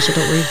the same, so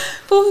don't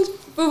worry.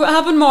 But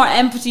having more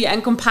empathy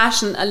and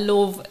compassion and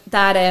love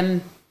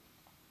that,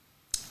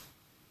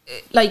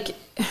 like,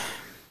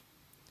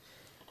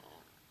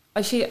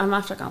 I feel, I'm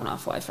after going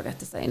off what I forget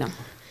to say now.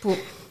 But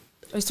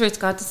I swear to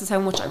God, this is how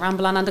much I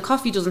ramble on, and the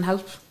coffee doesn't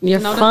help. You're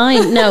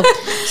fine. No.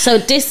 So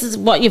this is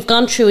what you've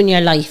gone through in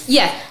your life.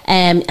 Yeah.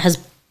 Has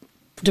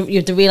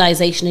the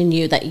realisation in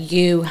you that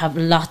you have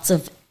lots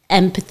of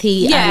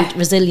empathy and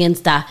resilience,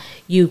 that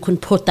you can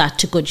put that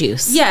to good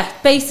use. Yeah,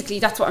 basically,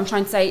 that's what I'm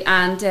trying to say.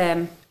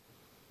 And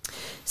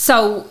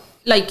so,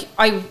 like,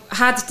 I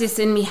had this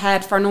in my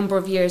head for a number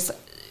of years.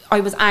 I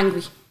was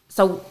angry.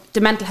 So the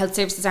mental health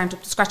services aren't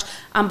up to scratch.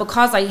 And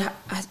because I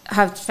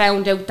have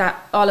found out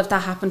that all of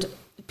that happened,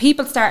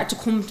 people started to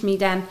come to me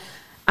then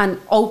and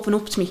open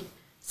up to me.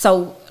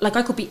 So, like,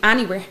 I could be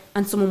anywhere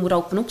and someone would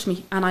open up to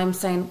me, and I'm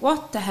saying,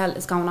 what the hell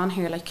is going on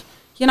here? Like,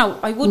 you know,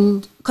 I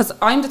wouldn't, because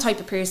I'm the type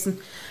of person.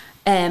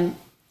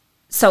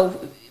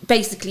 So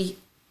basically,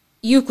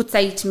 you could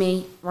say to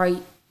me,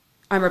 right,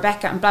 I'm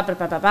Rebecca and blah, blah,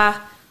 blah, blah,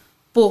 blah,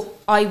 but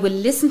I will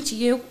listen to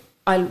you.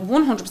 I'll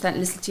 100%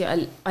 listen to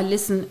you. I'll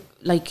listen,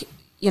 like,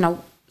 you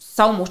know,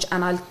 so much,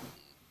 and I'll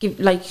give,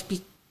 like,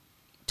 be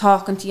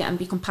talking to you and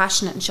be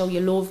compassionate and show you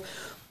love.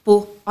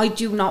 But I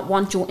do not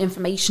want your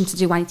information to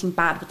do anything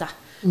bad with that.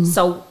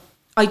 So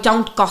I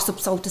don't gossip,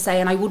 so to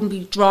say, and I wouldn't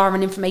be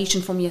drawing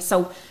information from you.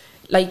 So,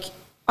 like,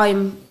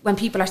 when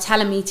people are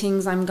telling me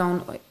things, I'm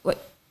going,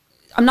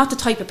 I'm not the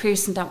type of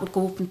person that would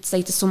go up and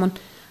say to someone,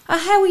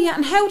 how are you,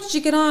 and how did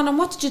you get on, and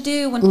what did you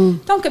do?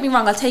 And don't get me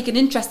wrong, I'll take an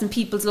interest in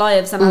people's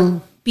lives, and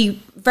I'll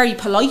be very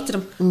polite to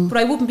them, but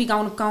I wouldn't be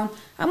going,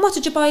 and what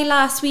did you buy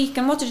last week,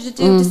 and what did you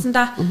do, this and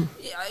that.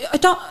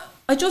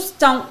 I just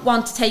don't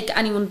want to take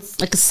anyone's...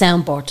 Like a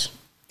soundboard.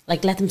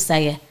 Like, let them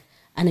say it,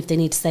 and if they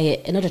need to say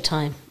it another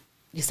time,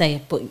 you say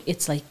it, but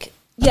it's like...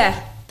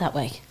 Yeah. That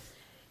way.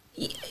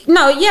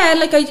 No, yeah,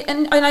 like,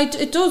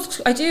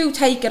 I do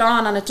take it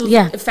on, and it does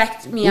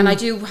affect me, and I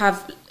do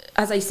have,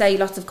 as I say,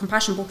 lots of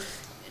compassion, but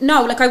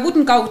no, like, I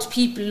wouldn't go to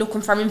people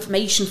looking for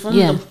information from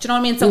them. Do you know what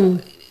I mean? So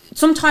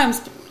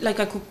sometimes, like,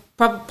 I could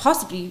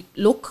possibly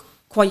look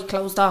quite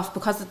closed off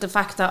because of the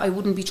fact that I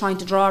wouldn't be trying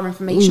to draw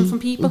information from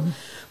people.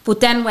 But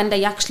then when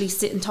they actually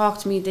sit and talk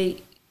to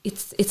me,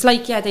 it's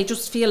like, they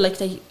just feel like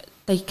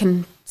they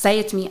can say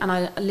it to me, and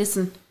I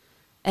listen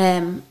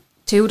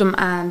to them,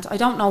 and I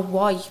don't know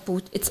why,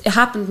 but it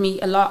happened to me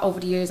a lot over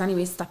the years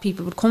anyways, that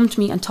people would come to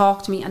me and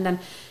talk to me, and then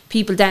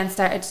people then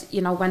started,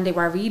 you know, when they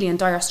were really in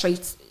dire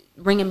straits,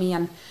 ringing me,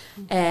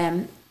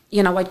 and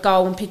you know, I'd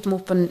go and pick them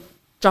up and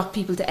drop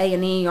people to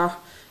A&E, or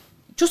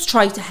just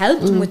try to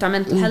help them with their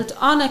mental health,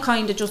 on a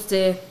kind of just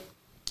a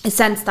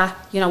sense that,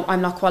 you know,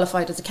 I'm not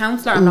qualified as a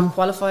counsellor, I'm not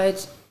qualified,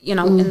 you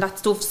know, in that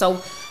stuff.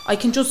 So I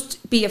can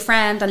just be a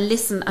friend and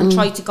listen and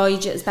try to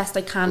guide you as best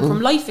I can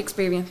from life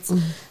experience.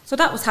 So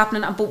that was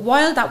happening. But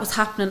while that was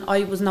happening,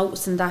 I was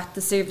noticing that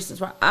the services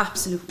were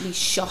absolutely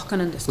shocking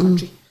in this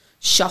country.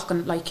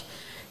 Shocking. Like,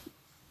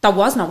 there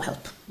was no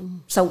help.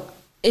 So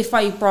if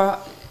I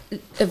brought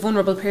a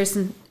vulnerable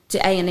person to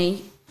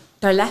A&E,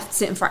 they're left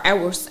sitting for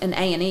hours in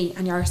A&E,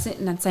 and you're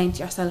sitting and saying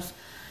to yourself,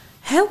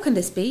 how can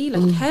this be?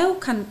 Like, how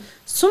can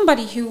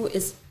somebody who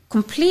is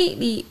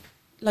completely,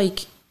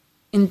 like,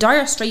 in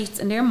dire straits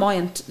in their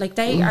mind, like,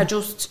 they are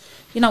just,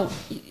 you know,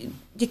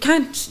 you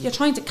can't, you're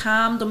trying to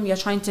calm them, you're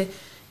trying to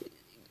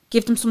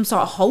give them some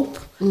sort of hope.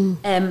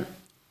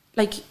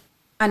 Like,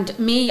 and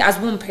me as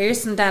one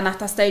person then at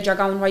that stage, you're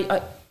going,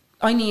 right,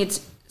 I need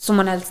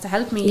someone else to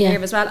help me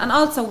here as well. And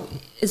also,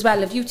 as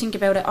well, if you think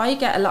about it, I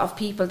get a lot of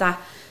people that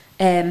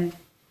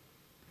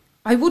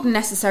I wouldn't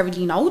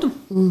necessarily know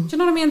them. Do you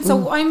know what I mean?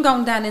 So I'm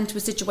going then into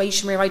a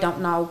situation where I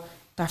don't know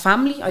their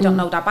family, I don't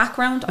know their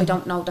background, I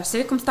don't know their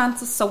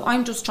circumstances. So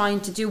I'm just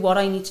trying to do what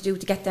I need to do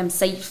to get them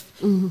safe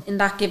in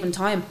that given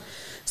time.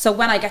 So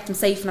when I get them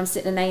safe and I'm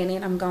sitting in A&E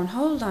and I'm going,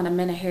 hold on a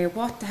minute here,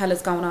 what the hell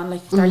is going on?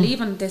 Like, they're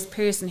leaving this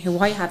person who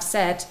I have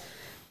said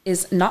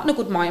is not in a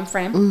good mind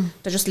frame.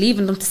 They're just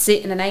leaving them to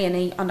sit in an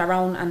A&E on their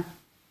own, and,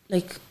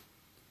 like,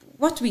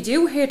 what do we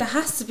do here? There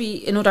has to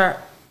be another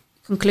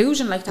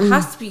conclusion. Like, there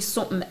has to be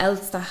something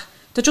else. There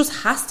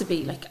just has to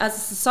be. Like, as a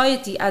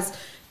society, as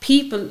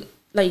people,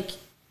 like,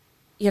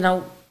 you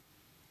know,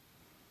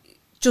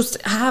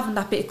 just having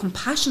that bit of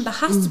compassion, there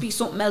has to be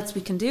something else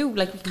we can do.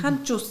 Like, we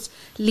can't just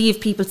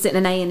leave people sitting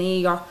in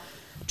A&E, or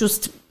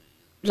just,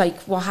 like,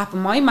 what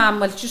happened. My mum,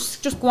 well,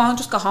 just go on,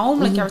 just go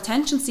home, like, you're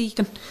attention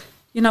seeking,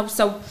 you know.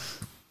 So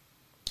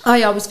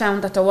I always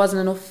found that there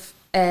wasn't enough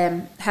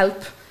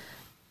help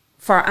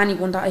for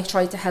anyone that I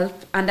tried to help.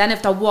 And then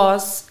if there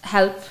was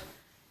help,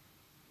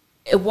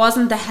 it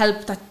wasn't the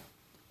help that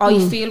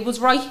I feel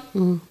was right.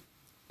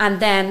 And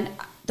then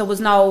there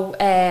was no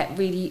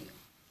really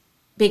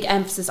big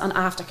emphasis on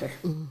aftercare.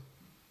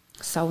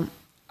 So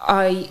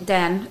I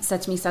then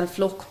said to myself,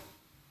 look,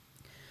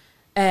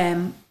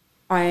 I'm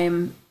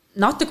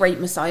not the great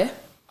messiah.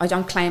 I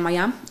don't claim I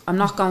am. I'm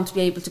not going to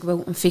be able to go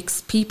out and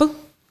fix people.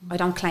 I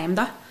don't claim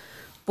that.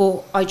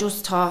 But I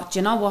just thought,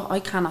 you know what, I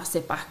cannot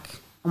sit back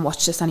and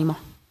watch this anymore.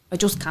 I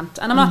just can't.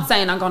 And I'm not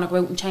saying I'm going to go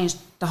out and change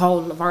the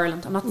whole of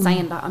Ireland. I'm not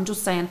saying that. I'm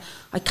just saying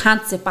I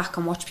can't sit back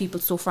and watch people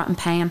suffer and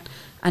pain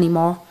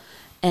anymore.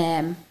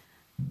 And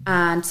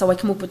so I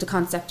came up with the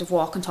concept of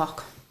walk and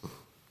talk.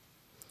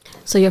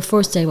 So your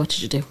first day, what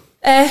did you do?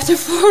 The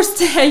first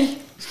day.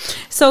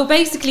 So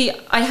basically,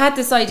 I had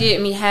this idea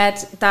in my head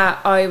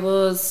that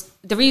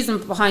the reason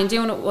behind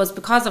doing it was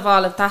because of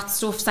all of that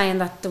stuff, saying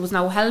that there was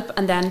no help.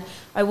 And then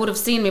I would have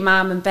seen my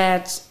mum in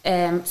bed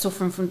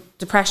suffering from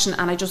depression,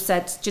 and I just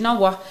said, do you know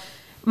what?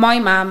 My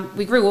mum,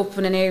 we grew up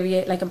in an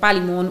area like in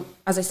Ballymun,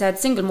 as I said,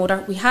 single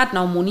mother. We had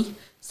no money,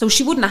 so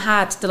she wouldn't have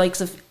had the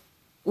likes of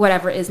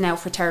whatever it is now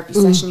for a therapy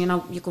session. You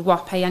know, you could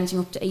pay anything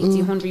up to 80,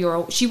 100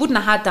 euro. She wouldn't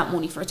have had that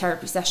money for a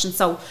therapy session.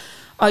 So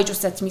I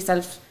just said to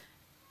myself,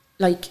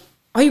 like,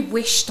 I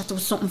wish that there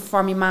was something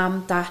for me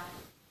mum that,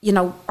 you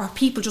know, or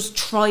people just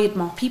tried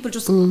more. People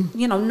just,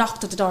 you know,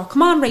 knocked at the door.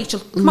 Come on, Rachel.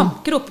 Come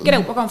on, get up, get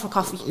out. We're going for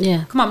coffee.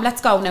 Yeah. Come on,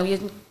 let's go now.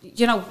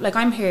 You know, like,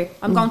 I'm here.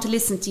 I'm going to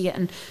listen to you.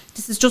 And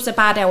this is just a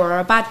bad hour or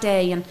a bad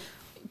day.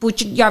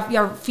 But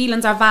your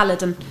feelings are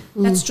valid. And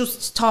let's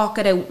just talk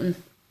it out. And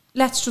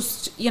let's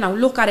just, you know,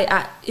 look at it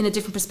in a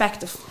different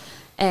perspective.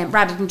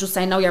 Rather than just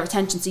saying, no, your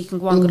attention seeking,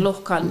 go on, good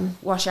luck. We'll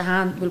wash our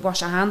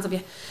hands of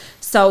you.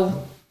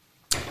 So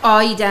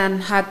I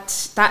then had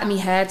that in my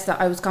head that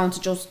I was going to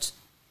just,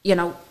 you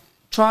know,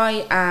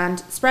 try and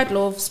spread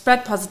love,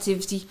 spread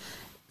positivity,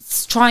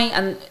 try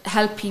and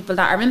help people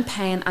that are in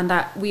pain, and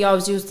that we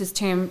always use this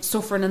term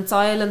suffering in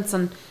silence,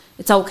 and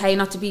it's okay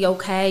not to be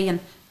okay. And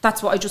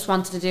that's what I just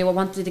wanted to do. I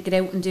wanted to get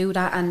out and do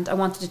that, and I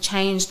wanted to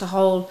change the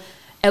whole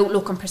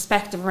outlook and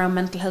perspective around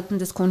mental health in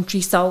this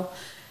country. So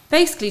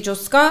basically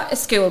just got a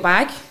school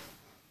bag,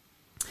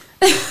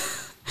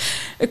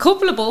 a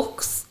couple of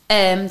books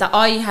that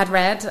I had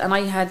read and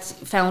I had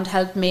found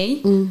helped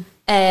me.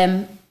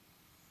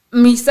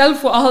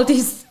 Myself with all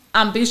these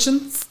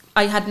ambitions,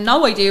 I had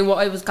no idea what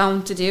I was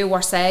going to do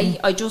or say.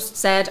 I just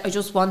said, I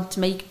just want to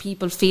make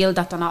people feel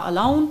that they're not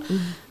alone.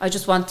 I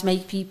just want to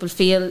make people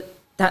feel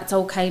that it's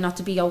okay not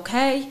to be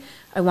okay.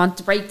 I want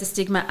to break the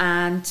stigma,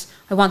 and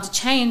I want to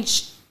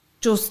change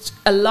just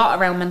a lot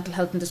around mental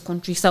health in this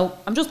country. So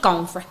I'm just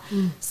going for it.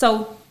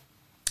 So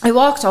I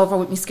walked over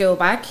with my school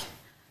bag,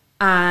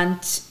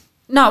 and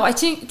no, I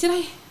think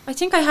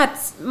I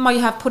might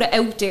have put it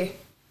out there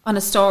on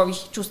a story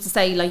just to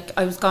say, like,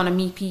 I was going to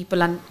meet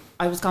people and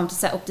I was going to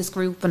set up this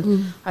group,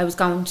 and I was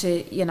going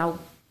to, you know,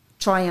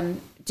 try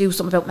and do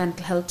something about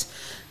mental health.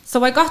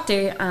 So I got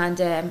there,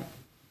 and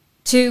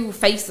two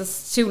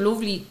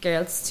lovely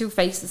girls, two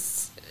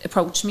faces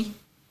approached me,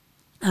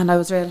 and I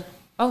was real,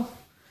 I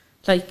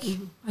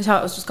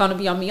thought it was just going to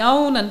be on my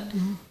own.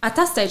 And at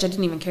that stage I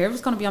didn't even care if it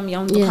was going to be on my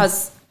own,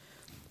 because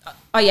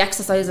I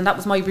exercise, and that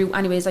was my route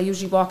anyways. I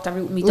usually walk that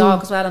route with my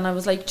dog as well, and I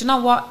was like, do you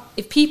know what,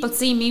 if people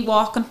see me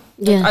walking,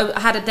 I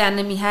had it then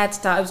in my head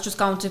that I was just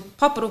going to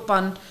pop it up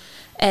on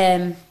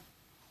a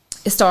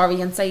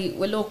story and say,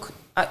 well look,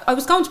 I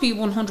was going to be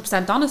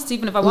 100% honest,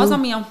 even if I was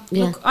on my own.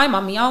 Look, I'm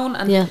on my own,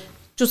 and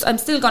just I'm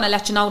still going to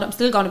let you know that I'm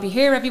still going to be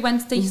here every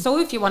Wednesday. So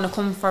if you want to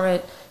come for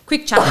a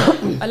quick chat,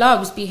 I'll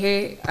always be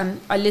here, and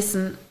I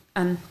listen.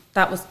 And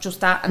that was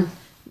just that. And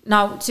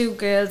now 2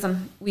 girls,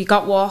 and we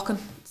got walking.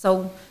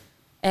 So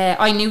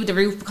I knew the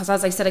route, because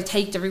as I said, I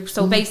take the route.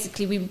 So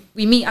basically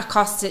we meet at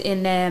Costa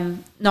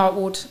in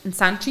Northwood in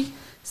Santry,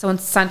 so in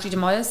Santry de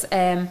Moyes.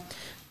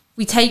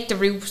 We take the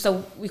route,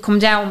 so we come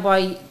down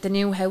by the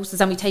new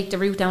houses and we take the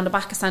route down the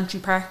back of Santry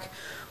Park.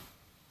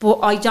 But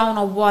I don't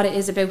know what it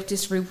is about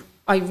this route.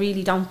 I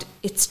really don't.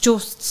 It's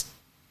just,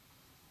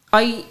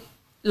 I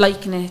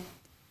liken it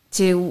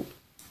to,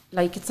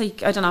 like, it's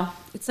like, I don't know,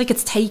 it's like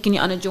it's taking you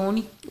on a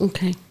journey.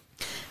 Okay.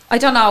 I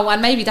don't know,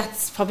 and maybe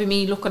that's probably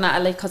me looking at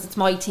it like, because it's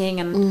my thing,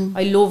 and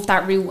I love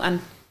that route and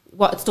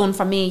what it's done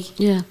for me.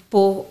 Yeah.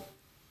 But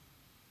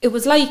it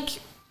was like,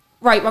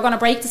 right, we're going to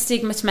break the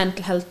stigma to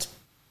mental health,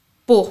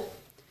 but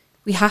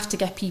we have to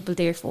get people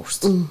there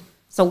first.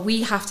 So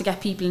we have to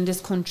get people in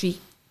this country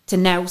to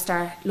now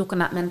start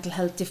looking at mental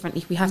health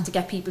differently. We have to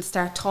get people to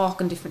start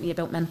talking differently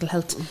about mental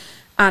health.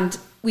 And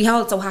we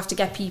also have to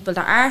get people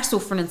that are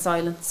suffering in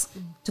silence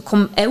to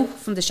come out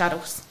from the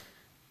shadows.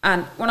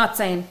 And we're not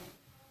saying,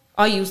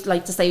 I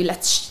like to say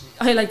let's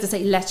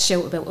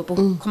shout about it, but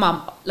come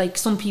on, like,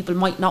 some people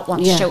might not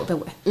want to shout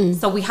about it.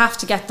 So we have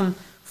to get them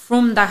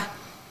from that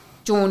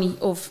journey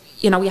of,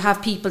 you know, we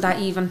have people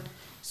that even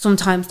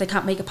sometimes they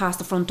can't make it past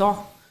the front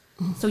door.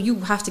 So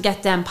you have to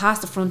get them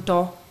past the front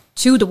door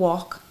to the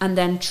walk, and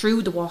then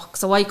through the walk.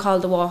 So I call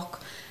the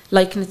walk,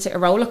 liken it to a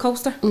roller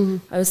coaster.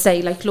 I would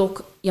say, like,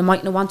 look, you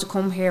might not want to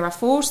come here at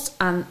first,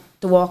 and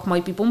the walk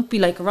might be bumpy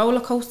like a roller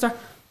coaster,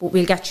 but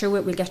we'll get through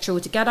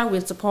it together,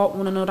 we'll support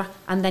one another,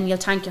 and then you'll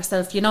thank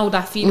yourself. You know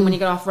that feeling when you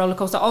get off a roller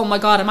coaster, oh my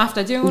God, I'm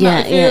after doing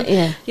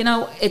that. You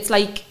know, it's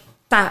like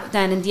that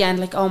then in the end,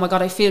 like, oh my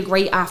God, I feel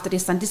great after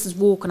this, and this is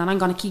working, and I'm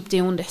going to keep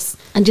doing this.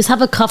 And just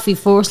have a coffee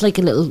first, like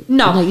a little...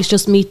 No. You know, you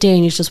just meet there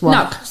and you just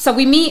walk. No. So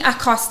we meet at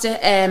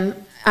Costa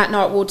at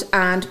Northwood,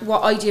 and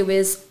what I do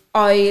is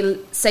I'll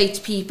say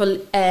to people,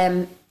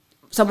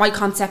 so my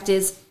concept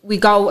is we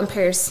go in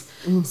pairs.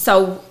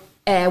 So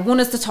one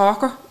is the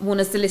talker, one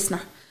is the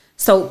listener.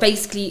 So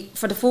basically,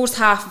 for the first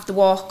half of the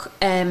walk,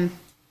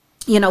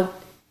 you know,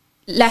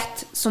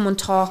 let someone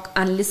talk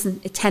and listen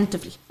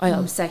attentively, I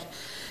always say.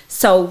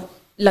 So,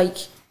 like,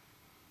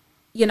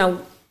 you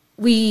know,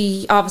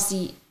 we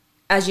obviously,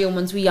 as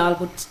humans, we all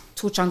would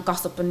touch on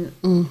gossip, and,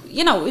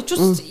 you know, it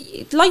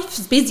just, life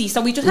is busy.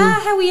 So we just,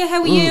 how are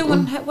you,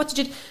 and what did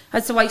you do?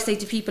 And so I say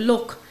to people,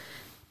 look,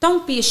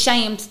 don't be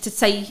ashamed to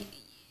say...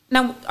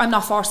 Now, I'm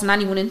not forcing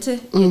anyone into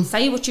it.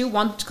 Say what you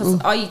want,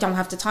 because I don't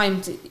have the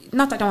time to...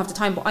 Not that I don't have the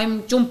time, but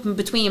I'm jumping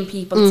between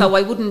people. So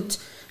I wouldn't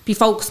be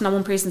focusing on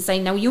one person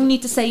saying, now, you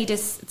need to say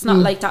this. It's not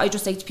like that. I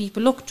just say to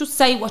people, look, just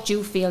say what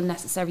you feel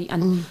necessary,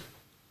 and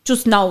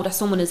just know that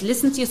someone is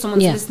listening to you,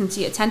 someone's listening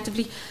to you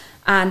attentively.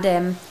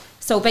 And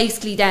so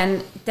basically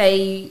then,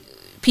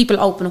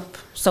 people open up.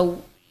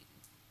 So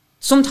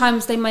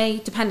sometimes they may,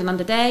 depending on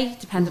the day,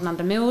 depending on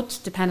the mood,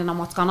 depending on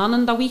what's gone on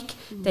in the week,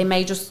 they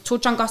may just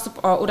touch on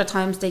gossip, or other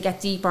times they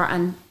get deeper,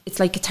 and it's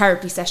like a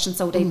therapy session.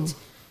 So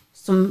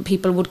some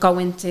people would go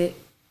into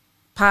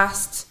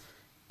past.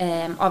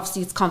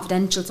 Obviously, it's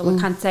confidential, so I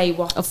can't say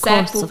what's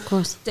said. Of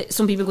course.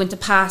 Some people go into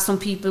past, some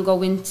people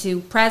go into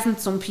present,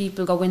 some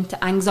people go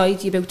into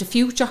anxiety about the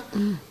future.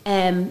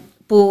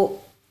 But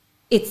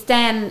it's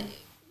then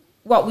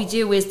what we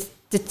do is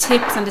the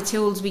tips and the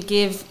tools we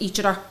give each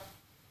other,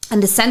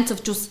 and the sense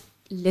of just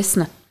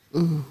listening.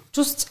 And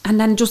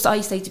then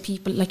I say to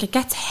people, like, it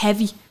gets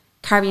heavy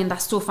carrying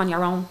that stuff on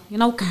your own, you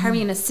know,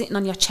 carrying it sitting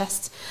on your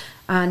chest.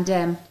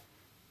 And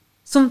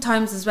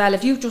sometimes as well,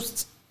 if you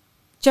just...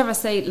 Do you ever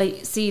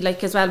see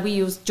as well, we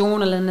use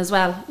journaling as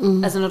well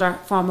as another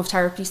form of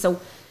therapy.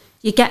 So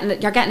you're getting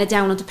it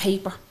down onto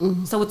paper.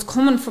 So it's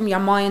coming from your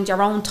mind,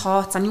 your own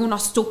thoughts, and you're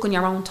not stuck in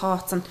your own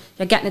thoughts, and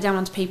you're getting it down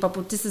onto paper.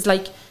 But this is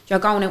like you're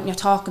going out and you're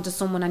talking to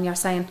someone and you're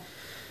saying,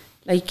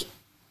 like,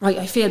 right,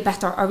 I feel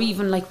better. Or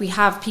even like we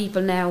have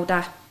people now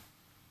that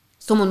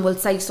someone will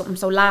say something.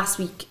 So last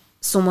week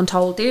someone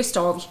told their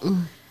story.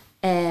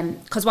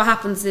 Because what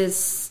happens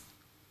is...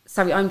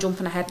 Sorry, I'm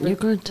jumping ahead. You're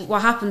good.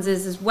 What happens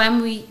is when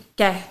we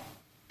get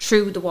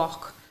through the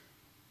walk,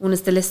 one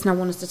is the listener,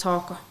 one is the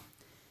talker,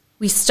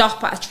 we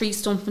stop at a tree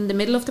stump in the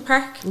middle of the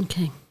park.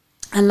 Okay.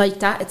 And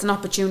like that, it's an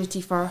opportunity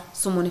for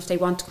someone, if they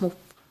want to come up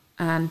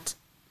and,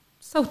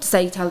 so to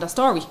say, tell their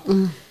story.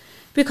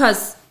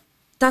 Because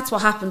that's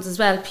what happens as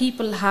well.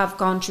 People have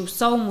gone through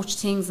so much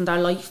things in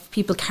their life.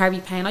 People carry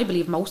pain. I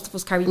believe most of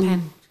us carry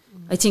pain.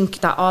 I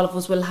think that all of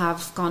us will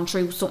have gone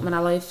through something in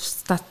our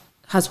lives that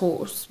has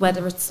hurt us,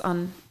 whether it's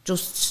on...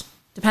 just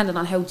depending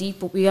on how deep,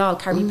 but we all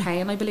carry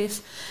pain, I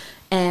believe.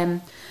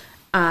 And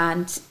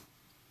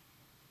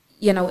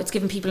you know, it's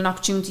giving people an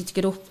opportunity to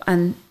get up,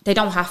 and they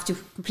don't have to,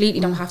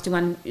 completely don't have to.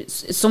 And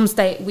some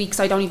weeks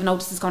I don't even know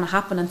this is going to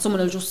happen, and someone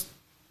will just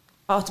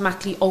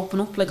automatically open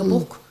up like a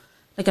book,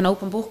 like an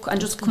open book, and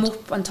just come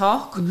up and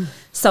talk.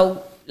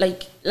 So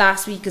like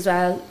last week as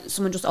well,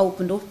 someone just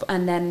opened up,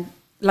 and then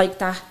like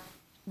that,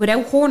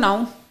 without her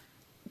knowing,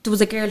 there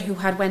was a girl who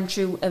had went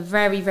through a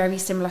very, very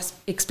similar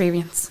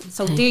experience.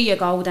 So there you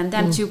go. Then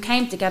them two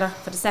came together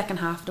for the second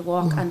half of the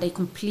walk, and they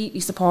completely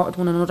supported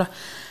one another.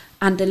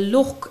 And the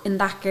look in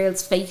that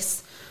girl's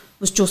face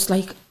was just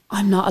like,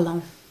 I'm not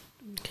alone.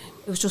 Okay.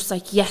 It was just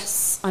like,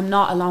 yes, I'm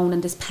not alone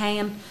in this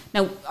pain.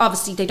 Now,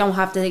 obviously, they don't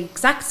have the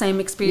exact same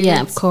experience. Yeah,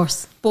 of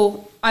course. But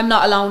I'm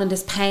not alone in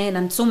this pain,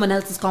 and someone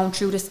else is going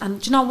through this. And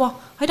do you know what?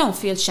 I don't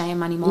feel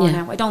shame anymore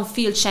now. I don't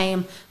feel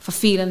shame for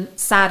feeling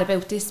sad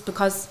about this,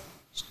 because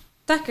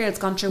that girl's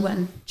gone through it,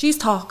 and she's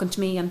talking to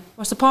me, and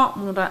we're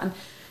supporting one another, and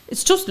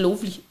it's just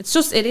lovely.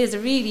 It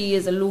really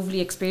is a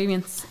lovely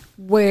experience.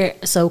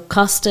 So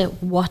Costa,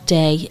 what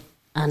day,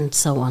 and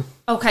so on?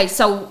 Okay,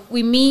 so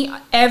we meet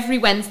every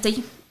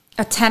Wednesday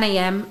at 10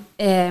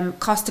 a.m.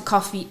 Costa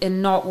Coffee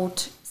in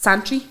Northwood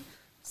Santry.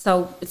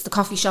 So it's the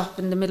coffee shop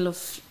in the middle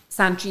of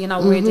Santry, you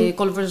know, where the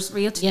Gulliver's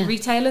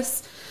retail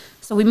is.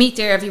 So we meet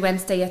there every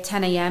Wednesday at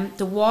 10 a.m.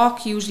 The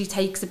walk usually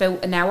takes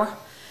about an hour.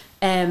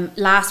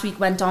 Last week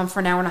went on for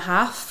an hour and a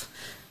half,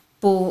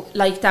 but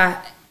like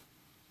that,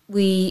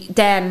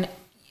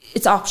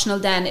 it's optional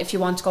then if you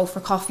want to go for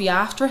coffee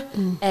after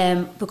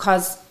it,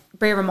 because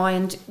bear in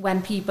mind,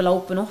 when people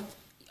open up,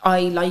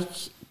 I like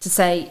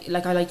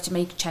to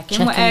make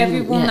check-in with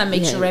everyone and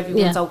make sure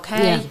everyone's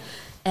okay.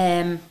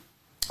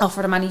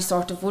 Offer them any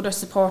sort of other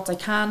support I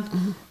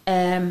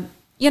can,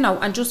 you know,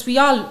 and just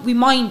we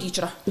mind each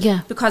other,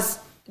 because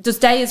there's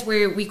days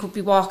where we could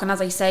be walking,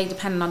 as I say,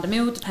 depending on the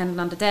mood, depending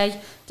on the day,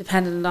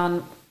 depending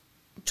on,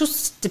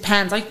 just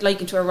depends. I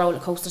like into a roller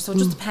coaster, so it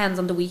just depends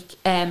on the week.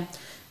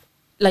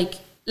 Like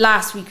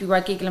last week we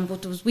were giggling,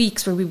 but there was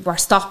weeks where we were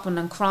stopping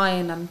and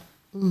crying and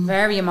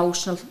very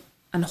emotional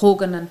and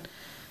hugging,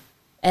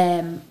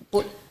 and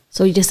but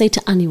so you just say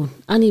to anyone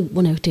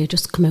out there,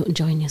 just come out and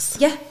join us.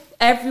 Yeah,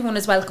 everyone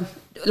is welcome.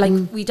 Like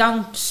we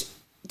don't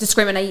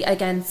discriminate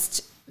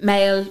against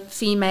male,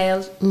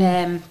 female.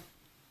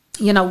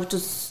 You know,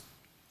 just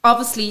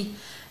obviously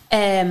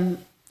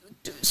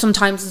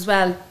sometimes as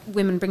well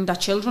women bring their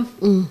children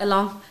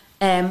along,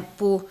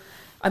 but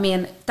I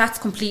mean, that's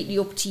completely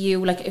up to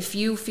you. Like, if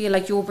you feel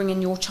like you're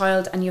bringing your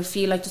child and you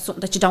feel like there's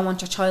something that you don't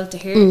want your child to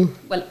hear,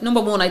 well,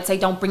 number one, I'd say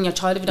don't bring your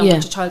child if you don't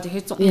want your child to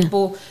hear something.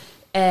 But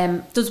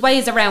there's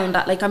ways around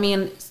that. Like, I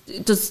mean,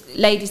 there's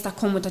ladies that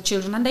come with their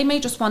children and they may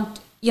just want,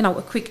 you know,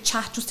 a quick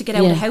chat just to get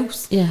out of the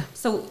house.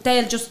 So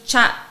they'll just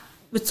chat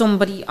with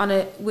somebody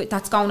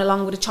that's going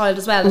along with a child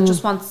as well that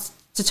just wants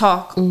to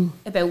talk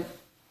about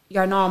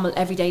your normal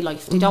everyday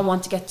life. They don't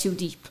want to get too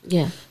deep.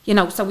 You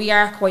know, so we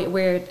are quite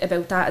aware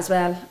about that as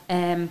well.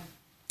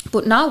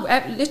 But now,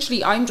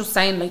 literally, I'm just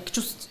saying, like,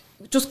 just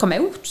come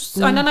out.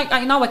 And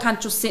I know I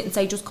can't just sit and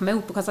say just come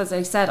out, because, as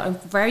I said, I'm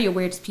very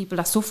aware there's people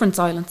that suffer in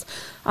silence.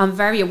 I'm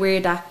very aware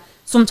that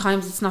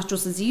sometimes it's not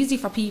just as easy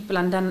for people,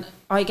 and then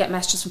I get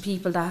messages from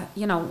people that,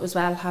 you know, as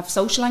well have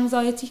social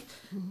anxiety.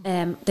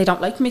 They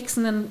don't like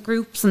mixing in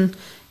groups, and,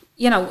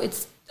 you know,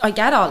 I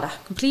get all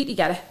that, completely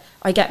get it.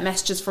 I get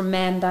messages from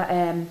men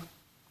that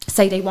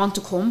say they want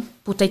to come,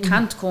 but they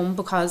can't come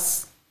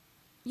because,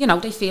 you know,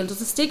 they feel there's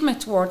a stigma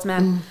towards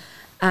men.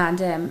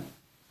 And,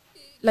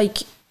 like,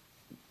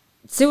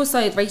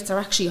 suicide rates are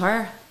actually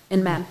higher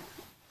in men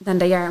than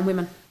they are in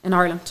women in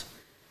Ireland.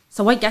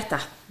 So I get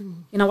that.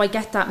 You know, I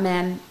get that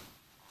men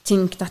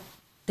think that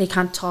they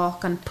can't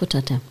talk and... Put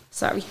that down.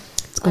 Sorry.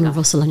 It's going to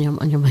rustle on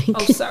your mic.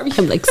 Oh, sorry.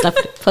 I'm like, stop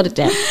it. Put it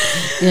down.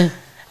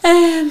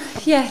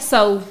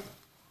 So...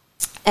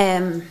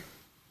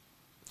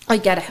 I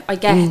get it. I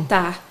get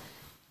that,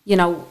 you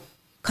know,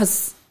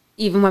 because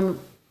even when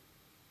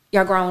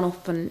you're growing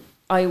up, and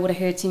I would have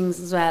heard things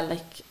as well,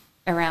 like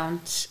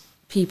around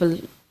people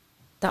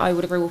that I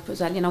would have grew up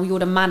as well. You know, you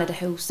would have man of the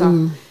house,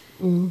 or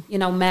you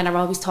know, men are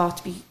always taught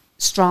to be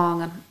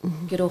strong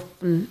and get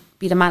up and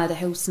be the man of the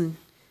house, and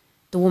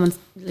the woman,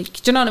 like,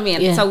 do you know what I mean?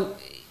 Yeah. So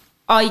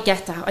I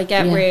get that. I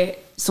get where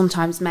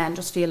sometimes men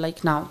just feel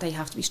like, no, they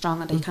have to be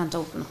strong and they can't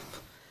open up.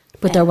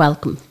 But they're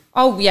welcome.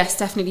 Oh, yes,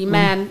 definitely.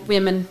 Men,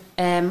 women,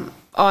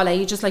 all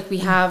ages. Like, we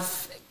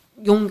have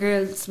young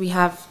girls, we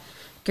have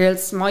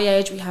girls my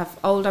age, we have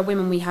older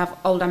women, we have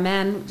older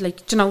men.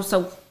 Like, you know,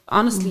 so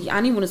honestly,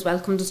 anyone is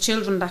welcome. There's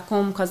children that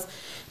come because,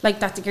 like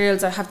that, the girls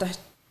that have the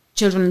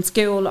children in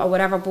school or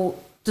whatever, but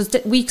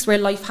there's weeks where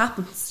life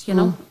happens, you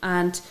know,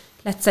 and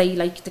let's say,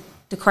 like,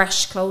 the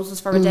creche closes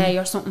for a day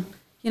or something.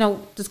 You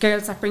know, there's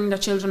girls that bring their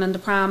children in the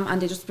pram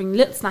and they just bring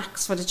little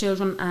snacks for the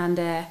children, and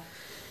the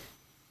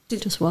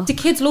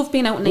kids love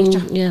being out in nature.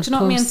 Do you know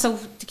what I mean? So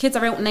the kids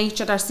are out in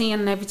nature, they're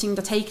seeing everything,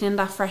 they're taking in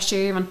that fresh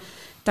air, and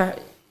they're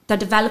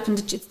developing.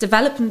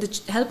 Helping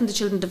the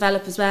children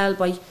develop as well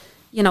by,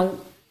 you know,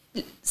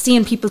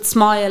 seeing people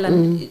smile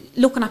and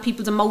looking at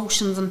people's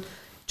emotions and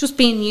just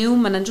being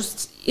human and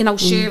just, you know,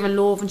 sharing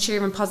love and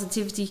sharing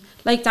positivity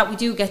like that. We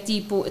do get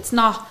deep, but it's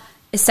not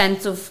a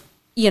sense of,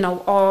 you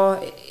know,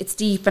 oh, it's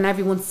deep and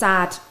everyone's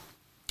sad.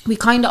 We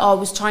kind of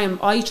always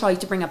I try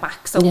to bring it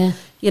back. So,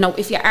 you know,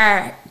 if you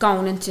are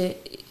going into,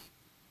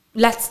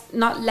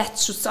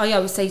 I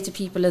always say to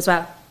people as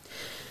well.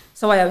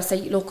 So I always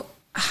say, look,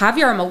 have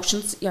your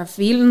emotions, your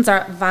feelings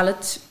are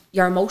valid,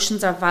 your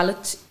emotions are valid.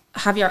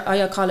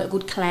 I call it a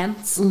good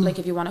cleanse, like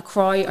if you want to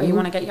cry or you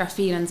want to get your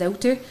feelings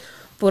out there.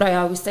 But I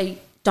always say,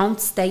 don't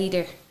stay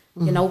there,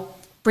 you know,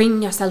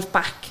 bring yourself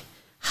back.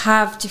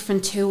 Have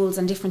different tools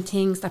and different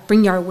things that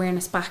bring your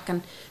awareness back,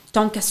 and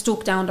don't get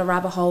stuck down the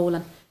rabbit hole,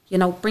 and, you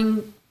know,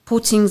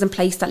 put things in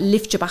place that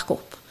lift you back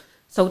up.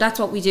 So that's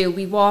what we do.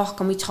 We walk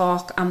and we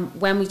talk, and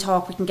when we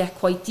talk we can get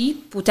quite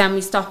deep, but then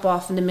we stop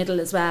off in the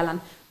middle as well,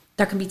 and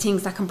there can be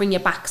things that can bring you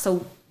back.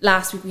 So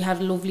last week we had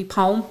a lovely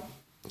poem.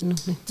 There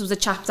was a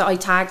chap that I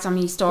tagged on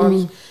my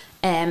story.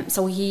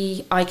 So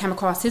I came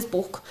across his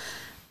book,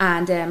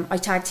 and I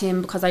tagged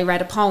him because I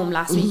read a poem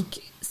last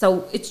week.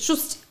 So it's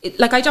just,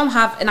 like, I don't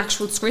have an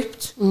actual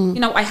script. You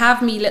know, I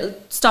have me little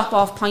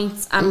stop-off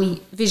points and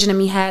me vision in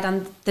my head,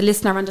 and the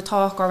listener and the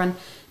talker, and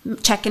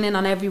checking in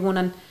on everyone,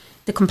 and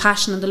the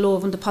compassion and the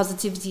love and the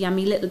positivity, and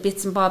me little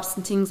bits and bobs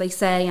and things I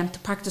say, and to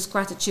practice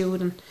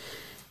gratitude.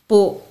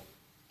 But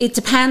it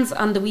depends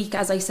on the week,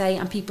 as I say,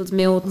 and people's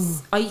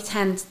moods. I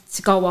tend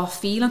to go off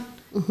feeling.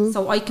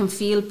 So I can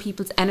feel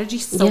people's energy.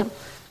 So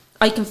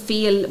I can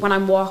feel when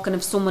I'm walking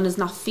if someone is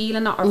not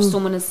feeling it, or if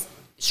someone is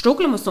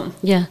struggling with something.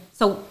 Yeah.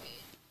 So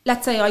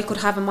let's say I could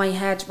have in my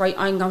head, right,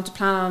 I'm going to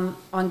plan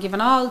on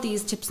giving all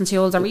these tips and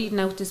tools, or reading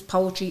out this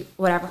poetry,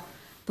 whatever.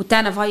 But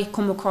then if I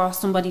come across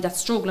somebody that's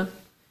struggling,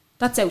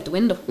 that's out the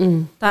window.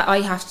 That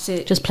I have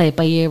to just play it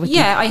by ear with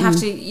them. I have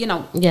to, you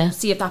know,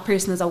 see if that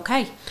person is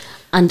okay.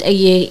 And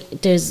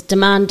there's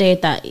demand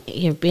date that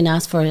you've been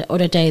asked for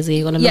other days. Are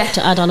you going to look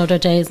to add on other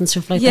days and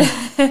stuff like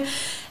that?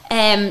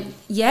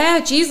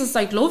 Jesus,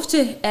 I'd love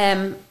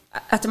to.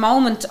 At the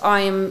moment,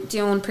 I'm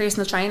doing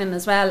personal training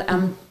as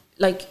well.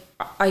 Like,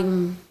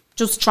 I'm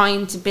just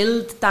trying to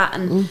build that,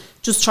 and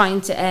just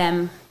trying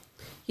to,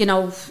 you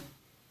know,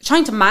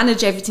 trying to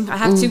manage everything. I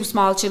have 2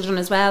 small children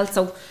as well,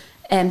 so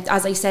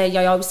as I say,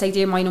 I always say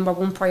they're my number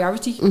 1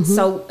 priority.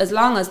 So as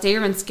long as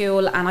they're in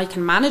school and I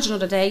can manage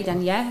another day,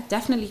 then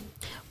definitely.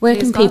 Where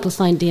can people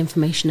find the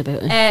information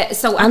about it?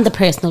 And the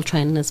personal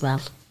training as well?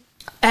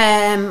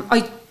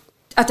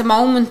 At the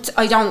moment,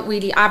 I don't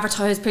really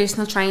advertise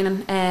personal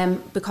training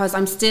because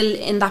I'm still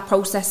in that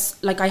process.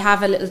 Like, I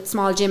have a little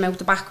small gym out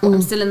the back, but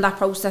I'm still in that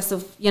process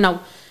of, you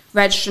know,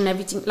 registering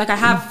everything. Like, I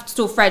have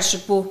stuff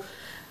registered, but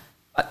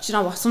do you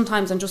know what?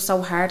 Sometimes I'm just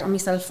so hard on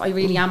myself. I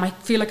really am. I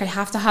feel like I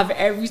have to have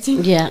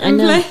everything. Yeah, I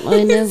know.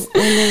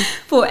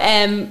 But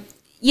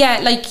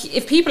like,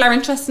 if people are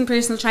interested in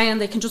personal training,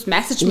 they can just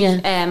message me.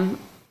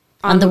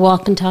 And the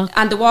walk and talk.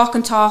 And the walk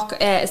and talk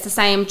is the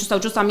same. Just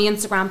on my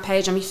Instagram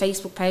page and my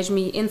Facebook page.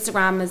 My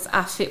Instagram is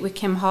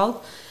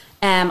 @FitWithKimHall,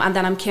 and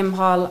then I'm Kim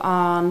Hall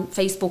on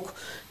Facebook.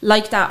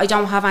 Like that, I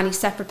don't have any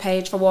separate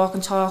page for walk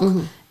and talk.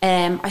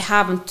 I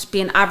haven't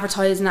been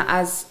advertising it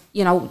as,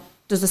 you know,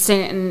 there's a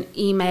certain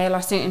email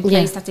or certain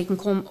place that they can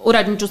come,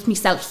 other than just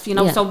myself, you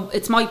know. So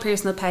it's my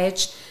personal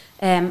page,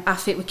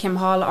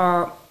 @FitWithKimHall,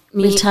 or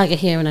me. We'll tag it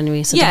here in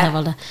anyway, so they have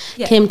all that.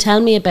 Kim, tell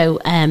me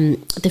about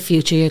the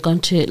future. You're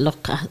going to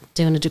look at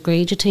doing a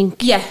degree, do you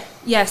think?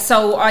 Yeah.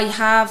 So I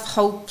have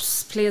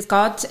hopes, please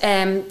God,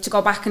 to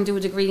go back and do a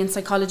degree in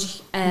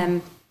psychology.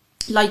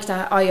 Like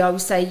that, I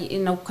always say, you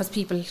know, because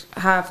people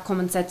have come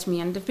and said to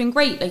me, and they've been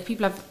great. Like,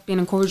 people have been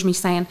encouraging me,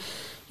 saying,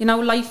 you know,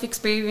 life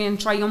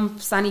experience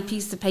triumphs any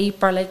piece of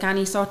paper, like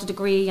any sort of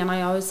degree. And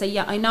I always say,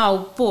 yeah, I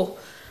know, but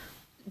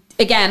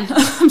again,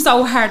 I'm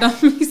so hard on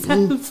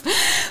myself.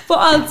 But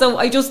also,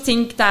 I just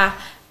think that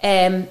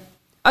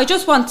I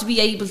just want to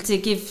be able to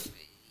give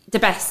the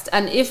best.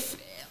 And if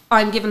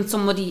I'm giving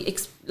somebody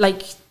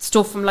like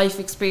stuff from life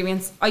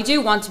experience, I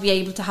do want to be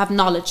able to have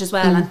knowledge as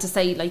well, and to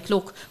say, like,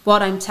 look,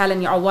 what I'm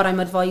telling you or what I'm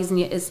advising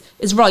you is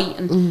right.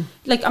 And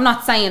like, I'm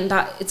not saying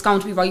that it's going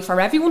to be right for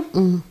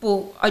everyone,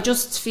 but I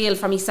just feel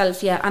for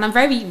myself, and I'm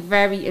very,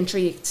 very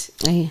intrigued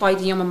by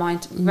the human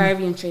mind,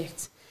 very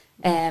intrigued.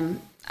 And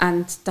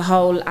the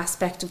whole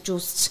aspect of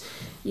just,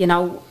 you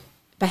know,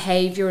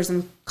 behaviours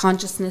and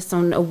consciousness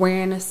and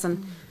awareness,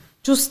 and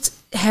just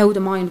how the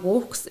mind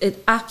works.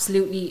 It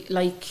absolutely,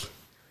 like,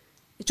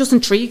 it just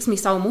intrigues me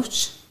so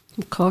much.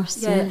 Of course,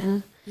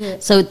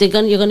 So you're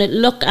going to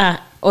look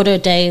at other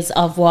days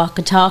of walk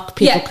and talk.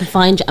 People can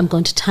find you. I'm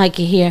going to tag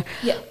you here.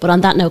 But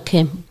on that note,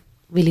 Kim,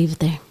 we leave it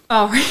there.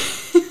 Oh,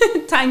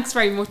 thanks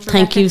very much, Rebecca.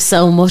 Thank you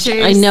so much.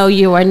 Cheers. I know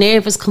you were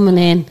nervous coming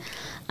in,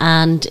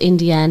 and in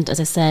the end, as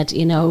I said,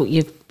 you know,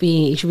 you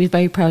should be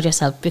very proud of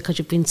yourself, because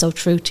you've been so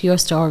true to your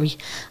story,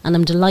 and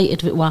I'm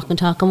delighted with Walk and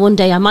Talk. And one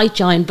day I might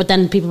join, but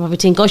then people probably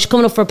think, oh, she's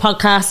coming up for a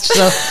podcast,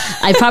 so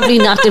I probably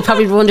not. They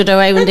probably wondered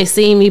away when they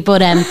see me,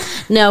 but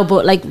no,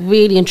 but like,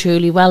 really and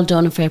truly, well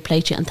done and fair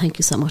play to you, and thank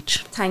you so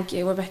much. Thank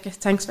you, Rebecca.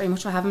 Thanks very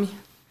much for having me.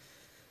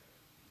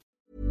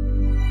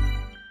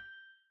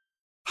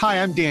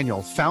 Hi, I'm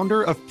Daniel,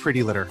 founder of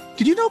Pretty Litter.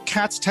 Did you know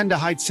cats tend to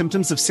hide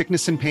symptoms of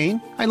sickness and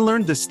pain? I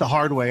learned this the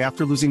hard way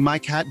after losing my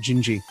cat,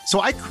 Gingy. So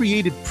I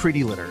created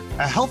Pretty Litter,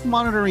 a health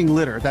monitoring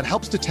litter that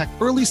helps detect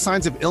early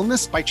signs of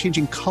illness by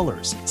changing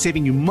colors,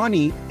 saving you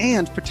money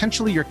and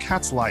potentially your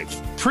cat's life.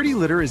 Pretty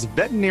Litter is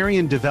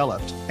veterinarian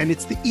developed, and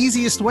it's the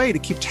easiest way to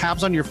keep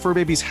tabs on your fur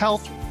baby's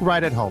health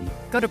right at home.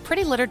 Go to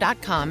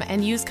prettylitter.com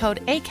and use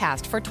code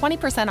ACAST for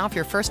 20% off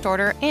your first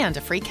order and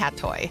a free cat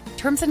toy.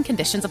 Terms and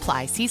conditions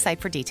apply. See site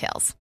for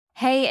details.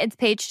 Hey, it's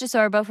Paige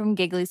DeSorbo from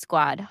Giggly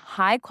Squad.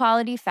 High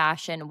quality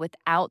fashion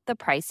without the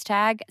price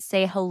tag.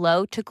 Say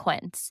hello to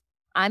Quince.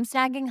 I'm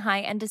snagging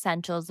high-end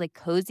essentials like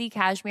cozy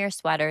cashmere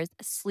sweaters,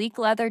 sleek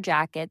leather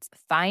jackets,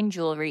 fine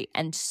jewelry,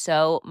 and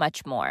so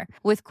much more.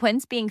 With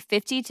Quince being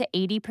 50 to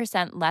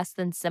 80% less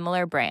than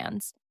similar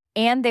brands.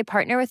 And they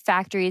partner with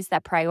factories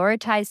that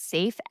prioritize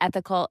safe,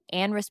 ethical,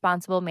 and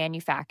responsible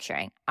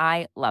manufacturing.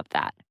 I love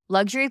that.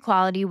 Luxury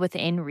quality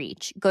within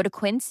reach. Go to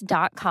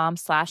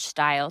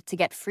quince.com/style to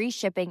get free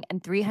shipping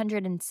and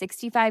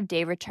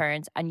 365-day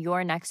returns on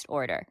your next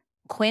order.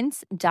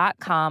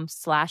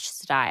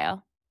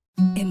 Quince.com/style.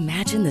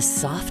 Imagine the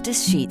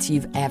softest sheets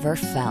you've ever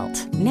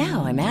felt.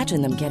 Now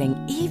imagine them getting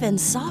even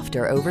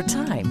softer over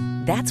time.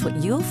 That's what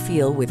you'll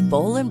feel with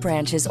Boll &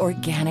 Branch's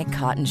organic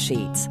cotton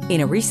sheets.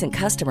 In a recent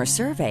customer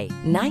survey,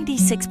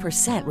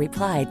 96%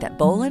 replied that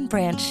Boll &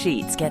 Branch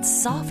sheets get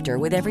softer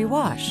with every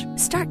wash.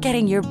 Start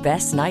getting your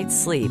best night's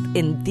sleep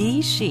in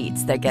these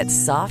sheets that get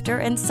softer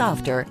and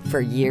softer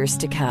for years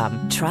to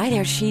come. Try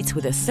their sheets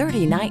with a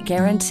 30-night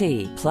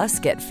guarantee. Plus,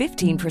 get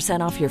 15%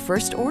 off your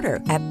first order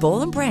at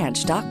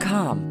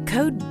bollandbranch.com.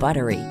 Code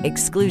BUTTERY.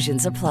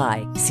 Exclusions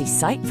apply. See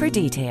site for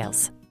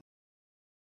details.